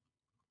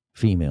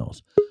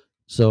females.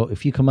 So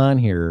if you come on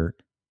here,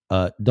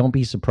 don't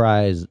be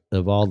surprised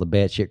of all the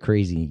batshit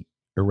crazy,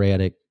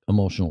 erratic,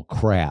 emotional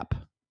crap.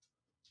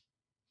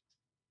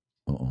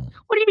 Uh-oh.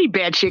 What do you mean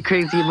batshit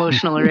crazy,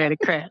 emotional, erratic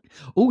crap?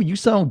 Oh, you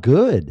sound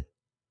good.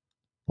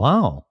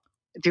 Wow.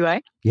 Do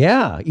I?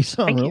 Yeah, you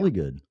sound Thank really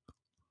you. good.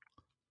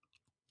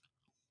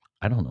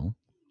 I don't know.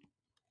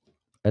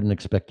 I didn't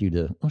expect you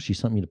to. Oh, she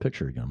sent me the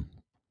picture again.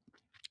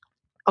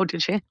 Oh,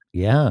 did she?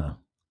 Yeah.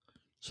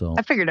 So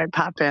I figured I'd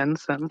pop in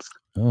since,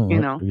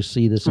 you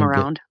see this. I'm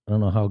around. I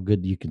don't know how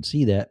good you can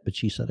see that, but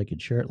she said I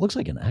could share it. It looks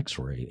like an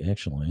X-ray,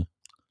 actually,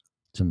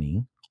 to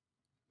me.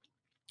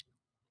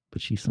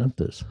 But she sent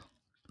this.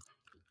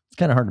 It's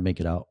kind of hard to make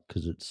it out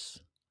because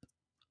it's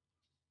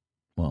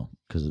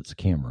a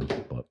camera.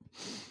 But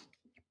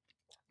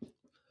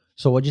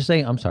so what'd you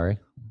say? I'm sorry.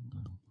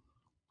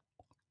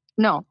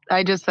 No,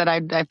 I just said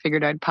I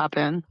figured I'd pop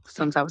in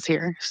since I was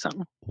here. So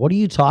What are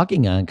you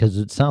talking on? Because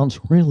it sounds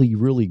really,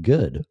 really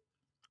good.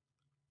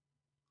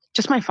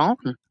 just my phone.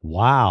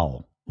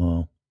 Wow.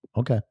 Well,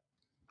 okay.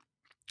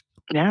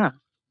 Yeah.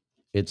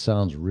 It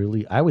sounds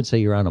really. I would say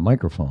you're on a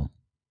microphone.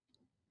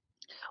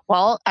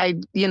 Well,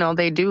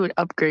 they do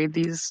upgrade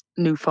these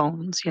new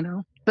phones,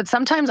 But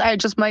sometimes I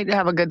just might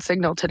have a good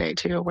signal today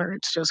too, where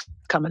it's just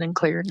coming in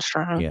clear and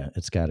strong. Yeah,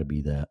 it's got to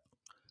be that.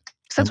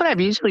 'Cause that's what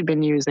I've usually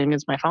been using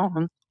is my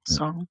phone.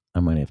 So I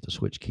might have to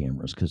switch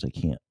cameras because I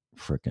can't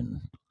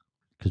frickin'.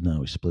 Because now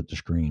we split the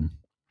screen.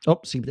 Oh,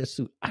 see,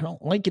 I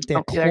don't like it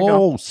that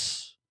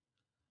close.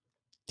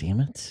 Damn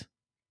it.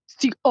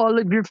 see all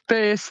of your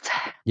face.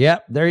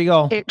 Yep, there you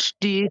go.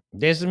 HD.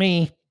 This is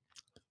me.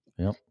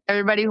 Yep.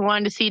 Everybody who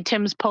wanted to see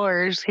Tim's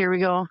pores, here we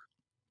go.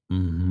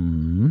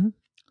 Mm-hmm.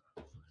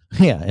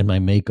 Yeah, and my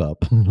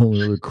makeup. All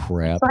the other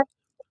crap.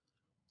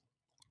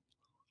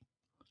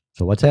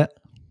 So what's that?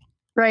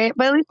 Right,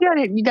 but at least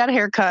you got a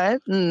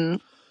haircut,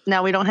 and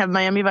now we don't have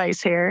Miami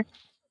Vice hair.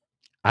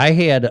 I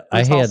had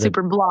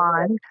super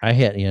blonde.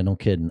 No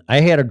kidding. I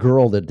had a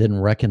girl that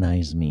didn't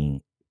recognize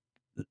me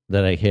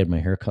that I had my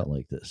hair cut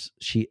like this.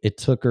 It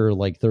took her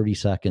like 30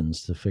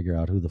 seconds to figure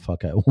out who the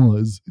fuck I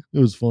was. It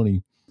was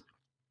funny.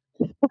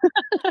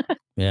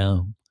 Yeah.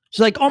 She's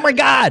like, "Oh my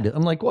God."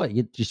 I'm like, "What?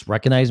 You just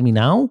recognize me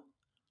now?"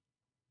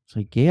 It's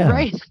like, "Yeah."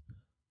 Right.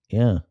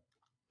 Yeah.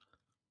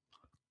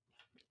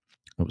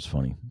 It was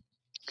funny.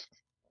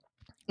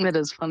 It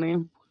is funny.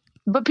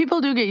 But people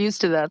do get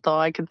used to that, though.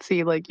 I could see,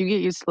 you get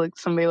used to,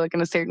 somebody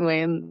looking a certain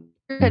way, and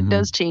it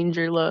does change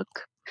your look.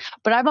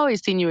 But I've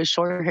always seen you with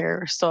short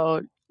hair,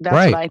 so that's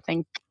Right. what I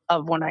think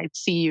of when I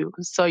see you.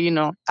 So,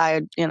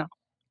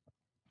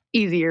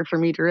 easier for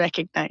me to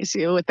recognize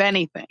you with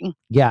anything.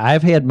 Yeah,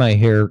 I've had my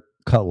hair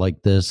cut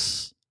like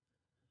this.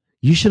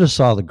 You should have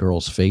saw the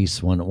girl's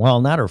face when,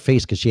 well, not her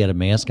face because she had a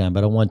mask on,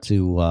 but I went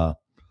to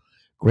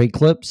Great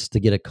Clips to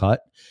get a cut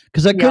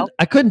because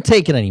I couldn't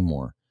take it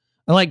anymore.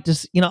 I like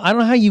just, I don't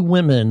know how you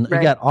women,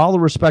 you got all the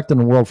respect in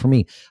the world for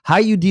me, how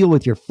you deal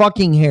with your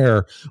fucking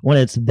hair when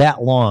it's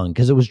that long.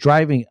 Cause it was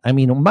driving,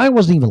 mine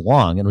wasn't even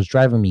long and it was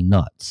driving me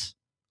nuts.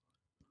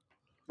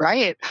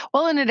 Right.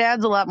 Well, and it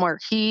adds a lot more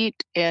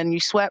heat and you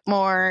sweat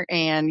more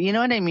and you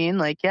know what I mean?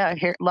 Like, yeah,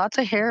 hair, lots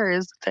of hair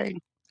is the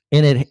thing.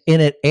 And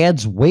it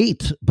adds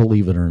weight,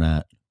 believe it or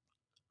not.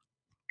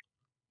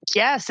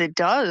 Yes, it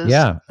does.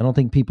 Yeah. I don't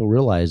think people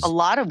realize a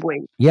lot of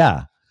weight.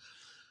 Yeah.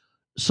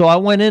 So I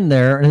went in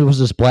there and it was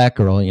this black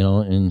girl,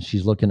 and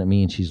she's looking at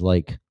me and she's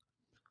like,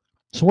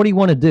 so what do you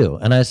want to do?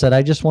 And I said,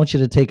 I just want you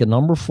to take a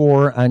number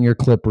 4 on your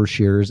clipper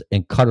shears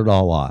and cut it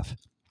all off.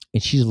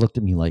 And she looked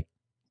at me like,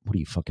 what are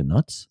you, fucking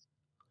nuts?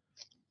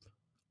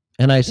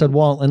 And I said,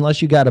 well,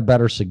 unless you got a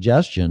better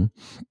suggestion.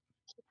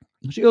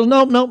 She goes,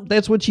 no,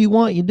 that's what you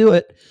want. You do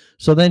it.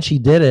 So then she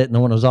did it.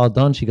 And when it was all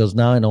done, she goes,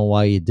 now I know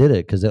why you did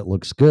it, because it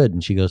looks good.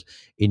 And she goes,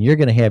 and you're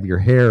going to have your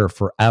hair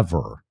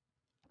forever.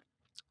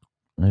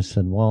 And I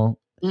said, well,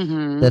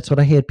 that's what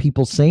I had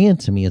people saying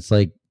to me. It's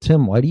like,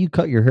 Tim, why do you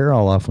cut your hair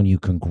all off when you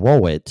can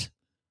grow it?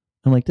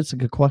 I'm like, that's a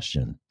good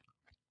question.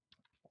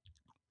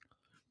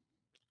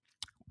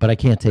 But I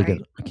can't take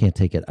it. I can't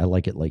take it. I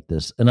like it like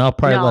this. And I'll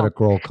probably let it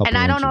grow a couple And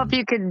I don't inches. know if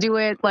you could do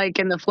it like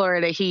in the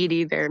Florida heat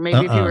either.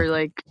 Maybe if you were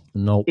like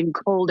in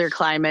colder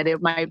climate,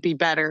 it might be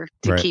better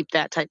to keep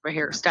that type of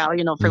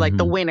hairstyle, for like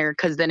the winter,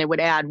 because then it would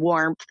add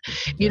warmth.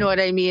 You know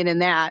what I mean?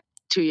 And that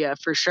to you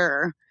for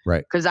sure.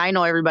 Right. Because I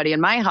know everybody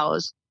in my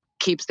house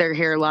keeps their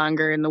hair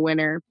longer in the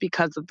winter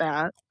because of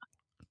that.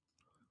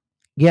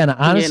 Yeah, and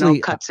honestly,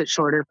 cuts it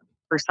shorter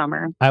for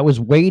summer. I was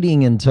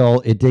waiting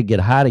until it did get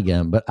hot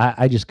again, but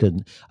I just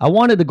couldn't. I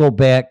wanted to go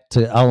back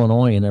to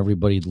Illinois and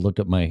everybody to look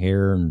at my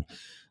hair and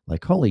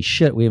like, holy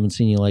shit, we haven't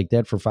seen you like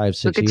that for 5-6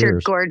 years. Look at your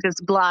gorgeous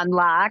blonde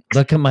locks.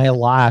 Look at my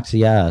locks,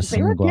 yes.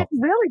 They were getting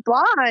really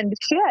blonde.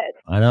 Shit.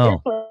 I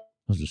know.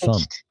 Those are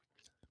some.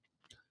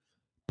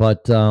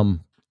 But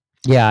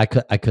yeah, I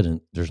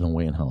couldn't. There's no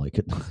way in hell I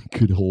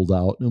could hold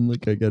out. I'm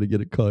like, I got to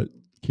get it cut.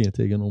 Can't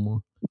take it no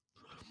more.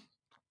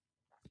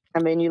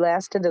 I mean, you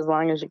lasted as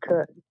long as you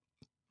could.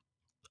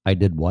 I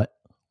did what?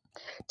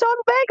 Tom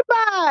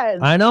Bud.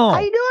 I know. How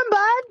you doing,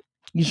 bud?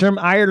 He's from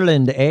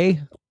Ireland, eh?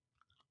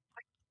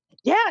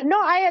 Yeah, no,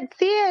 I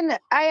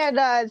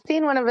had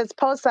seen one of his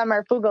posts on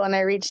Marfugo and I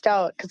reached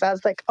out because I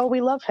was like, oh,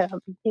 we love him.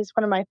 He's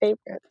one of my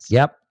favorites.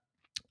 Yep.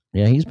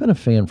 Yeah, he's been a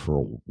fan for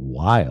a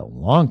while,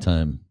 long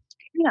time.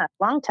 Yeah,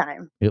 long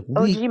time.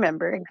 OG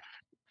member.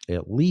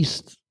 At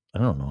least, I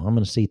don't know. I'm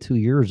going to say 2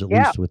 years at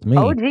least with me.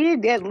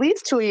 OG, at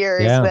least 2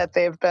 years that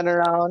they've been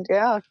around.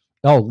 Yeah.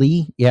 Oh,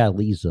 Lee? Yeah,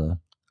 Lisa.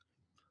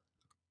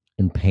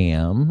 And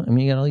Pam. I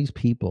mean, you got all these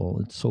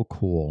people. It's so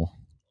cool.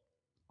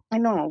 I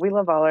know. We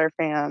love all our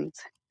fans.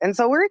 And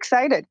so we're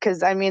excited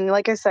because, I mean,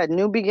 like I said,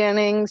 new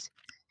beginnings,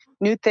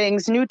 new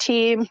things, new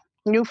team,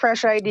 new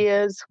fresh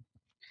ideas.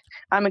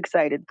 I'm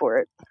excited for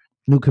it.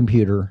 New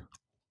computer.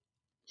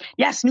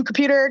 Yes, new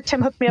computer.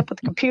 Tim hooked me up with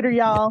the computer,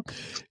 y'all.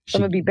 I'm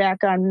going to be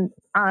back on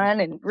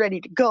and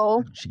ready to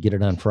go. Should get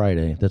it on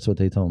Friday. That's what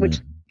they told me.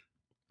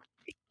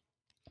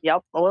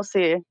 Yep, we'll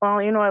see. Well,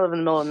 I live in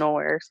the middle of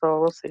nowhere, so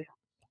we'll see.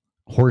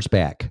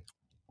 Horseback.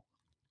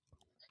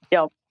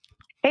 Yep.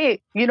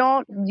 Hey,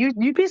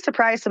 you'd be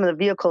surprised some of the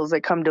vehicles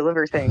that come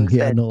deliver things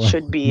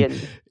should be in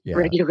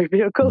regular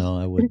vehicles. No,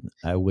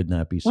 I would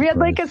not be surprised. We had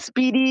like a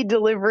speedy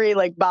delivery,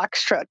 like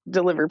box truck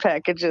deliver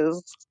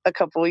packages a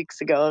couple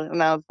weeks ago,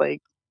 and I was like,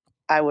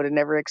 I would have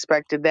never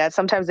expected that.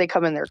 Sometimes they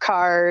come in their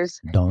cars.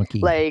 Donkey.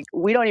 Like,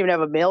 we don't even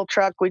have a mail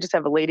truck. We just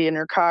have a lady in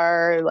her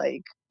car.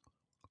 Like,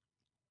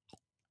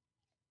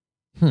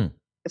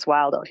 it's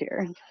wild out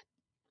here.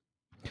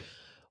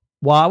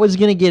 Well, I was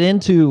going to get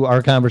into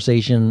our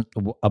conversation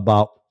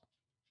about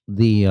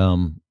the, I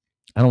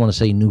don't want to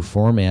say new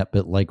format,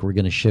 but like we're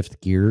going to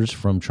shift gears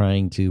from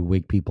trying to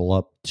wake people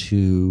up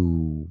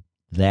to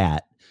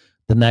that.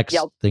 The next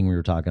thing we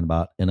were talking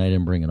about, and I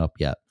didn't bring it up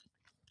yet.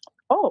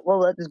 Oh,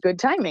 well, that's good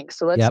timing.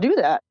 So let's do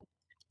that.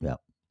 Yeah.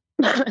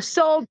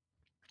 So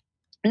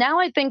now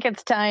I think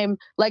it's time,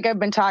 like I've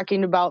been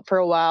talking about for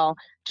a while,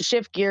 to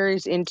shift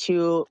gears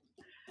into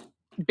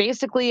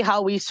basically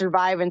how we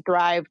survive and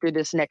thrive through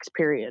this next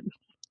period,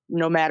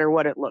 no matter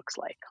what it looks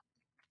like.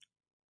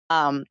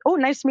 Oh,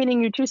 nice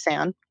meeting you too,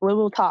 Sam. We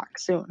will talk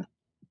soon.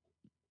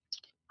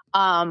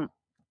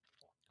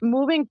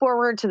 Moving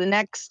forward to the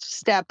next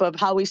step of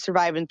how we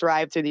survive and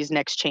thrive through these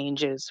next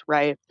changes,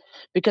 right?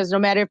 Because no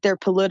matter if they're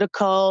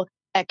political,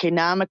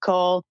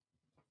 economical,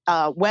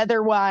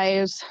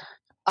 weather-wise,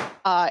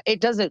 it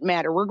doesn't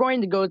matter. We're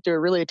going to go through a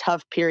really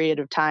tough period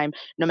of time,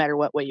 no matter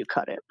what way you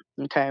cut it,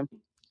 okay?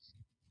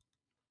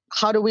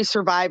 How do we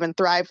survive and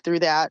thrive through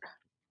that?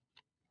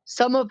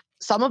 Some of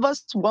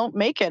us won't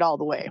make it all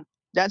the way.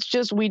 That's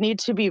just, we need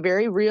to be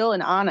very real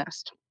and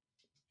honest.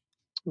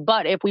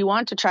 But if we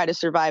want to try to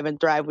survive and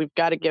thrive, we've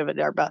got to give it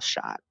our best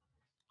shot.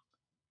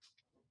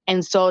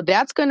 And so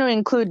that's going to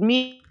include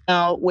me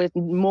with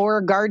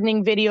more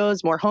gardening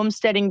videos, more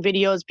homesteading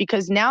videos,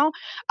 because now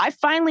I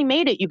finally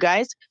made it, you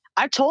guys.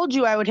 I told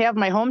you I would have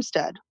my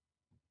homestead.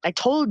 I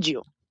told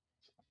you.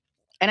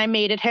 And I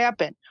made it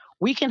happen.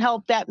 We can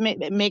help that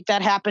make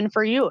that happen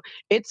for you.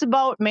 It's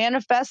about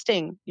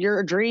manifesting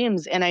your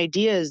dreams and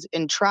ideas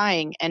and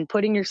trying and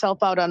putting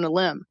yourself out on a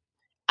limb.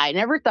 I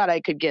never thought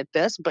I could get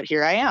this, but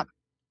here I am.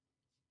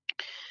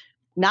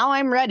 Now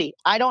I'm ready.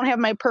 I don't have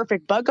my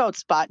perfect bug out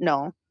spot,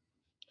 no.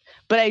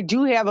 But I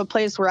do have a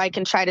place where I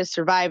can try to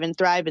survive and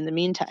thrive in the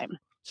meantime.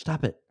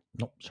 Stop it.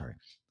 No, sorry.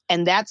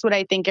 And that's what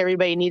I think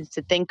everybody needs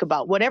to think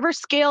about. Whatever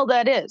scale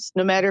that is,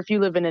 no matter if you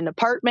live in an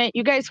apartment.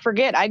 You guys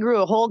forget, I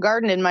grew a whole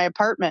garden in my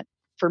apartment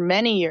for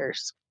many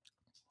years.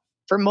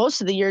 For most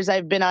of the years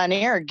I've been on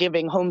air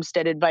giving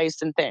homestead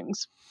advice and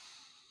things.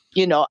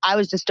 You know, I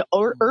was just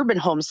an urban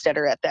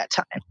homesteader at that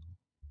time.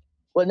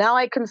 Well, now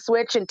I can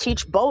switch and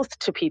teach both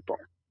to people,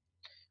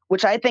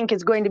 which I think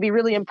is going to be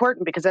really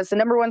important because that's the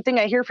number one thing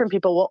I hear from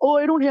people. Well, oh,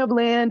 I don't have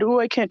land. Oh,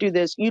 I can't do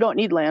this. You don't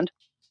need land.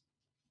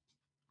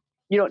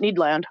 You don't need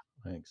land.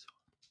 Thanks.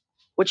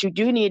 What you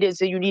do need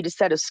is you need a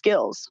set of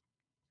skills,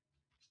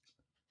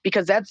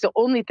 because that's the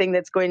only thing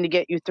that's going to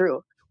get you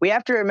through. We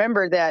have to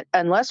remember that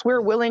unless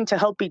we're willing to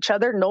help each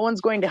other, no one's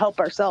going to help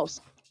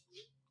ourselves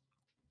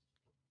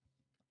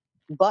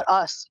but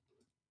us.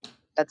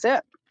 That's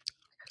it.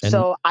 And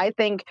so I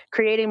think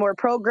creating more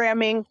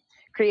programming,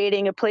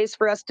 creating a place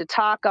for us to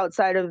talk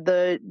outside of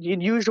the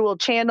usual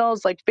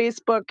channels like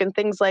Facebook and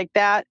things like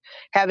that,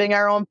 having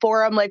our own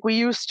forum like we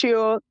used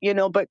to, you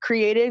know, but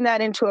creating that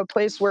into a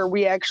place where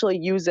we actually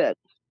use it.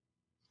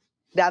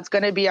 That's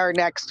going to be our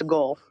next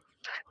goal,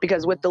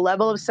 because with the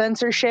level of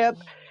censorship,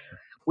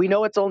 we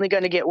know it's only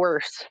going to get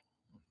worse.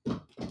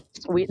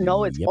 We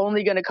know it's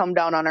only going to come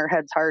down on our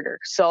heads harder.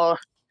 So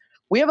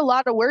we have a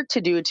lot of work to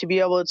do to be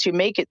able to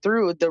make it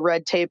through the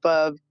red tape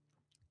of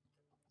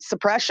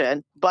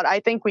suppression, but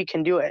I think we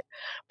can do it.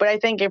 But I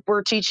think if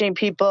we're teaching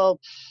people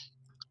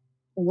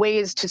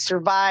ways to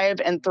survive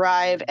and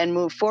thrive and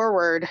move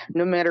forward,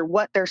 no matter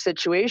what their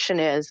situation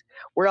is,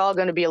 we're all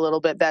going to be a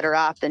little bit better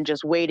off than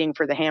just waiting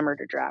for the hammer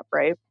to drop,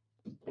 right?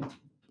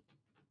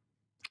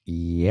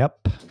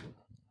 Yep.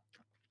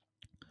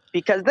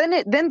 Because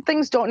then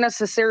things don't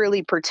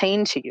necessarily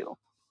pertain to you.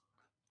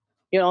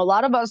 You know, a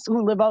lot of us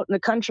who live out in the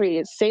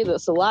country say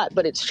this a lot,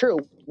 but it's true.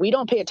 We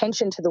don't pay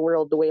attention to the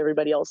world the way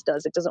everybody else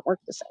does. It doesn't work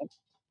the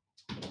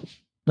same.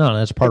 No,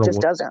 that's part It just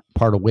doesn't.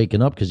 Part of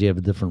waking up, because you have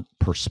a different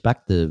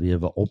perspective. You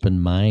have an open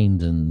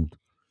mind and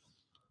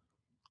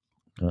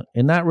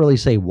not really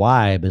say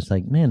why, but it's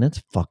like, man,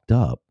 that's fucked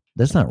up.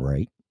 That's not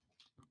right.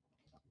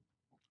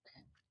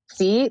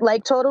 See,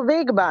 like Total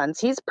Vagabonds,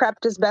 he's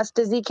prepped as best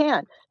as he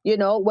can. You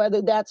know,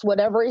 whether that's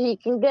whatever he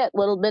can get,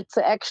 little bits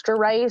of extra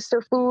rice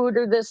or food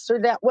or this or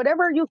that,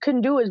 whatever you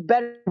can do is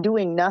better than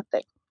doing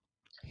nothing.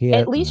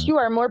 At least you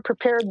are more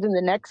prepared than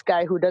the next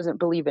guy who doesn't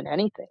believe in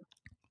anything.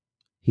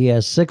 He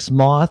has 6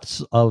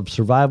 moths of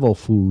survival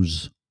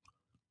foods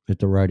at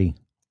the ready.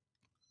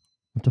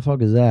 What the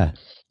fuck is that?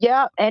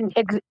 Yeah, and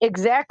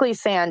exactly,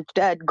 Sand.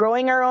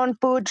 Growing our own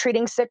food,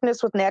 treating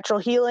sickness with natural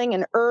healing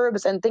and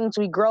herbs and things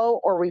we grow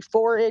or we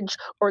forage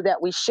or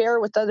that we share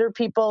with other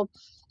people.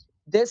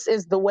 This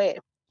is the way.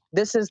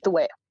 This is the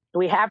way.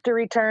 We have to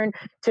return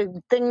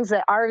to things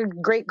that our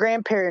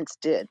great-grandparents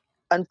did.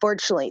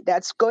 Unfortunately,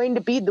 that's going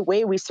to be the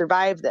way we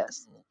survive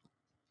this.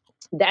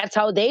 That's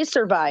how they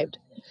survived.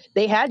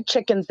 They had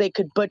chickens they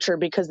could butcher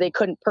because they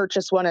couldn't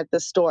purchase one at the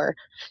store.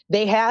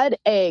 They had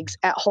eggs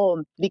at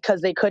home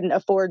because they couldn't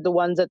afford the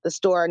ones at the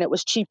store, and it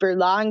was cheaper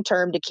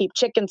long-term to keep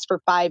chickens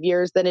for 5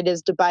 years than it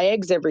is to buy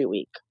eggs every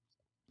week.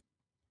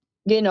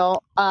 You know,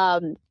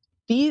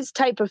 these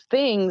type of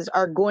things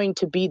are going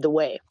to be the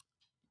way.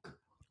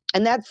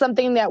 And that's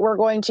something that we're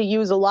going to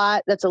use a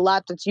lot. That's a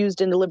lot that's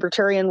used in the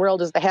libertarian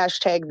world, is the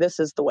hashtag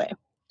 "this is the way."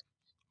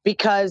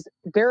 Because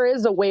there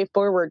is a way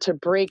forward to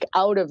break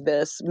out of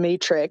this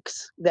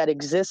matrix that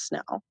exists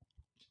now.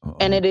 Uh-oh.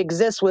 And it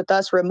exists with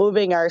us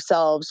removing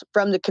ourselves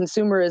from the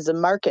consumerism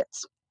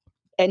markets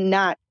and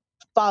not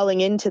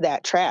falling into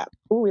that trap.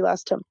 Ooh, we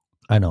lost him.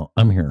 I know.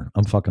 I'm here.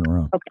 I'm fucking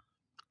around. Okay.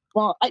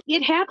 Well,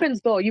 it happens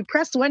though. You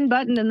press one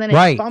button and then it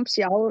Right. bumps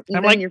you out. And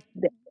I'm then like, you're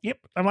yep.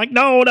 I'm like,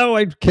 no.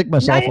 I kick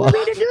myself I didn't off.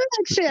 mean to do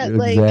that shit.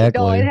 Like,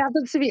 Exactly. no, it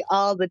happens to me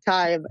all the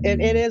time.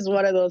 It is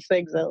one of those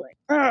things that, like,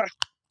 ugh,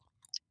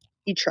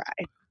 you try.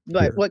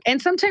 But look, and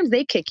sometimes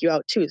they kick you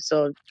out too.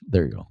 So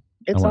There you go.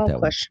 it's I want all that one.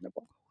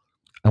 questionable.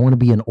 I want to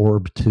be an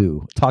orb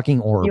too.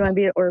 Talking orb. You want to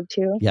be an orb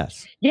too?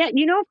 Yes. Yeah,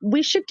 you know,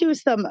 we should do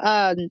some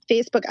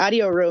Facebook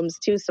audio rooms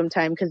too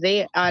sometime, because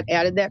they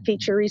added that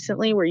feature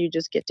recently where you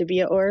just get to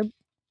be an orb.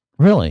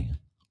 Really?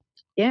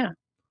 Yeah.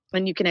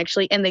 And you can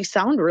actually, and they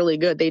sound really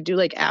good. They do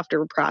like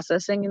after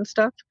processing and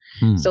stuff.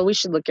 So we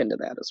should look into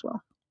that as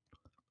well.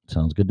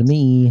 Sounds good to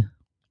me.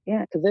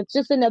 Yeah, because it's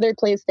just another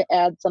place to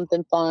add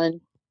something fun,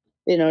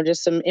 you know,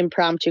 just some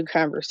impromptu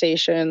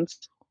conversations.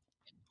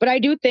 But I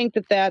do think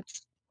that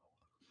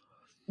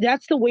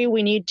that's the way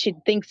we need to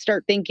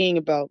start thinking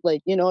about,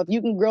 like, you know, if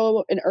you can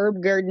grow an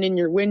herb garden in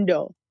your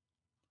window,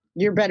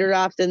 you're better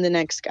off than the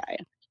next guy.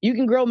 You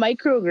can grow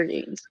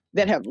microgreens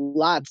that have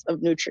lots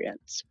of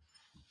nutrients.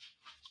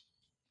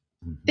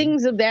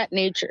 Things of that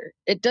nature.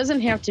 It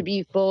doesn't have to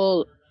be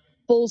full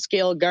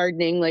scale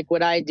gardening like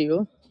what I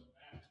do.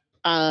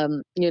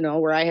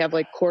 Where I have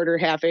like quarter,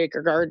 half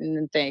acre garden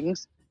and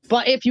things.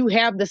 But if you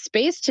have the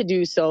space to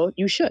do so,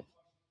 you should.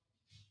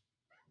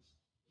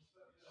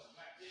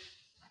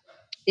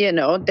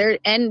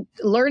 And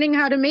learning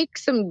how to make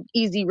some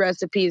easy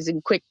recipes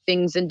and quick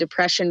things and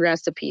depression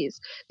recipes.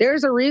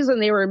 There's a reason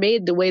they were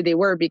made the way they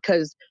were,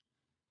 because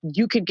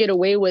you could get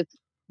away with,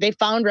 they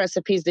found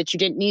recipes that you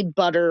didn't need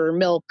butter or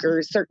milk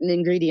or certain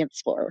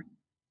ingredients for.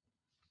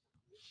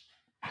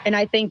 And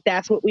I think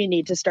that's what we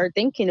need to start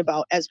thinking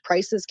about. As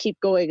prices keep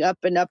going up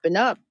and up and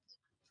up,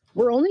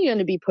 we're only going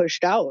to be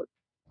pushed out.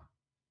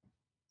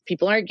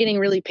 People aren't getting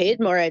really paid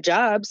more at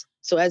jobs.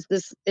 So as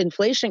this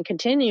inflation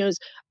continues,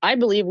 I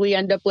believe we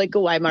end up like a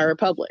Weimar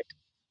Republic.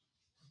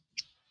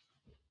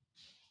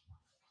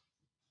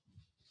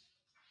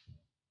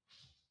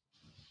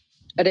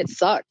 And it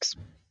sucks.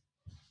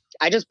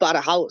 I just bought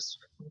a house.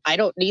 I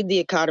don't need the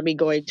economy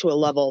going to a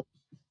level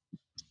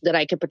that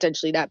I could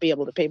potentially not be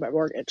able to pay my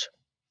mortgage.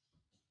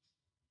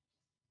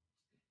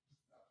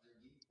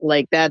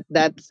 Like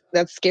that's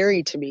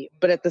scary to me.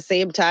 But at the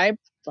same time,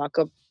 fuck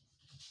them.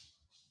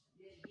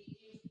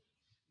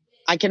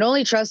 I can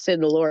only trust in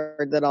the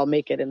Lord that I'll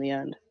make it in the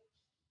end.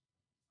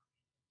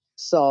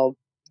 So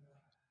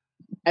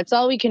that's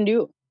all we can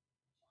do.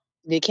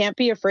 You can't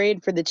be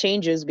afraid for the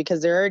changes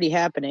because they're already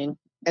happening.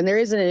 And there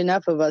isn't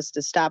enough of us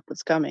to stop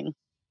what's coming.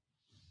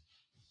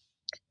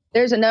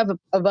 There's enough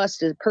of us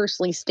to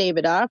personally stave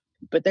it off,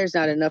 but there's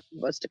not enough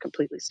of us to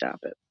completely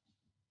stop it.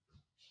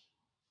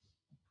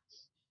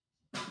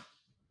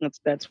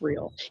 That's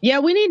real. Yeah,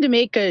 we need to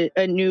make a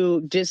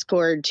new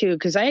Discord too,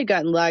 because I had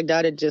gotten logged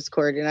out of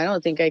Discord and I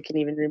don't think I can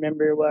even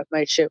remember what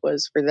my shit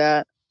was for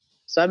that.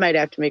 So I might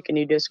have to make a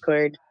new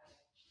Discord.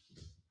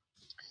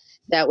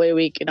 That way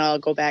we can all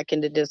go back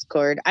into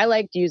Discord. I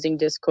liked using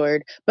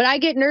Discord, but I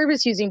get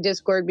nervous using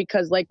Discord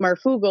because like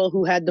Marfugal,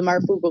 who had the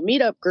Marfugal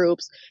meetup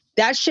groups,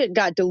 that shit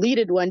got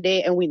deleted one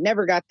day and we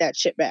never got that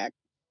shit back.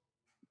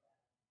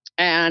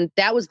 And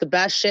that was the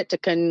best shit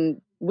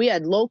we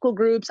had local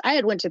groups. I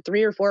had went to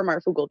 3 or 4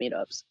 Marfugal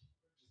meetups.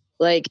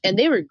 And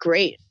they were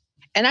great.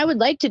 And I would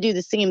like to do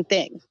the same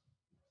thing.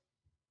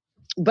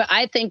 But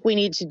I think we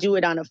need to do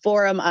it on a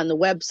forum on the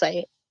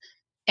website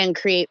and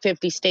create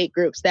 50 state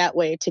groups that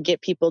way to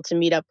get people to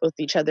meet up with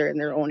each other in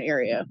their own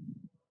area.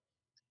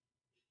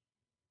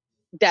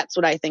 That's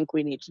what I think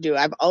we need to do.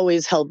 I've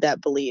always held that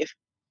belief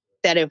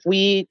that if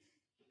we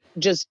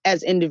just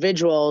as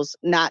individuals,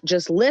 not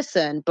just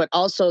listen, but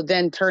also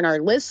then turn our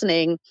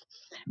listening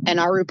and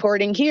our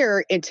reporting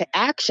here into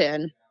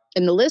action,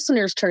 and the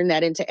listeners turn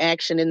that into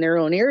action in their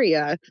own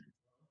area,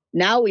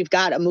 now we've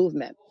got a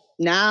movement.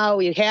 Now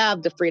we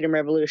have the Freedom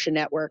Revolution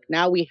Network.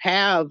 Now we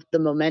have the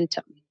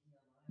momentum.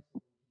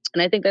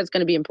 And I think that's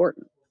going to be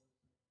important.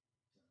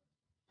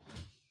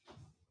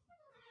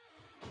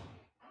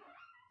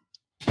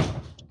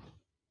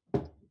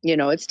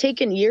 It's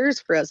taken years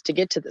for us to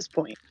get to this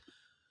point.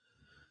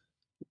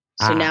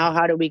 So now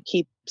how do we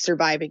keep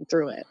surviving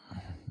through it?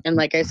 And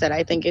like I said,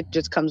 I think it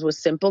just comes with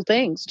simple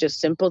things,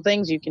 just simple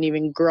things. You can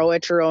even grow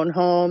at your own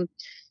home,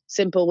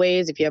 simple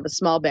ways. If you have a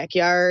small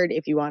backyard,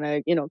 if you want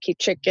to, keep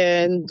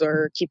chickens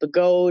or keep a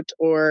goat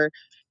or,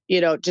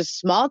 just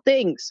small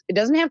things. It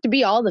doesn't have to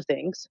be all the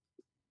things,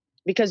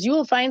 because you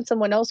will find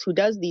someone else who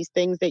does these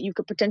things that you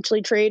could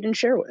potentially trade and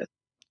share with.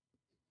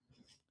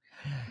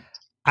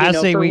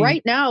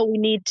 Right now, we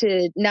need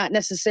to not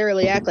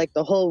necessarily act like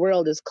the whole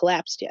world is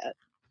collapsed yet.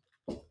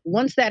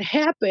 Once that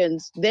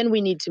happens, then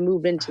we need to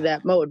move into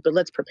that mode, but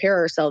let's prepare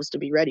ourselves to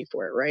be ready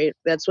for it, right?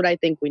 That's what I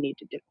think we need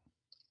to do.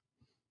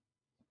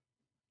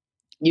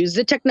 Use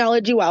the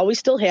technology while we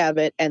still have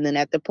it, and then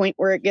at the point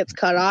where it gets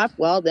cut off,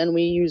 well, then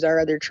we use our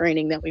other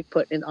training that we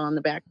put in on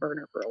the back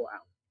burner for a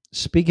while.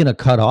 Speaking of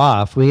cut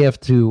off, we have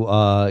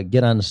to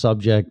get on the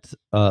subject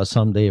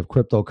someday of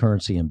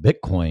cryptocurrency and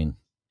Bitcoin.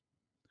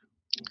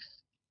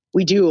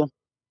 We do.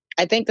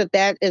 I think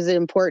that is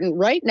important.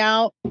 Right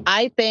now,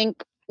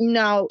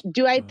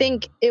 do I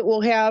think it will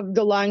have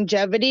the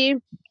longevity?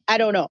 I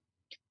don't know.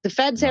 The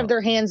feds have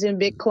their hands in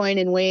Bitcoin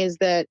in ways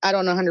that I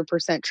don't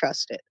 100%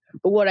 trust it.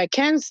 But what I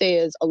can say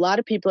is a lot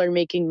of people are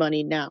making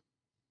money now.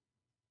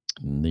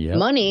 Yep.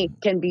 Money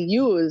can be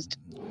used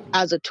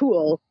as a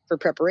tool for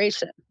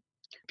preparation.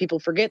 People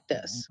forget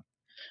this.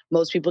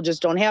 Most people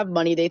just don't have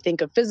money. They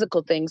think of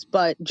physical things,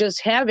 but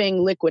just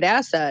having liquid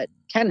asset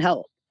can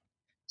help.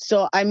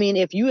 So, I mean,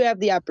 if you have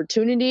the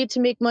opportunity to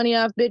make money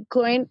off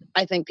Bitcoin,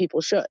 I think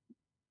people should.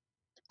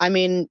 I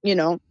mean,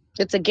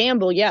 it's a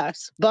gamble,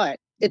 yes, but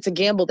it's a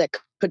gamble that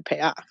could pay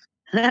off.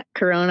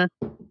 Corona.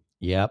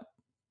 Yep.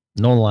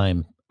 No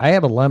lime. I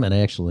have a lemon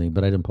actually,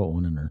 but I didn't put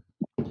one in there.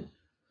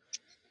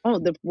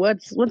 Oh,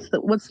 what's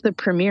the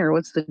Premier?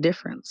 What's the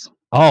difference?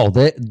 Oh,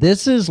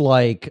 this is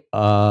like you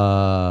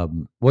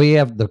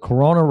have the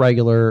Corona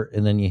regular,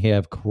 and then you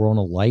have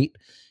Corona Light,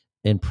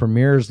 and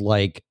Premier's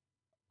like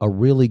a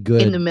really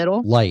good in the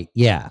middle light.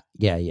 Yeah.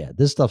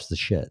 This stuff's the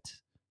shit.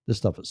 This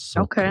stuff is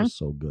so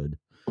so good.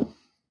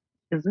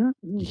 Is it?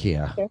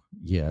 Yeah. Okay.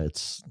 Yeah,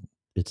 it's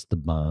the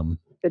bomb.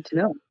 Good to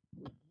know.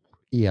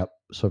 Yep.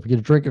 So if you're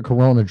going to drink a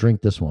Corona,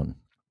 drink this one.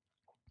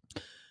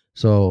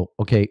 So,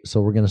 okay,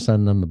 so we're going to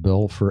send them a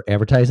bill for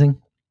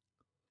advertising?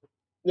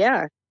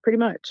 Yeah, pretty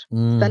much.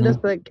 Send us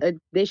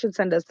they should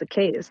send us the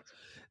case,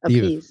 a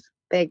piece.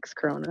 Thanks,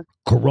 Corona.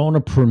 Corona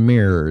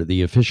Premier,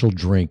 the official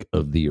drink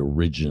of the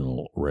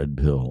original Red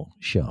Pill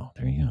show.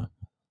 There you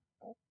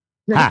go.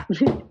 Ha!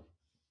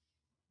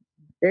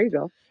 There you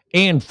go.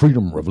 And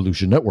Freedom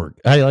Revolution Network.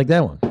 How do you like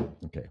that one?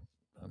 Okay.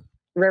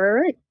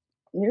 Right.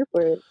 I'm here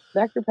for it.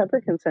 Dr.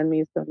 Pepper can send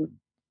me some.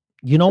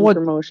 You know what?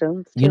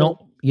 Promotions. You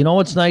know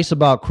what's nice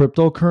about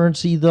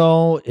cryptocurrency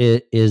though?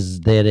 It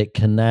is that it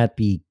cannot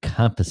be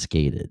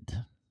confiscated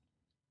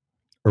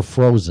or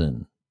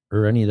frozen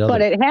or any other.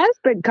 But it has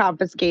been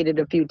confiscated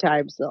a few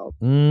times though.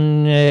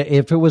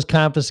 If it was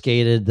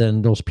confiscated,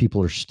 then those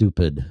people are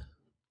stupid.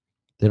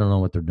 They don't know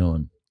what they're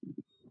doing.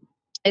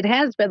 It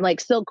has been, like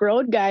Silk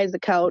Road guy's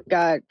account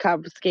got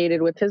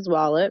confiscated with his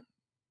wallet.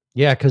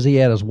 Yeah, because he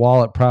had his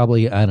wallet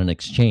probably on an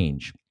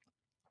exchange.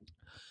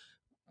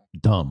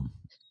 Dumb.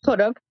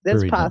 Could have. That's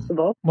Very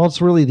possible. Dumb. Well,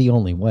 it's really the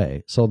only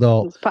way. So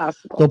It's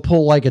possible. they'll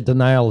pull like a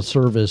denial of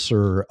service,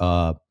 or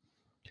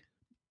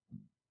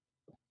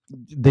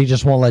they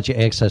just won't let you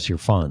access your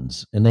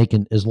funds. And they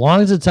can, as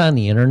long as it's on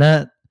the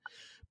internet,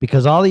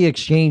 because all the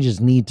exchanges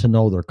need to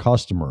know their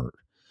customer.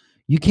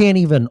 You can't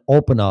even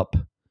open up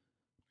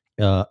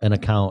an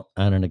account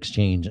on an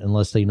exchange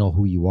unless they know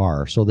who you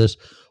are. So this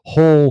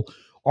whole,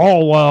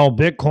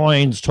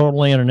 Bitcoin's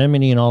total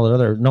anonymity and all that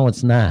other, no,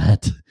 it's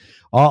not.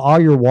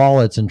 All your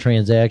wallets and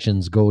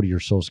transactions go to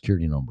your social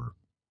security number.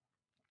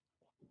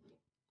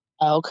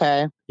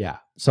 Okay. Yeah.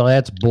 So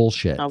that's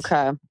bullshit.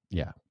 Okay.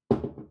 Yeah.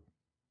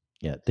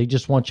 Yeah. They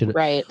just want you to.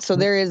 Right. So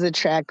there is a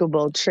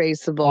trackable,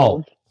 traceable.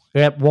 Oh,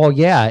 yeah. Well,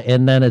 yeah.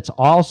 And then it's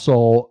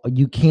also,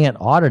 you can't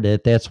audit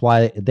it. That's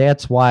why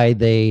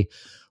they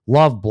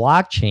love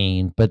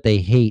blockchain, but they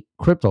hate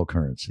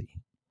cryptocurrency.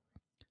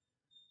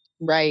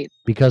 Right.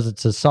 Because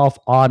it's a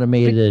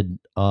self-automated,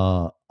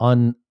 unaudible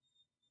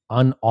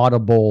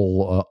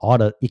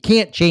audit. You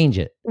can't change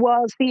it.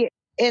 Well, see,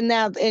 and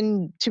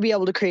to be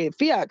able to create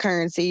fiat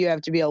currency, you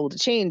have to be able to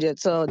change it.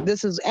 So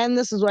this is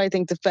what I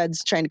think the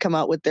Fed's trying to come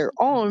out with their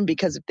own,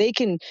 because if they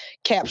can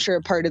capture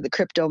a part of the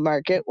crypto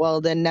market,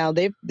 well, then now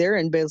they're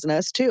in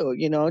business too.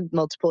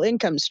 Multiple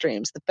income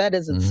streams. The Fed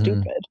isn't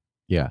stupid.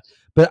 Yeah,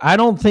 but I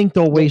don't think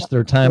they'll waste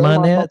their time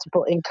on that.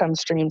 Multiple income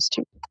streams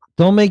too.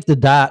 They'll make the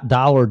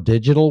dollar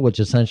digital, which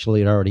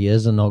essentially it already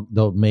is, and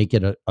they'll make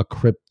it a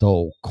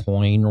crypto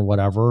coin or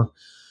whatever.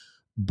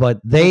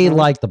 But they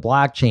like the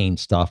blockchain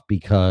stuff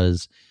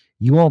because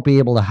you won't be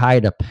able to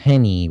hide a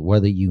penny,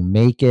 whether you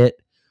make it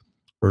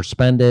or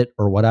spend it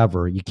or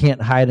whatever. You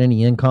can't hide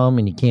any income,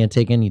 and you can't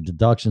take any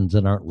deductions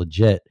that aren't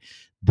legit.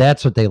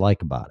 That's what they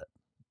like about it.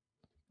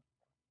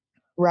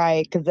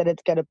 Right, because then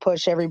it's going to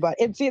push everybody.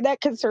 And see,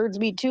 that concerns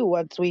me too.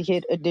 Once we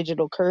hit a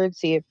digital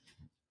currency,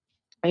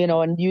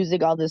 and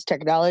using all this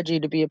technology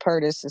to be a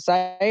part of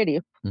society,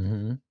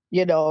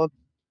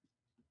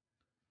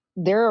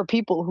 there are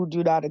people who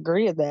do not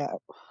agree with that.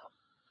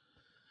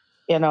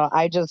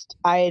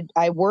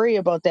 I worry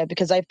about that,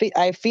 because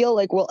I feel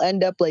like we'll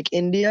end up like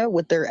India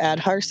with their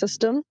Aadhaar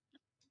system.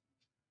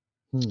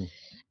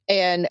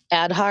 And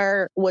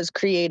Aadhaar was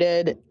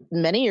created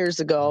many years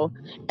ago,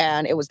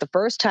 and it was the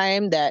first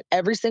time that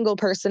every single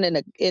person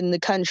in the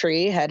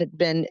country had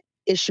been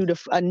issued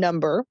a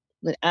number,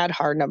 an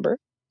Aadhaar number,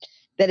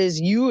 that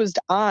is used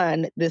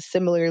on this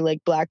similar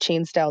like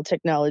blockchain style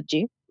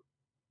technology.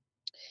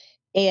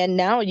 And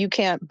now you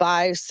can't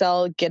buy,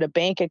 sell, get a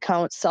bank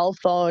account, cell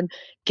phone,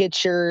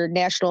 get your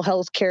national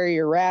health care,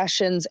 your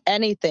rations,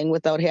 anything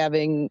without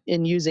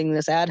using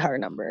this Aadhaar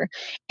number.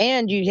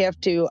 And you have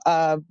to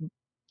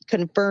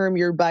confirm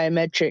your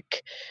biometrics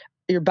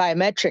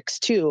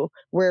too,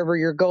 wherever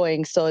you're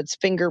going. So it's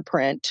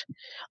fingerprint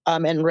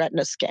and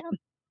retina scan.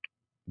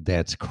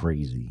 That's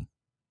crazy.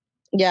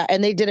 Yeah,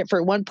 and they did it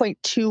for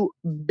 1.2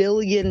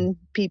 billion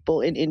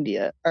people in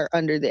India are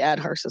under the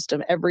Aadhaar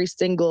system. Every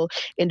single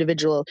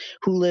individual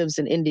who lives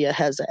in India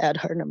has an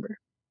Aadhaar number.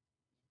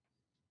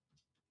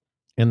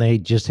 And they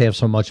just have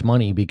so much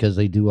money because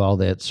they do all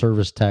that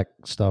service tech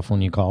stuff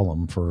when you call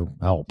them for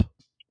help.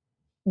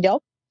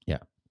 Yep. Yeah.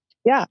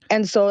 Yeah,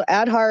 and so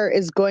Aadhaar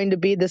is going to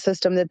be the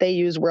system that they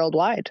use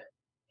worldwide.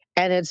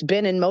 And it's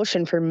been in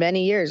motion for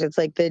many years. It's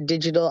like the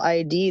digital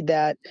ID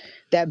that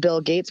Bill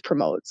Gates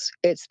promotes.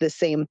 It's the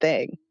same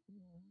thing.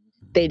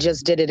 They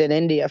just did it in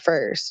India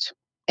first,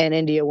 and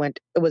India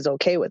was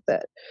okay with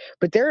it.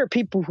 But there are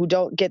people who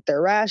don't get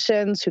their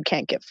rations, who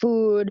can't get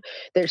food.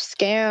 There's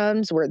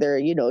scams where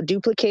they're,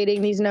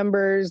 duplicating these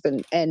numbers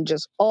and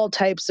just all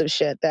types of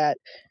shit that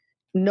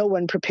no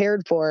one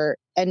prepared for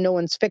and no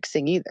one's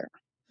fixing either.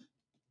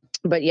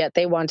 But yet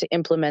they want to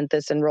implement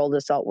this and roll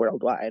this out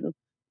worldwide.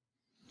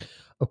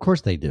 Of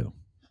course they do.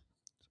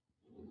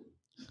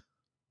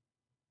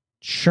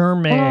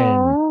 Sherman.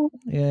 Aww.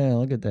 Yeah,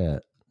 look at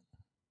that.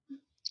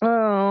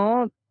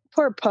 Oh,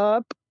 poor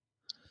pup.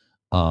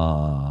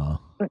 I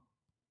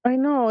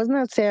know, isn't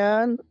that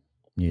sad?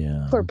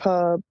 Yeah. Poor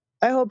pup.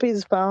 I hope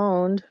he's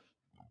found.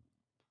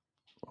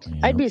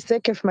 I'd be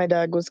sick if my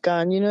dog was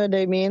gone. You know what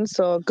I mean?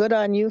 So good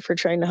on you for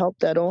trying to help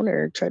that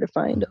owner try to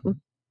find him.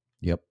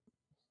 Yep.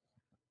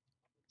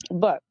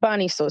 But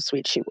Bonnie's so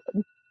sweet, she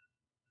would.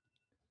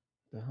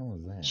 The hell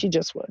is that? She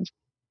just would.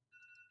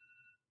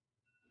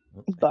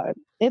 But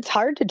it's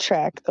hard to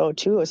track though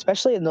too,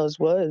 especially in those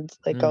woods,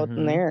 like out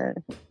in there.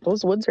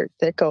 Those woods are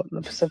thick out in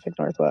the Pacific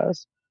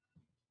Northwest.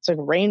 It's like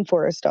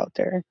rainforest out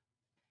there.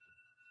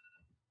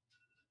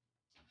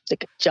 It's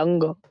like a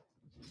jungle.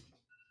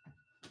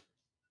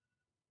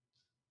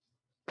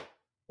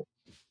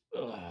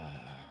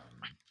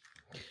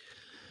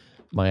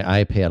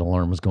 My iPad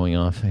alarm was going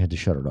off. I had to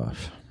shut it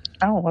off.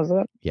 Oh, was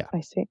it? Yeah.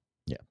 I see.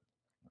 Yeah.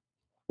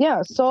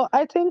 Yeah, so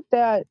I think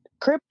that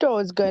crypto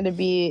is going to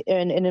be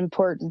an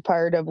important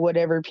part of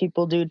whatever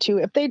people do too,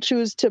 if they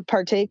choose to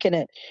partake in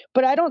it.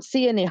 But I don't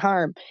see any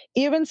harm.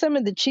 Even some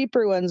of the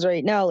cheaper ones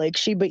right now, like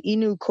Shiba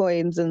Inu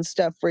coins and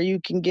stuff, where you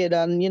can get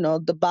on, you know,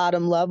 the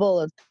bottom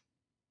level.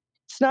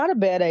 It's not a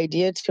bad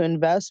idea to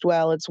invest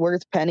while it's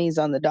worth pennies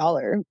on the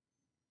dollar.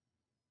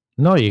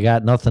 No, you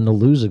got nothing to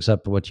lose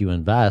except what you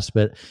invest.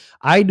 But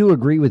I do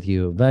agree with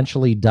you.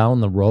 Eventually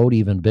down the road,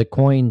 even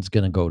Bitcoin's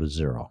going to go to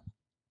zero.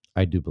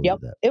 I do believe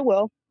that. It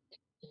will.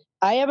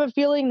 I have a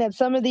feeling that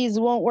some of these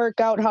won't work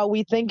out how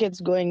we think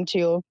it's going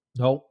to.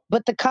 Nope.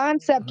 But the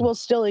concept will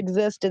still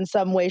exist in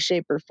some way,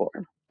 shape, or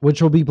form.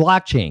 Which will be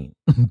blockchain.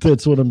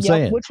 That's what I'm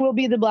saying. Which will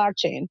be the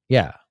blockchain.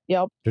 Yeah.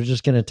 Yep. They're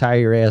just going to tie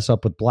your ass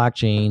up with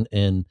blockchain,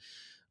 and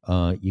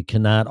you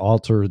cannot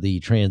alter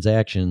the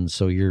transactions,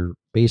 so you're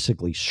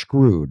basically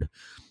screwed,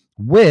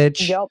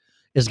 which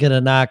is going to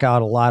knock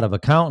out a lot of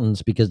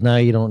accountants, because now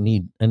you don't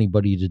need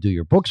anybody to do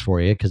your books for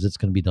you because it's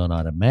going to be done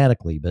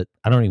automatically. But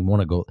I don't even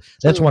want to go.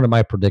 That's one of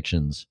my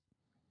predictions.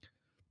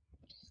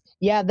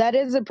 Yeah, that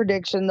is a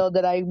prediction, though,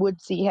 that I would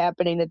see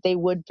happening, that they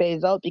would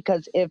phase out,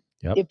 because if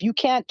you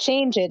can't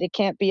change it, it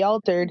can't be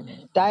altered.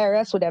 The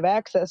IRS would have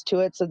access to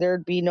it, so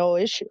there'd be no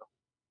issue.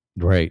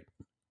 Right.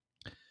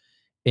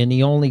 And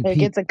the only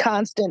it's a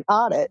constant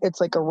audit.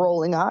 It's like a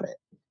rolling audit.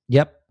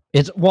 Yep.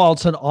 It's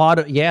an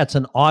audit. Yeah, it's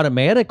an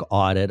automatic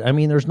audit. I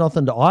mean, there's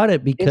nothing to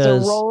audit because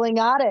it's a rolling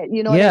audit.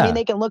 You know what I mean?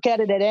 They can look at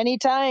it at any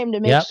time to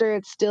make sure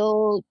it's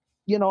still,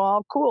 you know,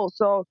 all cool.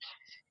 So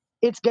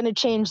it's going to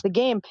change the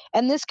game.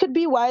 And this could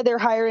be why they're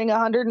hiring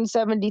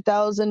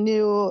 170,000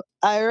 new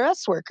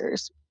IRS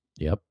workers.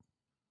 Yep.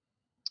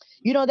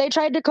 You know, they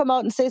tried to come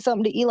out and say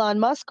something to Elon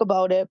Musk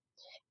about it,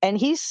 and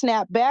he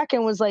snapped back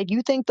and was like,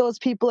 "You think those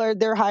people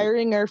they're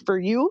hiring are for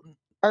you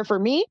or for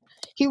me?"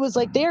 He was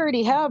like, "They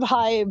already have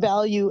high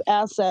value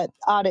asset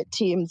audit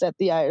teams at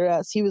the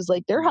IRS." He was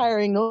like, "They're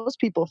hiring those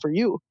people for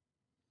you."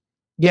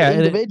 Yeah. The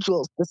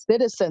individuals, the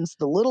citizens,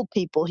 the little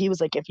people. He was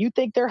like, "If you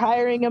think they're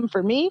hiring them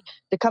for me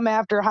to come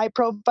after high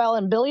profile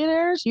and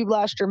billionaires, you've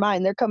lost your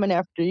mind. They're coming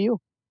after you."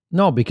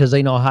 No, because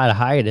they know how to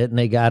hide it, and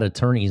they got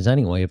attorneys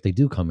anyway if they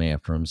do come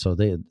after them. So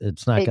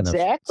it's not going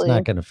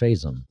to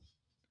phase them.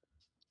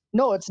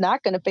 No, it's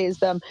not going to phase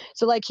them.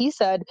 So like he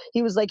said,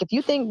 he was like, if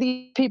you think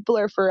these people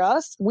are for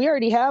us, we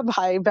already have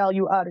high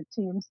value audit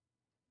teams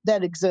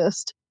that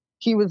exist.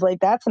 He was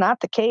like, that's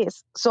not the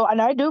case. So, and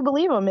I do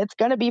believe him. It's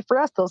going to be for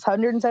us. Those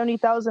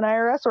 170,000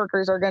 IRS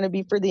workers are going to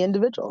be for the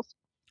individuals.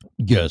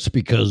 Yes,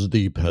 because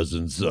the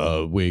peasants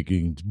are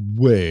making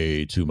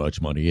way too much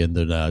money and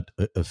they're not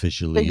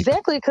officially.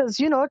 Exactly, because,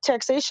 you know,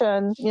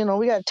 taxation, you know,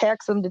 we got to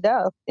tax them to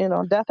death, you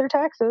know, death or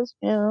taxes,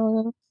 you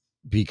know.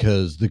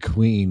 Because the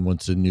queen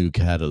wants a new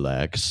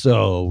Cadillac,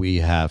 so we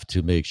have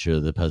to make sure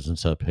the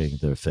peasants are paying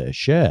their fair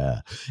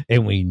share.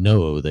 And we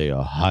know they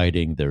are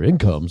hiding their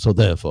income, so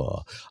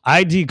therefore,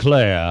 I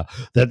declare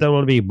that there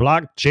will be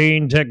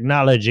blockchain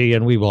technology,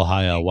 and we will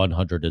hire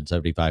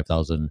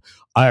 175,000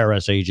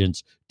 IRS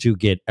agents to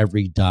get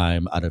every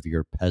dime out of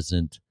your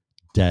peasant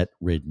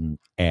debt-ridden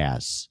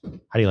ass.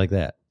 How do you like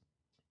that?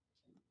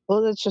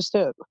 Well, that's just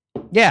it.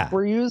 Yeah.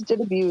 We're used and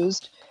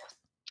abused,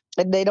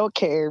 and they don't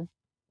care.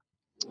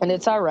 And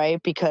it's all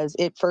right because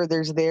it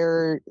furthers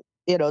their,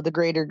 you know, the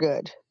greater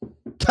good.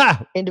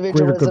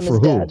 Individualism greater good for is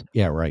who? dead.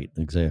 Yeah, right.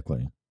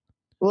 Exactly.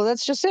 Well,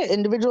 that's just it.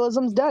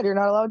 Individualism's dead. You're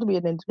not allowed to be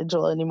an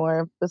individual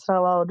anymore. That's not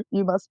allowed.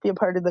 You must be a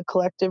part of the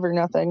collective or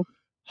nothing.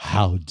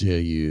 How dare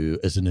you,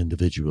 as an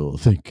individual,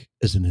 think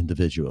as an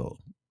individual?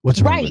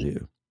 What's wrong with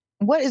you?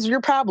 What is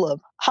your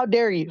problem? How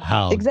dare you?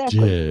 How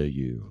dare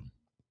you?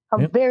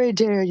 How very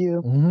dare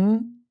you? Mm-hmm.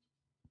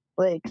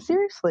 Like,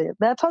 seriously,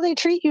 that's how they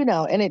treat you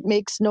now, and it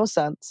makes no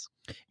sense.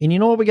 And you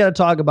know what we got to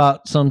talk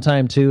about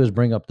sometime too is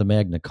bring up the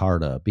Magna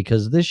Carta,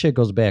 because this shit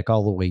goes back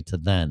all the way to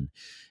then,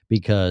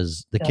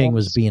 because the king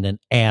was being an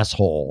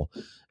asshole,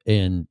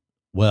 and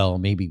well,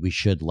 maybe we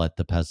should let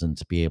the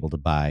peasants be able to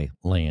buy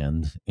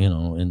land, you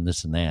know, and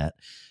this and that.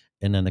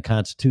 And then the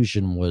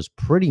Constitution was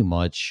pretty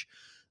much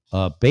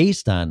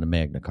based on the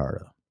Magna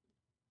Carta.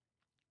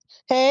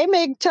 Hey,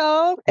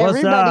 Migto.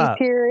 Everybody's up?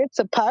 here. It's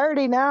a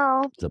party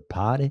now. It's a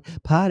party.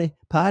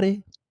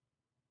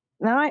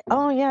 Now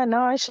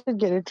I should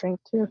get a drink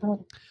too. Huh?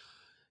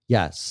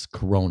 Yes,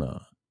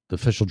 Corona. the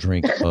official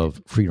drink of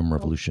Freedom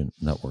Revolution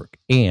Network,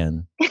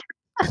 and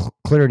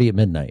Clarity at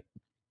Midnight.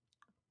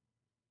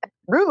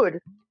 Rude.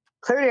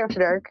 Clarity After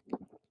Dark,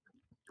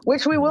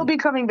 which we will be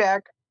coming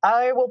back.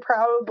 I'll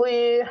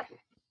probably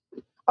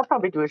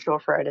do a show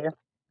Friday.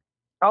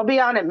 I'll be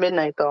on at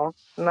midnight though,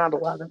 not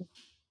 11.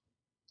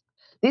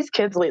 These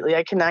kids lately,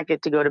 I cannot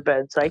get to go to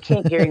bed, so I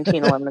can't guarantee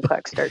an 11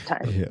 o'clock start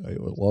time. Yeah,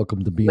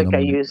 welcome to being like I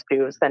used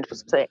to. Central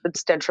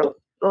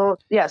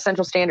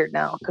Standard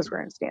now because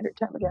we're in Standard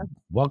Time again.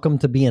 Welcome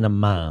to being a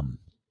mom.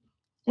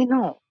 I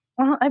know.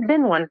 Well, I've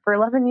been one for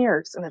 11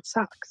 years, and it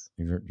sucks.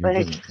 You're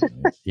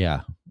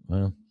yeah.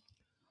 Well,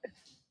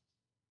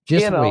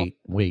 just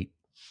wait.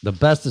 The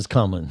best is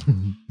coming.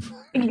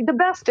 The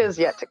best is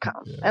yet to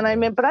come. Yeah, and I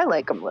mean, but I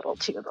like them little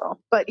too, though.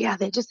 But yeah,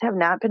 they just have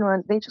not been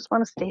one. They just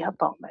want to stay up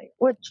all night,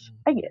 which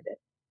I get it.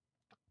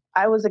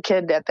 I was a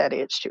kid at that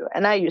age too,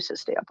 and I used to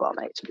stay up all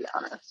night, to be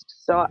honest.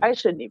 So I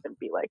shouldn't even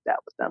be like that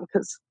with them,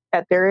 because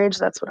at their age,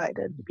 that's what I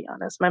did, to be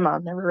honest. My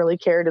mom never really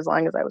cared as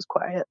long as I was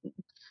quiet and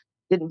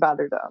didn't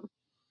bother them.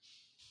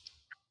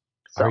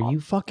 So. Are you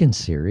fucking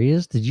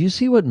serious? Did you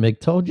see what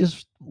MGTOW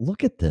just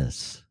look at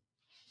this?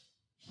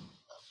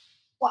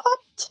 What?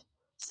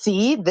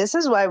 See, this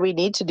is why we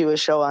need to do a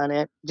show on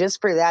it,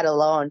 just for that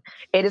alone.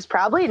 It is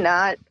probably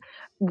not,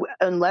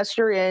 unless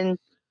you're in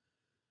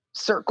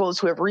circles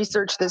who have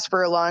researched this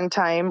for a long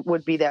time,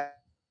 would be that.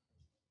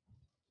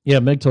 Yeah,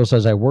 MGTOW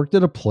says, I worked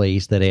at a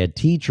place that had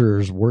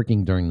teachers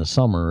working during the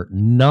summer.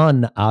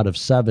 None out of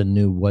 7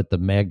 knew what the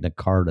Magna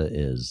Carta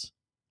is.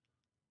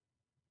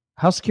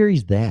 How scary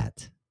is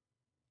that?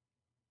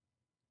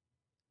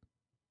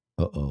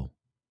 Uh-oh.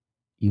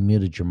 You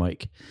muted your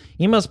mic.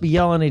 You must be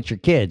yelling at your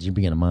kids. You're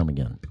being a mom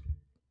again.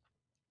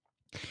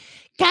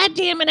 God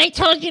damn it, I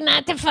told you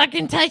not to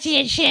fucking touch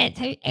that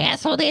shit.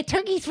 Asshole, they're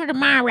turkeys for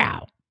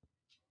tomorrow.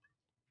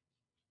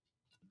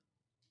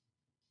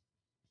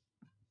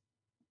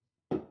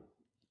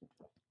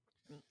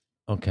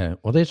 Okay,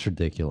 well, that's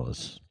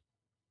ridiculous.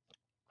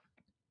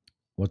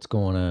 What's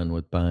going on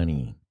with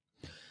Bonnie?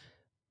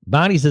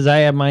 Bonnie says, I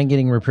have mine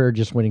getting repaired,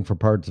 just waiting for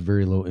parts,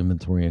 very low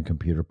inventory on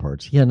computer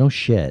parts. Yeah, no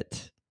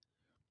shit.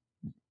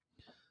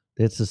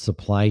 It's a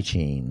supply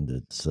chain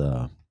that's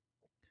a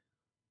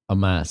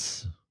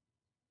mess.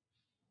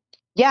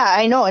 Yeah,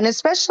 I know. And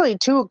especially,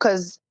 too,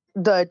 because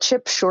the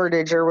chip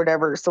shortage or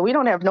whatever. So we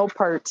don't have no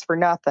parts for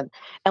nothing.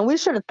 And we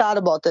should have thought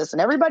about this.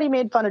 And everybody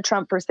made fun of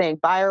Trump for saying,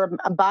 buy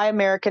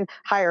American,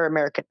 hire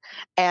American.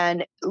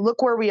 And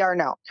look where we are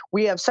now.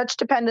 We have such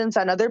dependence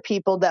on other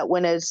people that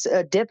when a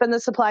dip in the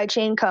supply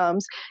chain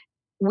comes,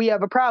 we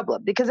have a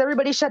problem because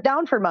everybody shut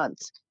down for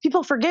months.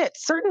 People forget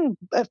certain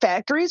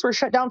factories were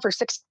shut down for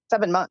 6-7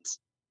 months.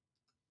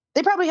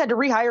 They probably had to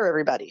rehire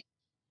everybody.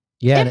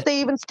 Yeah, if they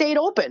even stayed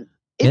open,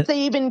 if they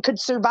even could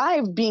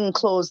survive being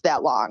closed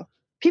that long.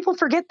 People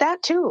forget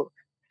that too.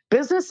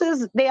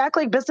 Businesses, they act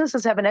like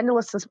businesses have an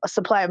endless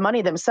supply of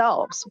money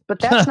themselves, but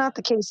that's not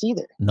the case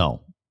either. No.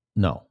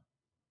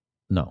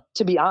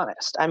 To be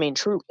honest, I mean,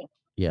 truly.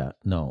 Yeah,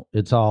 no,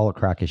 it's all a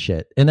crock of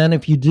shit. And then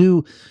if you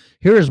do,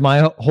 here's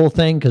my whole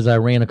thing, because I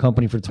ran a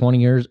company for 20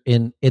 years,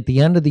 and at the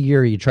end of the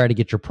year, you try to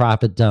get your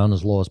profit down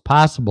as low as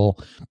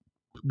possible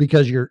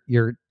because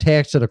you're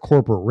taxed at a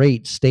corporate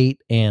rate,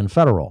 state and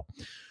federal.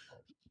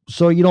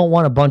 So you don't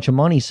want a bunch of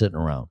money sitting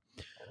around.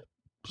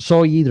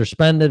 So you either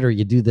spend it or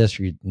you do this,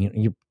 or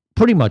you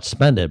pretty much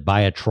spend it,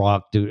 buy a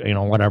truck, do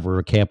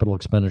whatever capital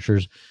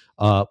expenditures,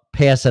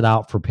 pass it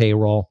out for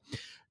payroll.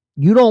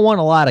 You don't want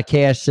a lot of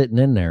cash sitting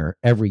in there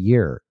every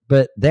year,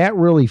 but that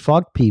really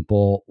fucked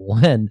people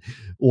when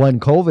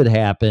COVID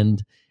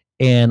happened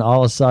and all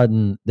of a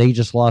sudden they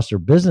just lost their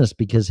business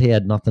because they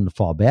had nothing to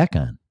fall back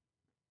on.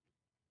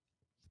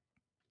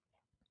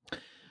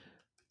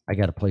 I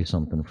got to play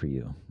something for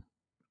you.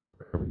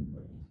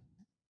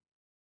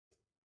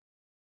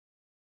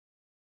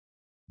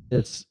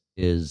 This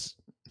is,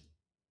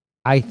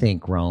 I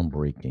think,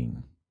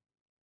 groundbreaking.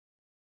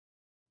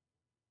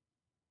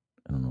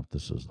 I don't know if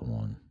this is the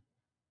one.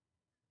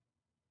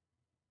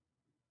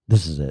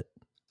 This is it.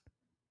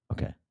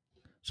 Okay.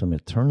 So I'm going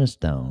to turn this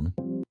down.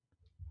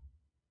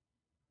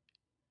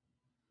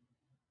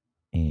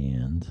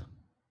 And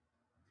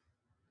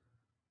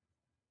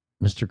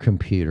Mr.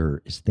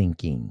 Computer is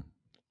thinking.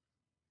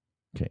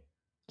 Okay.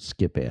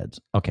 Skip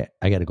ads. Okay.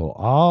 I got to go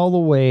all the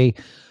way.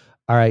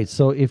 All right.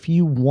 So if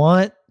you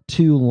want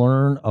to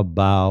learn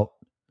about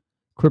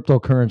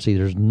cryptocurrency,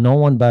 there's no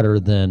one better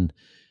than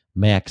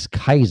Max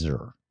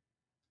Keiser.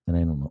 And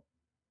I don't know.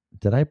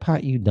 Did I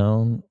pot you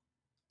down,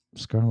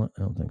 Scarlett?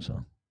 I don't think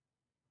so.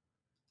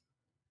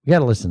 You got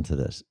to listen to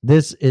this.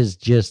 This is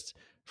just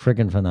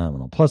freaking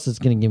phenomenal. Plus, it's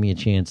going to give me a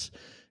chance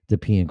to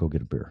pee and go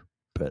get a beer.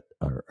 But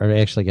I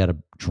actually got to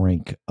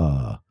drink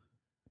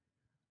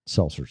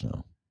seltzers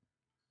now.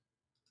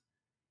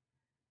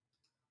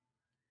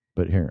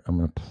 But here, I'm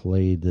going to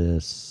play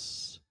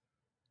this.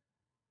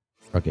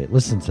 Okay,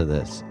 listen to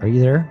this. Are you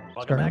there?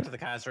 Welcome back to the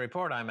Keiser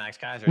Report. I'm Max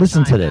Keiser.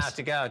 Listen to Time now this.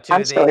 to go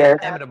to the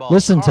inevitable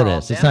Listen to Carl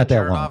this. It's not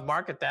that Denninger long. Of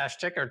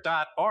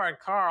market-ticker.org.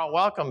 Carl,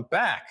 welcome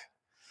back.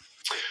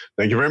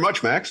 Thank you very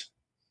much, Max.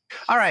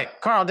 All right,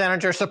 Carl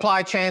Denninger,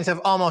 supply chains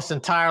have almost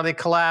entirely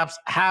collapsed.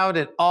 How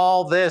did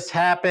all this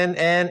happen,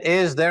 and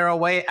is there a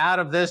way out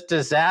of this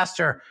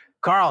disaster?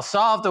 Carl,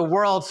 solve the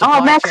world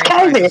supply chain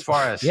crisis for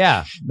us.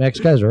 Yeah,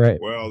 Max Kaiser, right.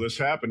 Well, this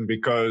happened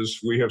because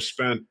we have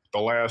spent the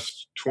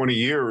last 20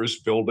 years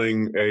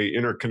building a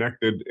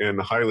interconnected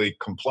and highly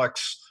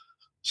complex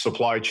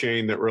supply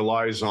chain that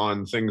relies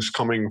on things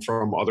coming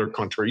from other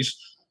countries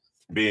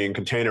being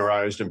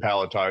containerized and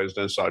palletized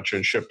and such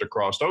and shipped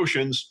across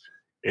oceans.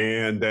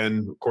 And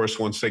then, of course,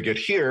 once they get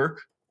here,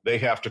 they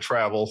have to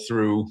travel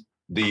through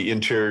the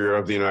interior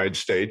of the United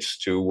States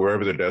to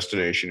wherever the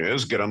destination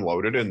is, get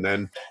unloaded, and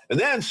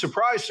then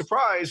surprise,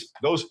 surprise,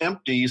 those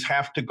empties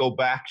have to go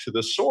back to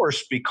the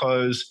source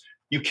because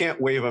you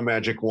can't wave a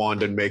magic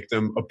wand and make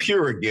them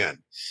appear again.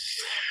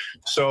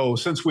 So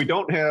since we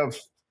don't have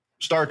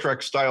Star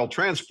Trek style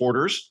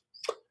transporters,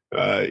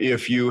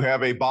 if you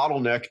have a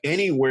bottleneck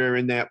anywhere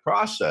in that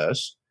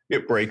process,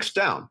 it breaks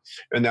down.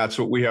 And that's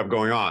what we have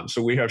going on.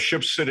 So we have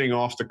ships sitting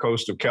off the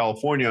coast of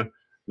California.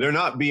 They're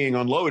not being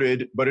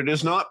unloaded, but it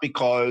is not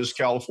because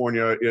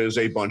California is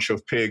a bunch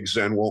of pigs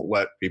and won't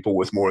let people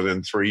with more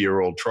than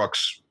 3-year-old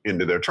trucks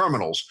into their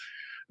terminals.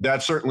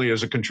 That certainly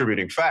is a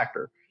contributing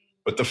factor.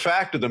 But the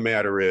fact of the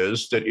matter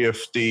is that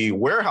if the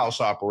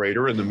warehouse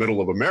operator in the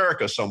middle of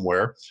America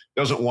somewhere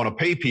doesn't want to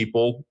pay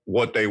people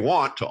what they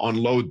want to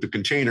unload the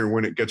container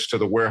when it gets to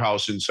the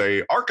warehouse in,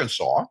 say,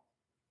 Arkansas,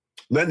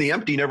 then the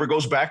empty never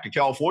goes back to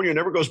California,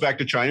 never goes back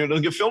to China,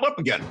 doesn't get filled up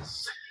again.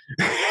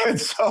 And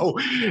so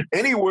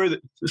anywhere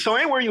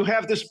you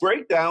have this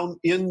breakdown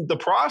in the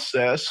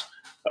process,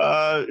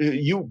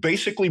 you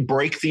basically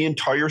break the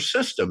entire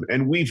system.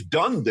 And we've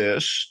done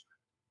this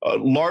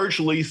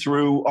largely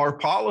through our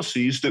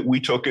policies that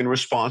we took in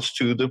response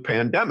to the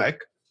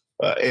pandemic.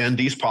 And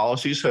these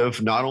policies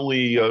have not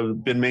only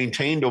been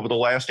maintained over the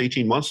last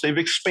 18 months, they've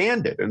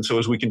expanded. And so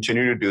as we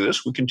continue to do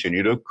this, we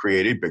continue to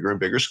create a bigger and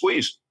bigger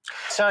squeeze.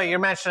 So you're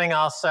mentioning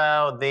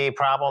also the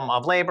problem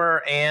of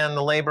labor and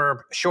the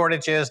labor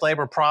shortages,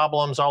 labor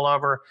problems all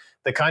over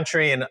the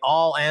country and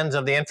all ends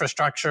of the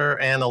infrastructure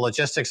and the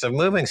logistics of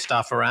moving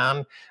stuff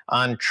around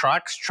on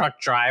trucks.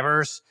 Truck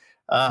drivers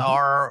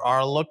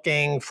are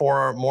looking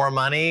for more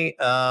money.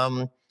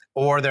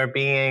 Or they're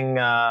being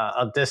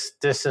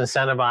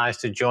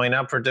disincentivized to join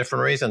up for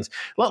different reasons.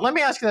 Let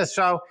me ask you this.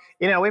 So,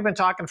 we've been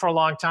talking for a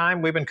long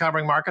time. We've been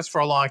covering markets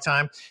for a long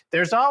time.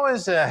 There's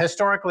always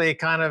historically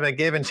kind of a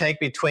give and take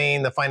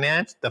between the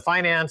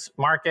finance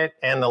market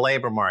and the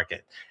labor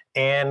market.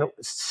 And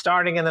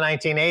starting in the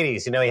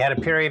 1980s, you had a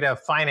period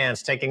of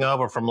finance taking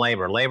over from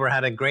labor. Labor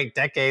had a great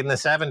decade in the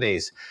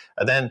 70s.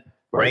 Then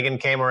Reagan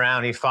came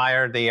around, he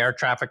fired the air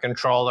traffic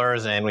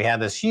controllers, and we had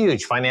this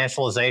huge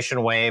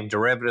financialization wave,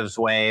 derivatives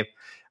wave.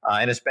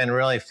 And it's been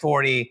really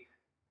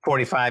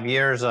 45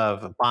 years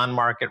of bond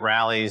market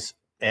rallies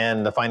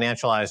in the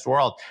financialized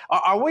world.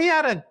 Are we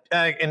at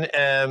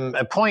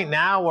a point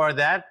now where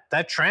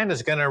that trend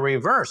is going to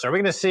reverse? Are we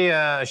going to see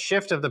a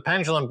shift of the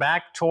pendulum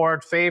back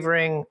toward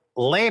favoring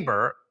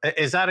labor?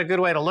 Is that a good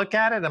way to look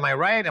at it? Am I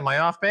right? Am I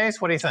off base?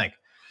 What do you think?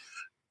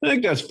 I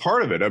think that's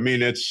part of it. I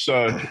mean, it's,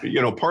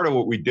 part of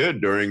what we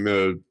did during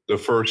the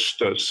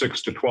first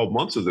 6 to 12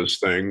 months of this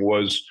thing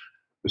was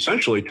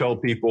essentially tell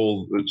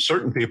people that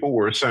certain people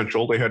were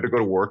essential. They had to go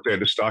to work. They had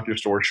to stock your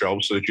store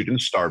shelves so that you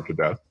didn't starve to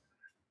death.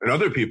 And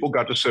other people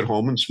got to sit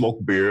home and smoke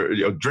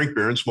beer, drink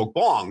beer and smoke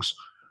bongs.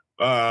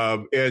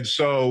 And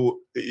so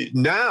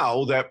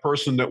now that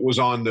person that was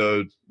on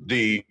the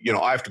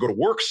I have to go to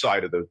work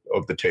side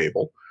of the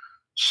table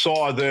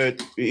saw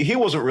that he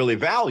wasn't really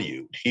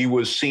valued. He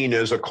was seen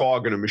as a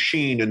cog in a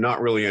machine and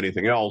not really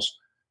anything else.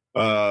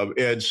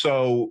 And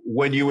so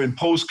when you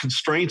impose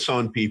constraints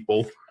on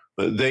people,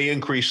 they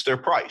increase their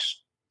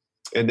price.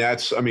 And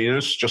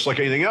it's just like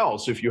anything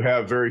else. If you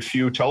have very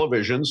few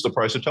televisions, the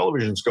price of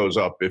televisions goes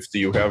up. If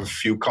you have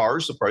few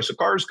cars, the price of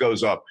cars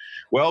goes up.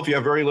 Well, if you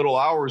have very little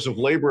hours of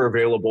labor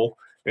available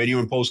and you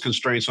impose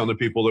constraints on the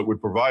people that would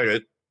provide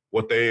it,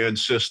 what they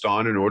insist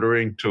on in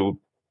ordering to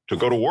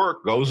go to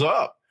work goes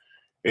up.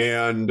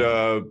 And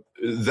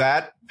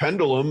that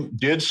pendulum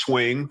did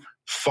swing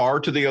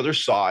far to the other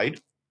side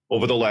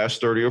over the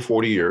last 30 or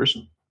 40 years.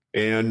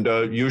 And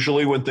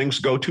usually when things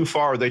go too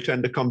far, they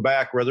tend to come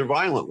back rather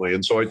violently.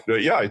 And so,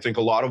 I think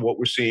a lot of what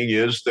we're seeing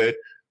is that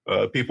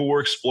people were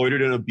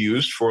exploited and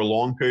abused for a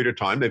long period of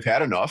time. They've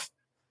had enough.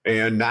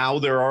 And now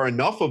there are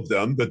enough of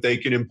them that they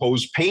can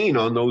impose pain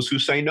on those who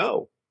say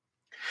no.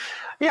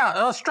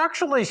 Yeah,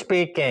 structurally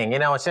speaking,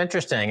 it's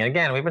interesting. And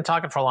again, we've been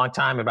talking for a long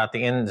time about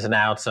the ins and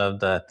outs of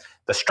the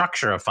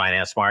structure of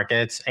finance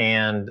markets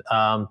and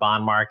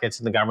bond markets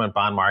and the government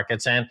bond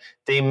markets and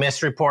the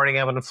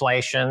misreporting of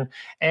inflation.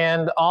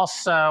 And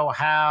also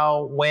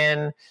how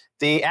when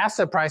the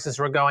asset prices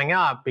were going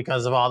up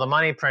because of all the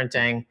money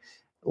printing,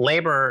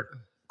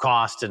 labor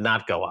costs did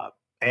not go up.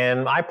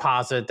 And I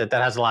posit that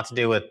has a lot to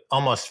do with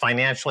almost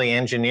financially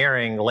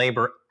engineering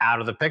labor out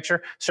of the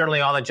picture.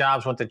 Certainly all the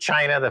jobs went to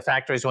China, the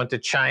factories went to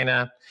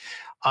China.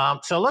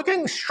 So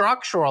looking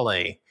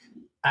structurally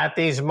at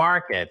these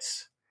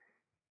markets,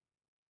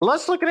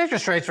 Let's look at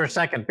interest rates for a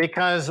second,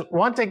 because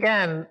once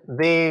again,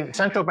 the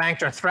central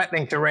banks are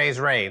threatening to raise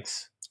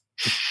rates,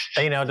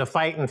 to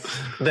fight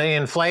the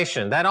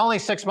inflation. That only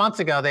 6 months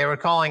ago, they were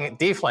calling it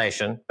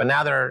deflation, but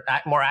now they're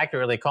more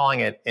accurately calling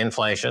it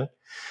inflation.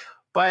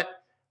 But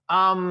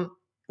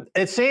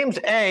it seems,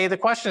 the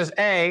question is,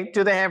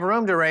 do they have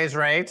room to raise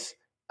rates?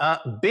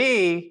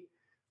 B,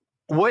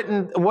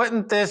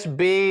 wouldn't this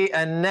be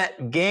a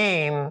net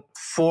gain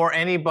for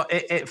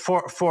anybody,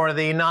 for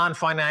the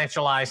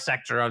non-financialized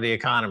sector of the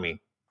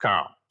economy,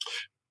 Carl?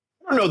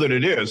 I don't know that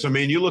it is. I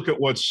mean, you look at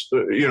what's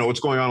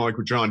going on like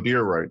with John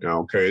Deere right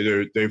now.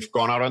 Okay, they've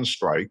gone out on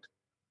strike,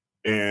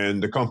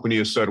 and the company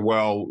has said,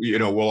 well,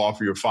 we'll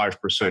offer you a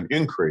 5%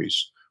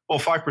 increase. Well,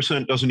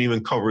 5% doesn't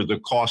even cover the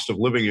cost of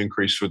living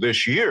increase for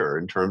this year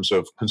in terms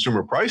of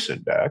consumer price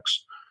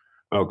index.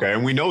 Okay,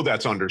 and we know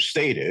that's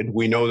understated.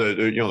 We know that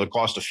the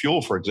cost of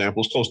fuel, for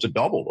example, is close to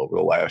double over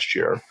the last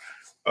year.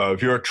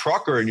 If you're a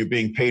trucker and you're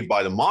being paid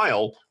by the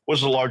mile,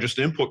 what's the largest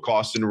input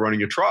cost in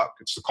running a truck?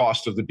 It's the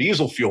cost of the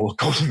diesel fuel that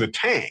goes in the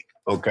tank.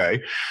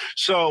 Okay,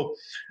 so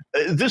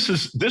this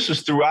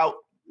is throughout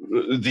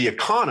the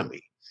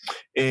economy.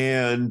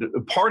 And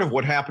part of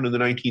what happened in the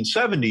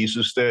 1970s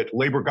is that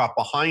labor got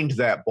behind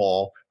that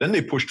ball. Then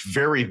they pushed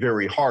very,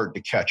 very hard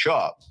to catch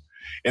up.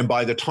 And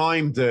by the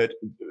time that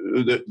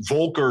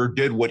Volcker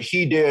did what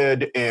he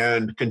did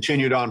and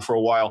continued on for a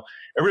while,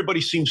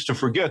 everybody seems to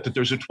forget that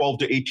there's a 12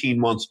 to 18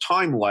 month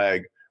time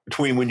lag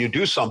between when you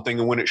do something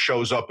and when it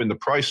shows up in the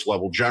price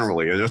level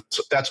generally. And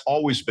that's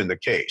always been the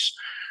case.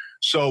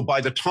 So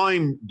by the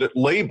time that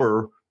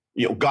labor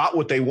got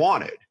what they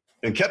wanted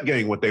and kept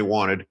getting what they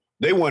wanted,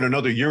 they went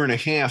another year and a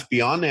half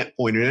beyond that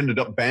point and ended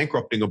up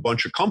bankrupting a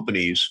bunch of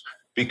companies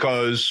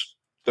because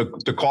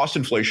the cost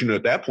inflation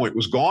at that point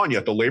was gone,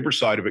 yet the labor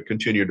side of it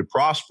continued to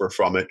prosper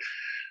from it.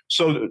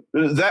 So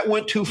that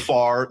went too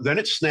far. Then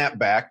it snapped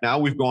back. Now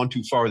we've gone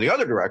too far the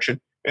other direction.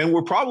 And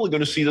we're probably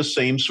going to see the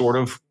same sort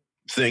of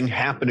thing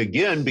happen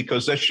again,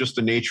 because that's just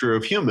the nature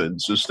of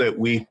humans, is that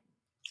we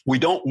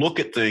don't look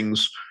at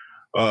things.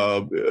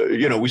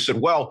 We said,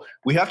 well,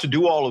 we have to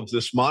do all of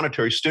this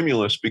monetary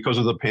stimulus because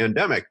of the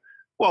pandemic.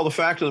 Well, the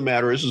fact of the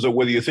matter is that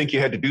whether you think you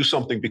had to do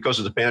something because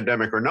of the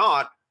pandemic or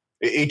not,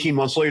 18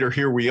 months later,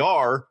 here we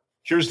are,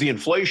 here's the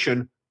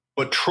inflation,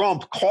 but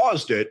Trump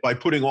caused it by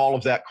putting all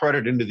of that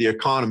credit into the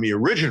economy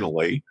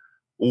originally.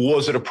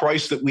 Was it a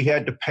price that we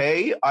had to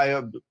pay?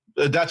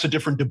 That's a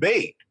different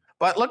debate.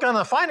 But look on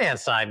the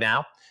finance side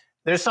now.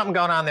 There's something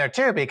going on there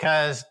too,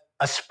 because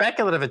a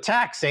speculative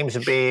attack seems to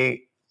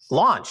be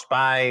launched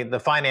by the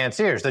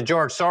financiers. The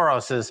George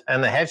Soroses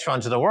and the hedge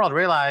funds of the world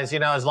realize,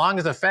 as long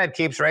as the Fed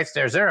keeps rates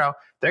near zero,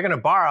 they're going to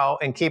borrow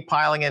and keep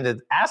piling into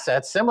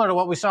assets, similar to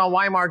what we saw in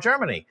Weimar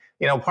Germany.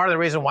 Part of the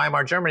reason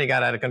Weimar Germany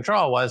got out of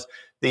control was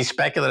these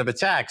speculative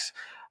attacks.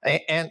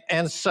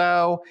 And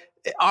so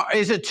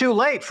is it too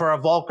late for a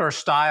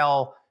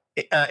Volcker-style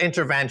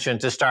intervention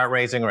to start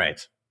raising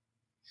rates?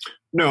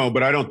 No,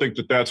 but I don't think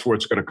that that's where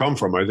it's going to come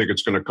from. I think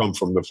it's going to come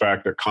from the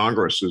fact that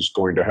Congress is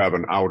going to have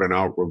an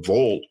out-and-out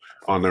revolt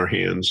on their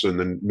hands in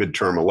the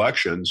midterm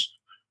elections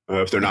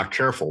if they're not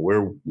careful.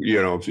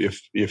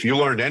 If you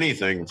learned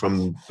anything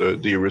from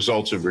the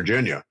results in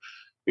Virginia,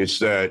 it's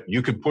that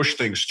you could push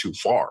things too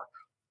far.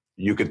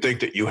 You could think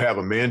that you have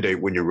a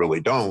mandate when you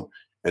really don't,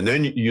 and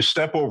then you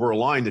step over a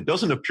line that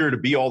doesn't appear to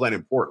be all that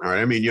important.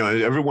 Right? I mean,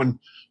 everyone.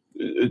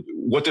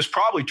 What this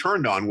probably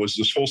turned on was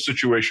this whole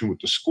situation with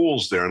the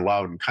schools there in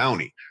Loudoun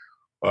County.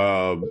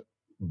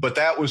 But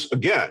that was,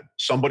 again,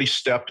 somebody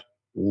stepped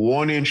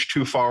 1 inch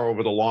too far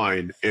over the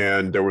line,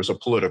 and there was a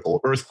political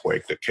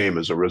earthquake that came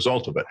as a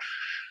result of it.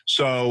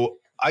 So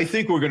I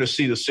think we're going to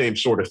see the same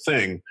sort of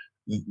thing.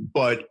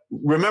 But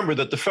remember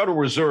that the Federal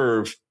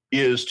Reserve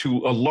is to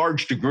a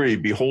large degree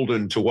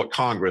beholden to what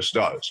Congress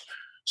does.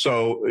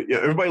 So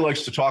everybody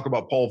likes to talk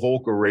about Paul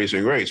Volcker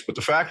raising rates, but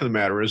the fact of the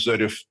matter is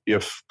that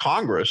if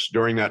Congress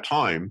during that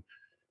time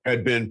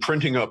had been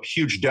printing up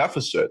huge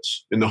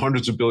deficits in the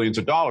hundreds of billions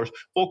of dollars,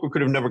 Volcker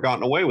could have never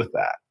gotten away with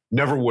that.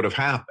 Never would have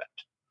happened.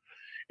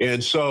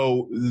 And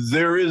so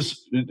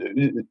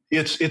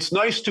it's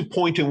nice to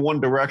point in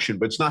one direction,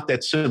 but it's not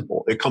that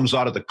simple. It comes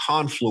out of the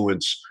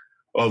confluence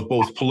of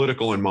both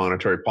political and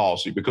monetary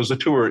policy, because the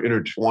two are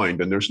intertwined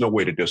and there's no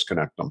way to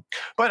disconnect them.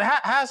 But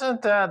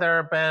hasn't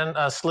there been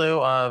a slew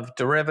of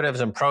derivatives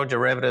and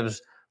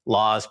pro-derivatives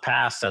laws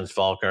passed since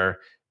Volcker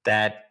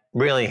that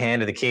really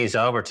handed the keys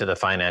over to the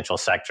financial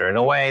sector in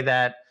a way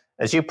that,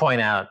 as you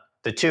point out,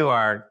 the two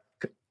are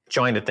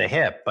joined at the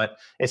hip? But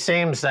it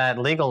seems that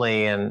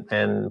legally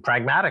and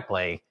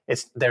pragmatically,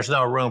 there's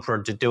no room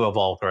to do a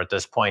Volcker at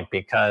this point,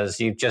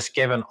 because you've just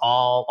given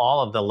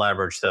all of the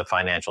leverage to the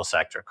financial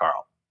sector,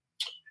 Carl.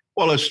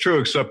 Well, it's true,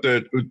 except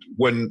that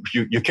when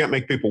you can't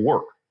make people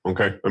work,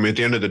 okay? I mean, at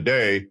the end of the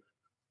day,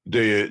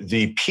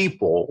 the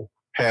people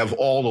have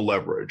all the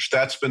leverage.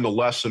 That's been the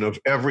lesson of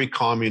every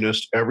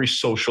communist, every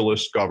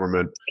socialist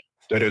government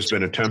that has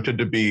been attempted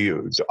to be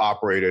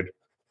operated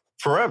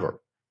forever.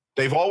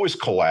 They've always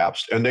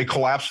collapsed, and they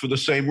collapse for the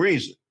same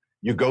reason.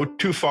 You go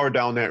too far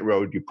down that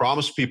road, you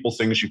promise people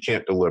things you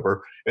can't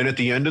deliver, and at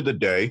the end of the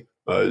day,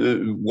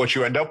 What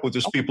you end up with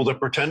is people that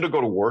pretend to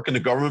go to work and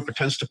the government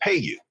pretends to pay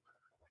you.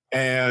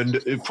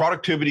 And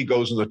productivity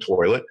goes in the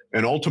toilet.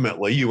 And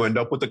ultimately, you end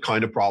up with the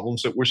kind of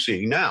problems that we're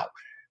seeing now.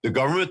 The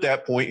government at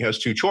that point has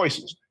two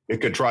choices. It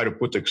could try to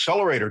put the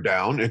accelerator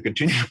down and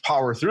continue to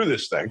power through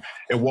this thing.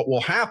 And what will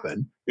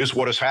happen is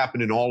what has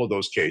happened in all of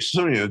those cases.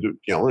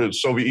 The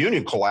Soviet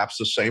Union collapsed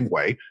the same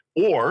way.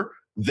 Or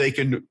they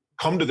can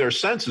come to their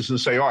senses and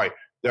say, all right,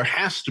 there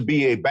has to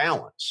be a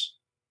balance.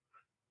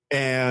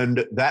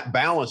 And that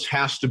balance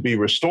has to be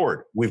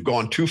restored. We've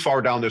gone too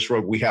far down this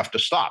road. We have to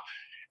stop.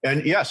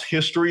 And yes,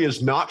 history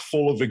is not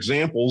full of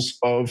examples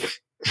of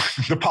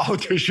the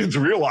politicians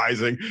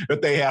realizing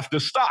that they have to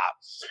stop.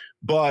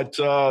 But,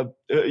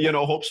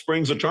 hope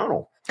springs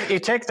eternal. You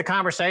take the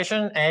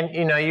conversation and,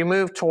 you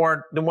move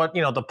toward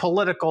the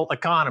political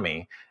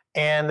economy.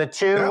 And the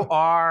two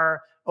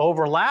are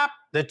overlap.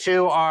 The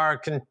two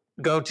are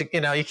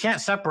you can't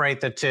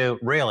separate the two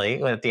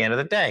really at the end of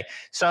the day.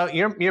 So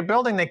you're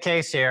building the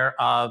case here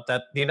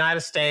that the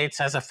United States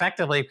has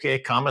effectively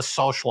become a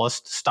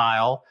socialist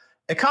style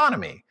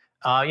economy.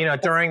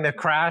 During the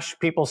crash,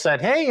 people said,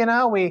 hey,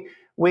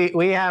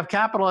 we have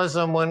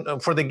capitalism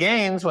for the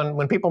gains.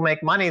 When people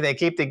make money, they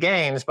keep the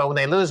gains. But when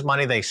they lose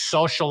money, they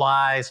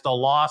socialize the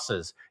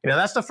losses.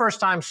 That's the first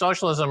time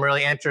socialism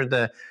really entered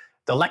the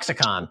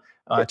lexicon.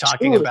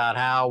 Talking about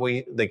how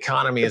the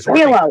economy is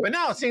working. But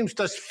now it seems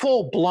just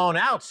full blown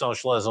out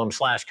socialism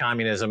 /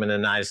 communism in the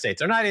United States.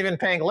 They're not even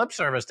paying lip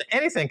service to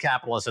anything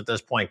capitalist at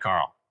this point,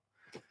 Carl.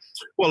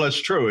 Well, that's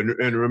true.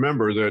 And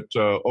remember that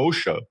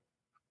OSHA,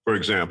 for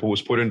example,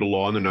 was put into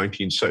law in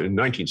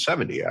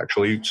 1970,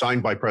 actually,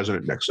 signed by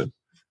President Nixon.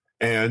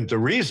 And the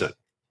reason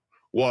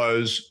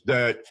was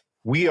that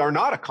we are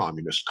not a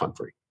communist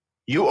country.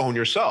 You own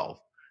yourself.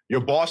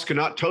 Your boss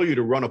cannot tell you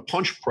to run a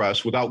punch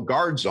press without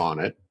guards on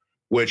it,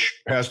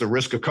 which has the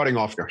risk of cutting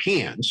off your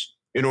hands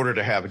in order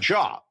to have a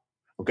job.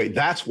 Okay,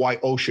 that's why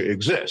OSHA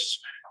exists.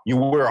 You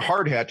wear a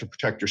hard hat to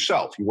protect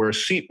yourself. You wear a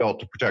seatbelt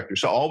to protect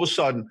yourself. All of a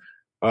sudden,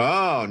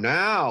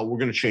 now we're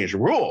going to change the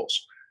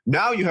rules.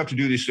 Now you have to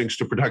do these things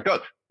to protect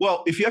others.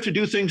 Well, if you have to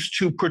do things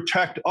to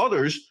protect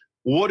others,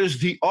 what is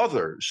the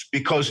others?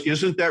 Because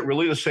isn't that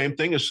really the same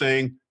thing as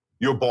saying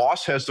your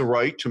boss has the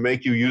right to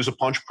make you use a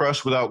punch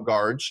press without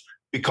guards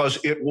because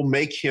it will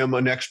make him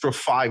an extra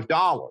 $5?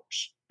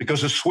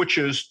 Because the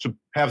switches to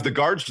have the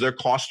guards there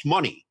cost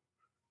money.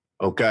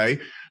 Okay.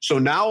 So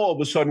now all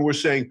of a sudden we're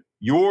saying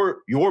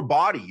your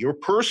body, your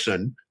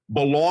person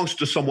belongs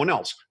to someone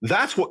else.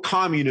 That's what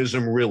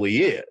communism really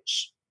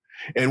is.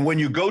 And when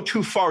you go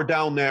too far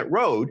down that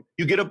road,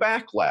 you get a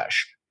backlash.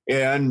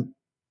 And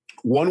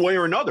one way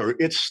or another,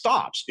 it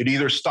stops. It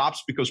either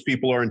stops because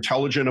people are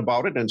intelligent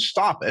about it and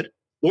stop it,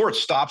 or it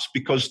stops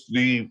because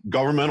the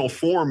governmental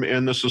form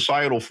and the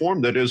societal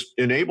form that is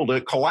enabled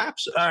it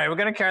collapses. All right, we're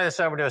going to carry this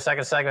over to a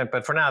second segment.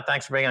 But for now,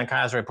 thanks for being on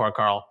Kaiser Report,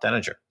 Carl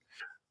Denninger.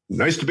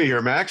 Nice to be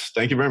here, Max.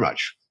 Thank you very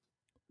much.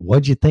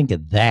 What'd you think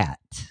of that?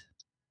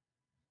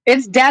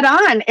 It's dead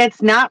on.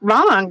 It's not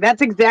wrong.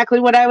 That's exactly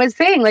what I was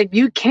saying. Like,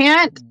 you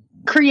can't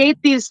create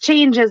these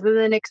changes and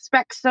then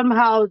expect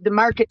somehow the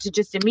market to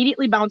just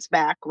immediately bounce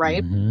back,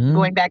 right? Mm-hmm.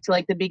 Going back to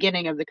like the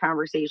beginning of the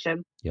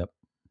conversation. Yep.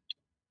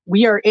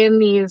 We are in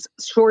these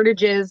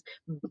shortages,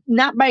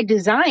 not by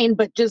design,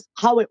 but just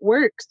how it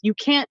works. You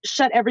can't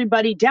shut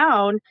everybody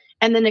down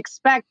and then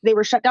expect they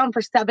were shut down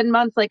for 7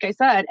 months, like I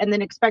said, and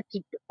then expect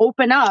to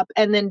open up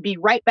and then be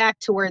right back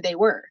to where they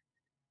were.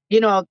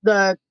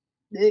 The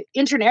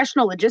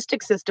international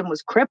logistics system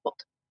was crippled.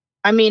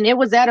 I mean, it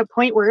was at a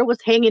point where it was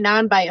hanging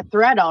on by a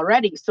thread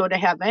already. So to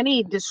have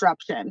any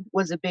disruption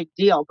was a big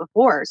deal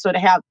before. So to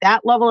have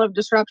that level of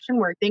disruption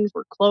where things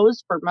were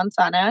closed for months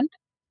on end,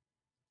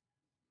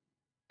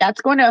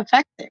 that's going to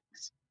affect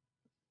things.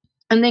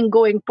 And then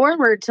going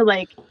forward to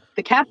like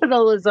the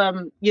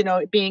capitalism,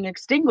 being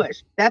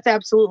extinguished. That's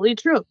absolutely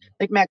true.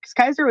 Like Max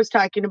Kaiser was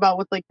talking about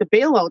with like the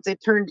bailouts, it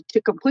turned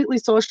to completely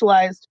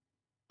socialized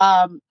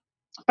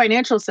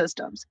financial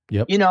systems.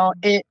 Yep.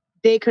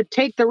 They could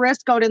take the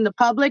risk out in the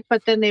public,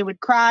 but then they would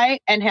cry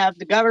and have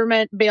the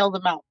government bail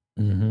them out.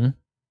 Mm-hmm. And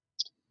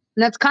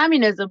that's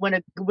communism.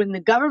 When the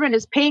government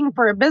is paying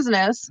for a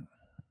business,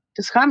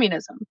 it's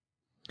communism.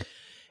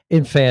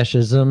 In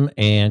fascism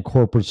and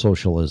corporate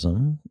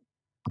socialism,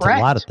 it's Correct.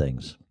 A lot of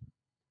things.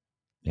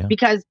 Yeah.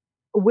 Because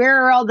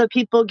where are all the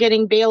people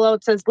getting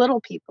bailouts as little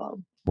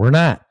people? We're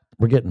not.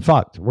 We're getting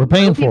fucked. We're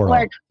paying for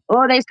it.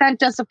 They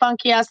sent us a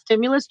funky ass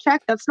stimulus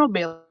check. That's no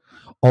bailout.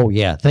 Oh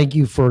yeah, thank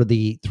you for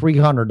the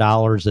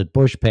 $300 that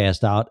Bush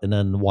passed out, and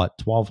then what,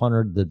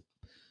 $1,200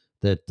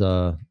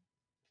 that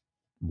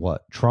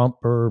Trump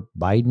or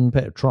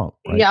Biden Trump?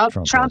 Right? Yeah,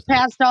 Trump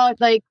passed out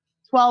like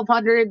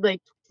 $1,200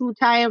 like 2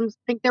 times.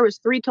 I think there was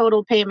 3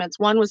 total payments.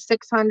 One was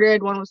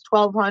 $600, one was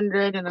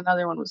 $1,200, and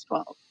another one was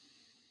 $1,200.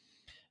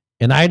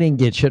 And I didn't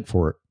get shit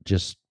for it.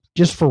 Just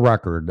for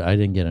record, I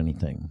didn't get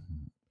anything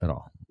at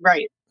all.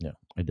 Right. Yeah,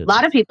 I did. A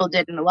lot of people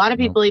didn't. A lot of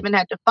people even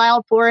had to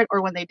file for it,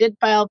 or when they did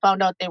file,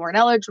 found out they weren't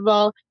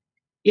eligible.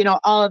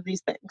 All of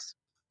these things.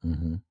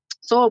 Mm-hmm.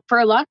 So for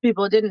a lot of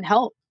people, it didn't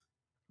help.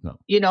 No.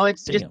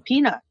 It's just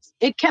peanuts.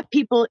 it kept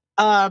people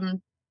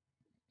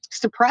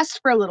suppressed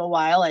for a little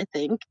while. I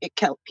think it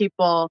kept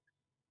people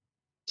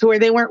to where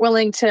they weren't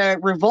willing to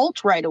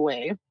revolt right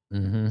away.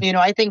 Mm-hmm. You know,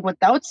 I think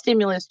without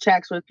stimulus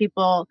checks, with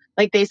people,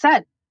 like they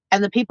said,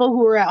 and the people who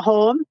were at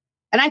home,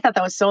 and I thought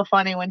that was so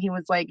funny when he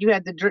was like, you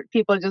had the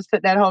people just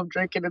sitting at home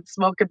drinking and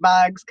smoking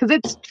bogs, because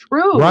it's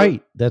true.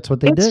 Right. That's what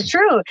they did. It's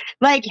true.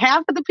 Like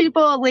half of the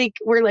people like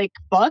were like,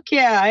 fuck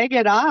yeah, I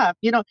get off.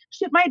 You know,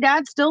 shit, my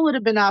dad still would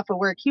have been off of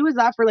work. He was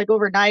off for like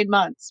over 9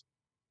 months.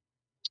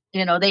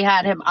 You know, they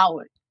had him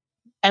out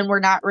and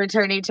were not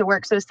returning to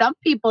work. So some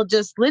people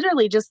just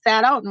literally just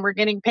sat out and were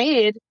getting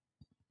paid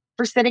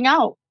for sitting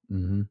out.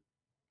 Mm-hmm.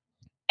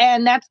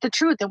 And that's the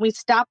truth. And we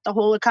stopped the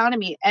whole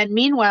economy. And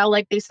meanwhile,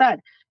 like they said,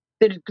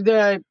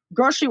 the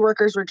grocery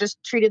workers were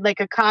just treated like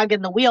a cog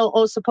in the wheel.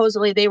 Oh,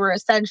 supposedly they were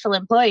essential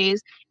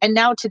employees. And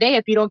now today,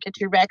 if you don't get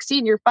your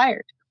vaccine, you're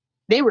fired.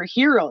 They were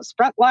heroes,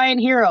 frontline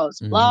heroes,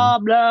 blah,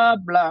 blah,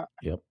 blah.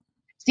 Yep.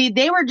 See,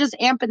 they were just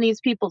amping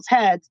these people's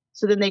heads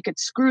so then they could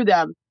screw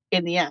them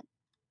in the end.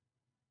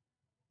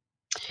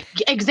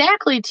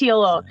 Exactly,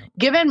 TLO.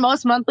 Given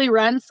most monthly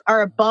rents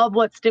are above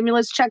what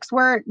stimulus checks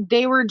were,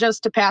 they were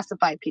just to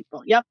pacify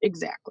people. Yep,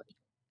 exactly.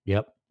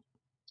 Yep.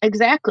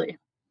 Exactly.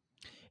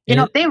 You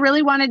know, if they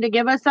really wanted to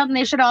give us something,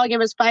 they should all give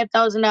us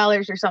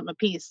 $5,000 or something a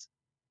piece.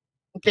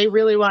 If they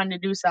really wanted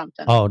to do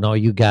something. Oh, no,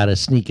 you got to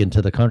sneak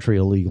into the country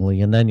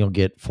illegally, and then you'll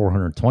get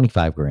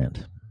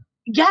 $425,000.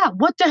 Yeah,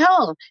 what the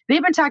hell?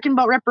 They've been talking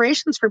about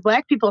reparations for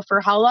black people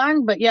for how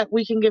long, but yet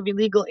we can give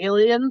illegal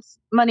aliens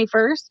money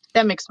first?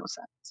 That makes no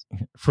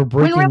sense. For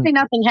breaking... When really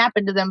nothing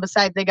happened to them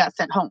besides they got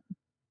sent home.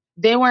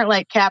 They weren't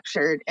like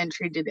captured and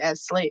treated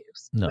as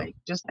slaves. No, like,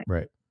 just like,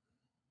 right.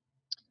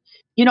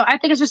 You know, I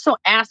think it's just so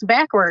ass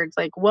backwards.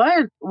 Like,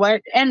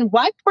 what, and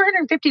why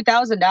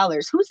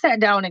 $450,000? Who sat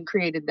down and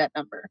created that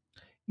number?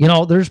 You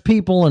know, there's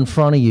people in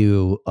front of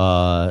you,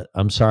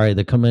 I'm sorry,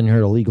 that come in here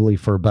illegally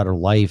for a better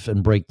life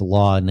and break the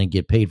law and then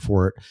get paid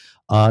for it.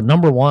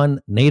 Number one,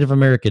 Native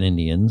American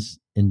Indians,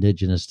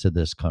 indigenous to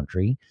this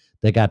country,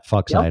 they got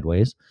fucked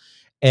sideways.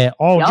 And,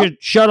 just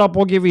shut up.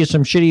 We'll give you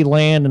some shitty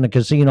land and a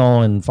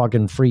casino and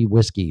fucking free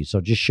whiskey.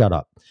 So just shut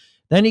up.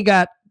 Then you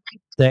got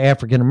the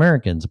African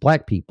Americans,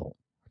 black people,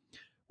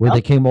 where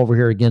they came over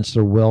here against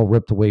their will,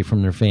 ripped away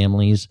from their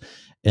families.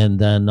 And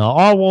then,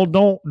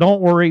 don't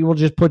worry. We'll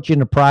just put you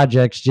into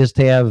projects. Just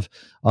have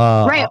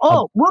right.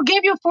 We'll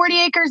give you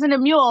 40 acres and a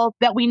mule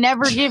that we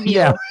never give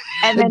you,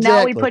 and then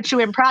now we put you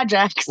in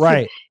projects.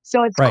 Right.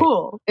 So it's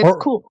cool. It's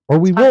cool. Or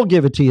we will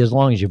give it to you as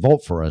long as you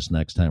vote for us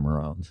next time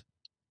around.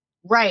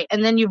 Right,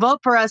 and then you vote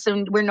for us,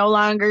 and we're no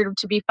longer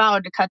to be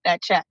found to cut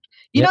that check.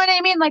 You know what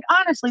I mean? Like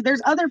honestly,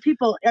 there's other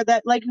people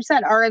that, like you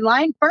said, are in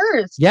line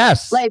first.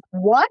 Yes. Like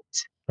what?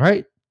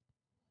 Right.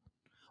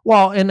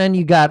 Well, and then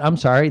you got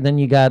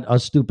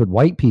us stupid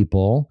white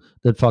people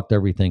that fucked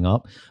everything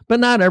up, but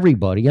not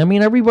everybody. I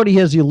mean, everybody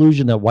has the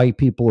illusion that white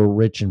people are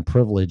rich and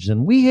privileged.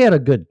 And we had a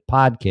good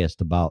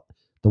podcast about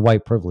the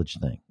white privilege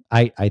thing.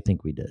 I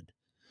think we did.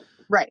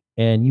 Right.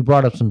 And you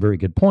brought up some very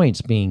good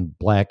points, being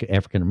black,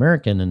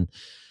 African-American, and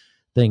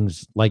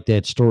things like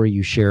that story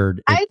you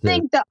shared. I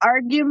think the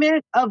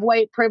argument of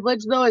white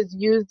privilege, though, is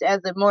used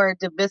as a more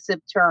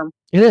divisive term.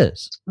 It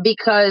is.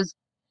 Because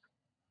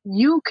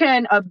you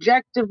can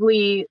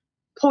objectively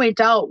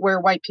point out where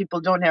white people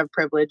don't have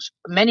privilege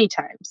many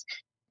times.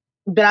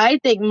 But I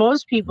think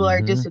most people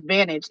are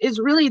disadvantaged. It's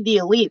really the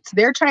elites.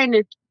 They're trying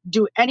to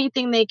do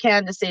anything they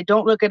can to say,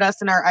 don't look at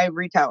us in our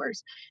ivory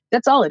towers.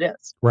 That's all it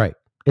is. Right.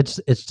 It's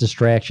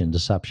distraction,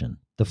 deception,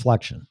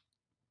 deflection.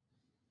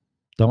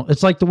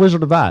 It's like the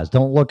Wizard of Oz.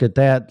 Don't look at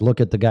that. Look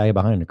at the guy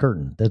behind the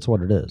curtain. That's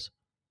what it is.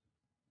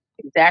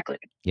 Exactly.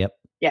 Yep.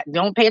 Yeah.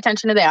 Don't pay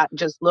attention to that.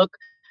 Just look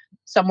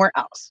somewhere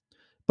else.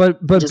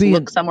 But just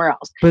look somewhere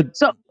else. But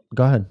so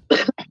go ahead.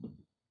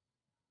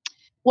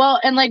 Well,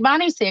 and like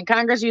Bonnie's saying,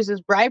 Congress uses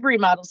bribery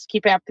models to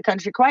keep half the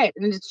country quiet.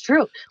 And it's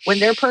true. When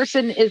their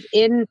person is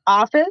in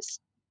office,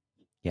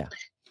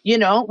 you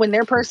know, when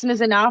their person is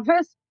in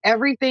office,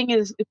 everything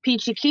is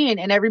peachy keen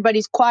and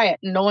everybody's quiet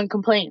and no one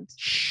complains.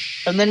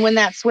 And then when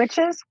that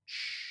switches,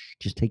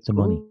 just take the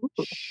money.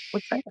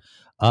 What's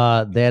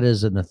that? That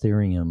is an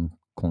Ethereum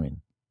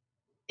coin.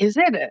 Is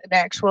it an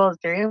actual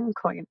Ethereum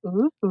coin?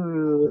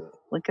 Ooh,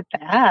 look at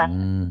that.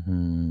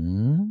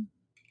 Mm-hmm.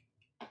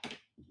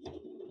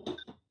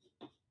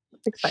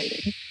 It's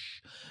exciting.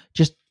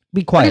 Just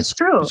be quiet. But it's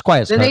true. It's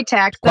quiet. Then they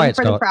tax them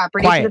for the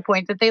property to the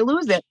point that they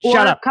lose it. Or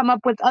shut up. Come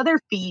up with other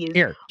fees.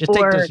 Here, just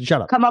take this and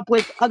shut up. Come up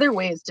with other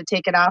ways to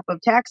take it off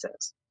of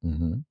taxes.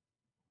 Mm-hmm.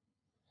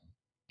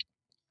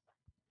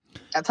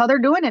 That's how they're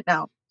doing it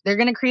now. They're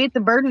going to create the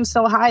burden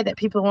so high that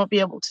people won't be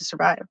able to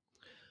survive.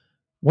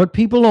 What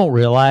people don't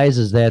realize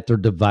is that they're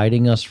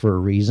dividing us for a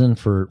reason,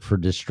 for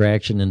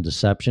distraction and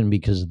deception,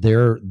 because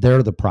they're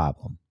the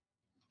problem.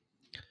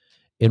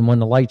 And when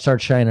the light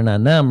starts shining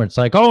on them, it's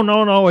like, oh,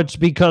 no, it's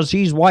because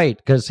he's white,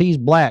 because he's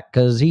black,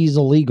 because he's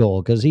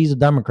illegal, because he's a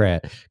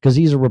Democrat, because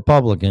he's a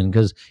Republican,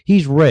 because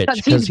he's rich,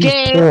 because he's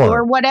gay poor.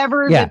 or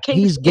whatever Yeah, the case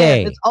he's is.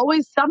 gay. It's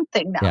always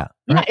something now. Yeah.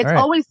 It's All right.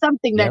 always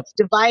something Yep. that's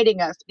dividing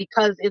us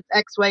because it's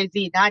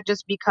XYZ, not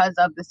just because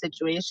of the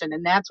situation.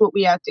 And that's what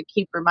we have to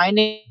keep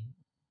reminding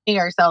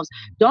ourselves.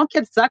 Don't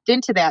get sucked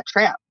into that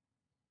trap.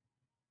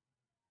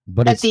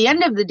 But at the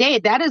end of the day,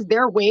 that is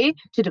their way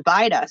to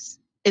divide us,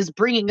 is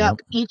bringing up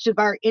Yep. each of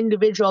our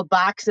individual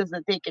boxes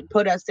that they can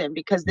put us in,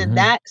 because then Mhm.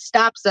 that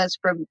stops us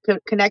from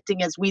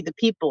connecting as we the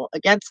people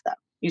against them,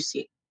 you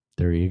see.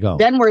 There you go.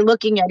 Then we're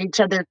looking at each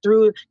other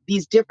through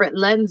these different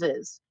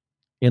lenses,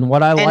 And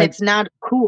what I and like, it's not cool.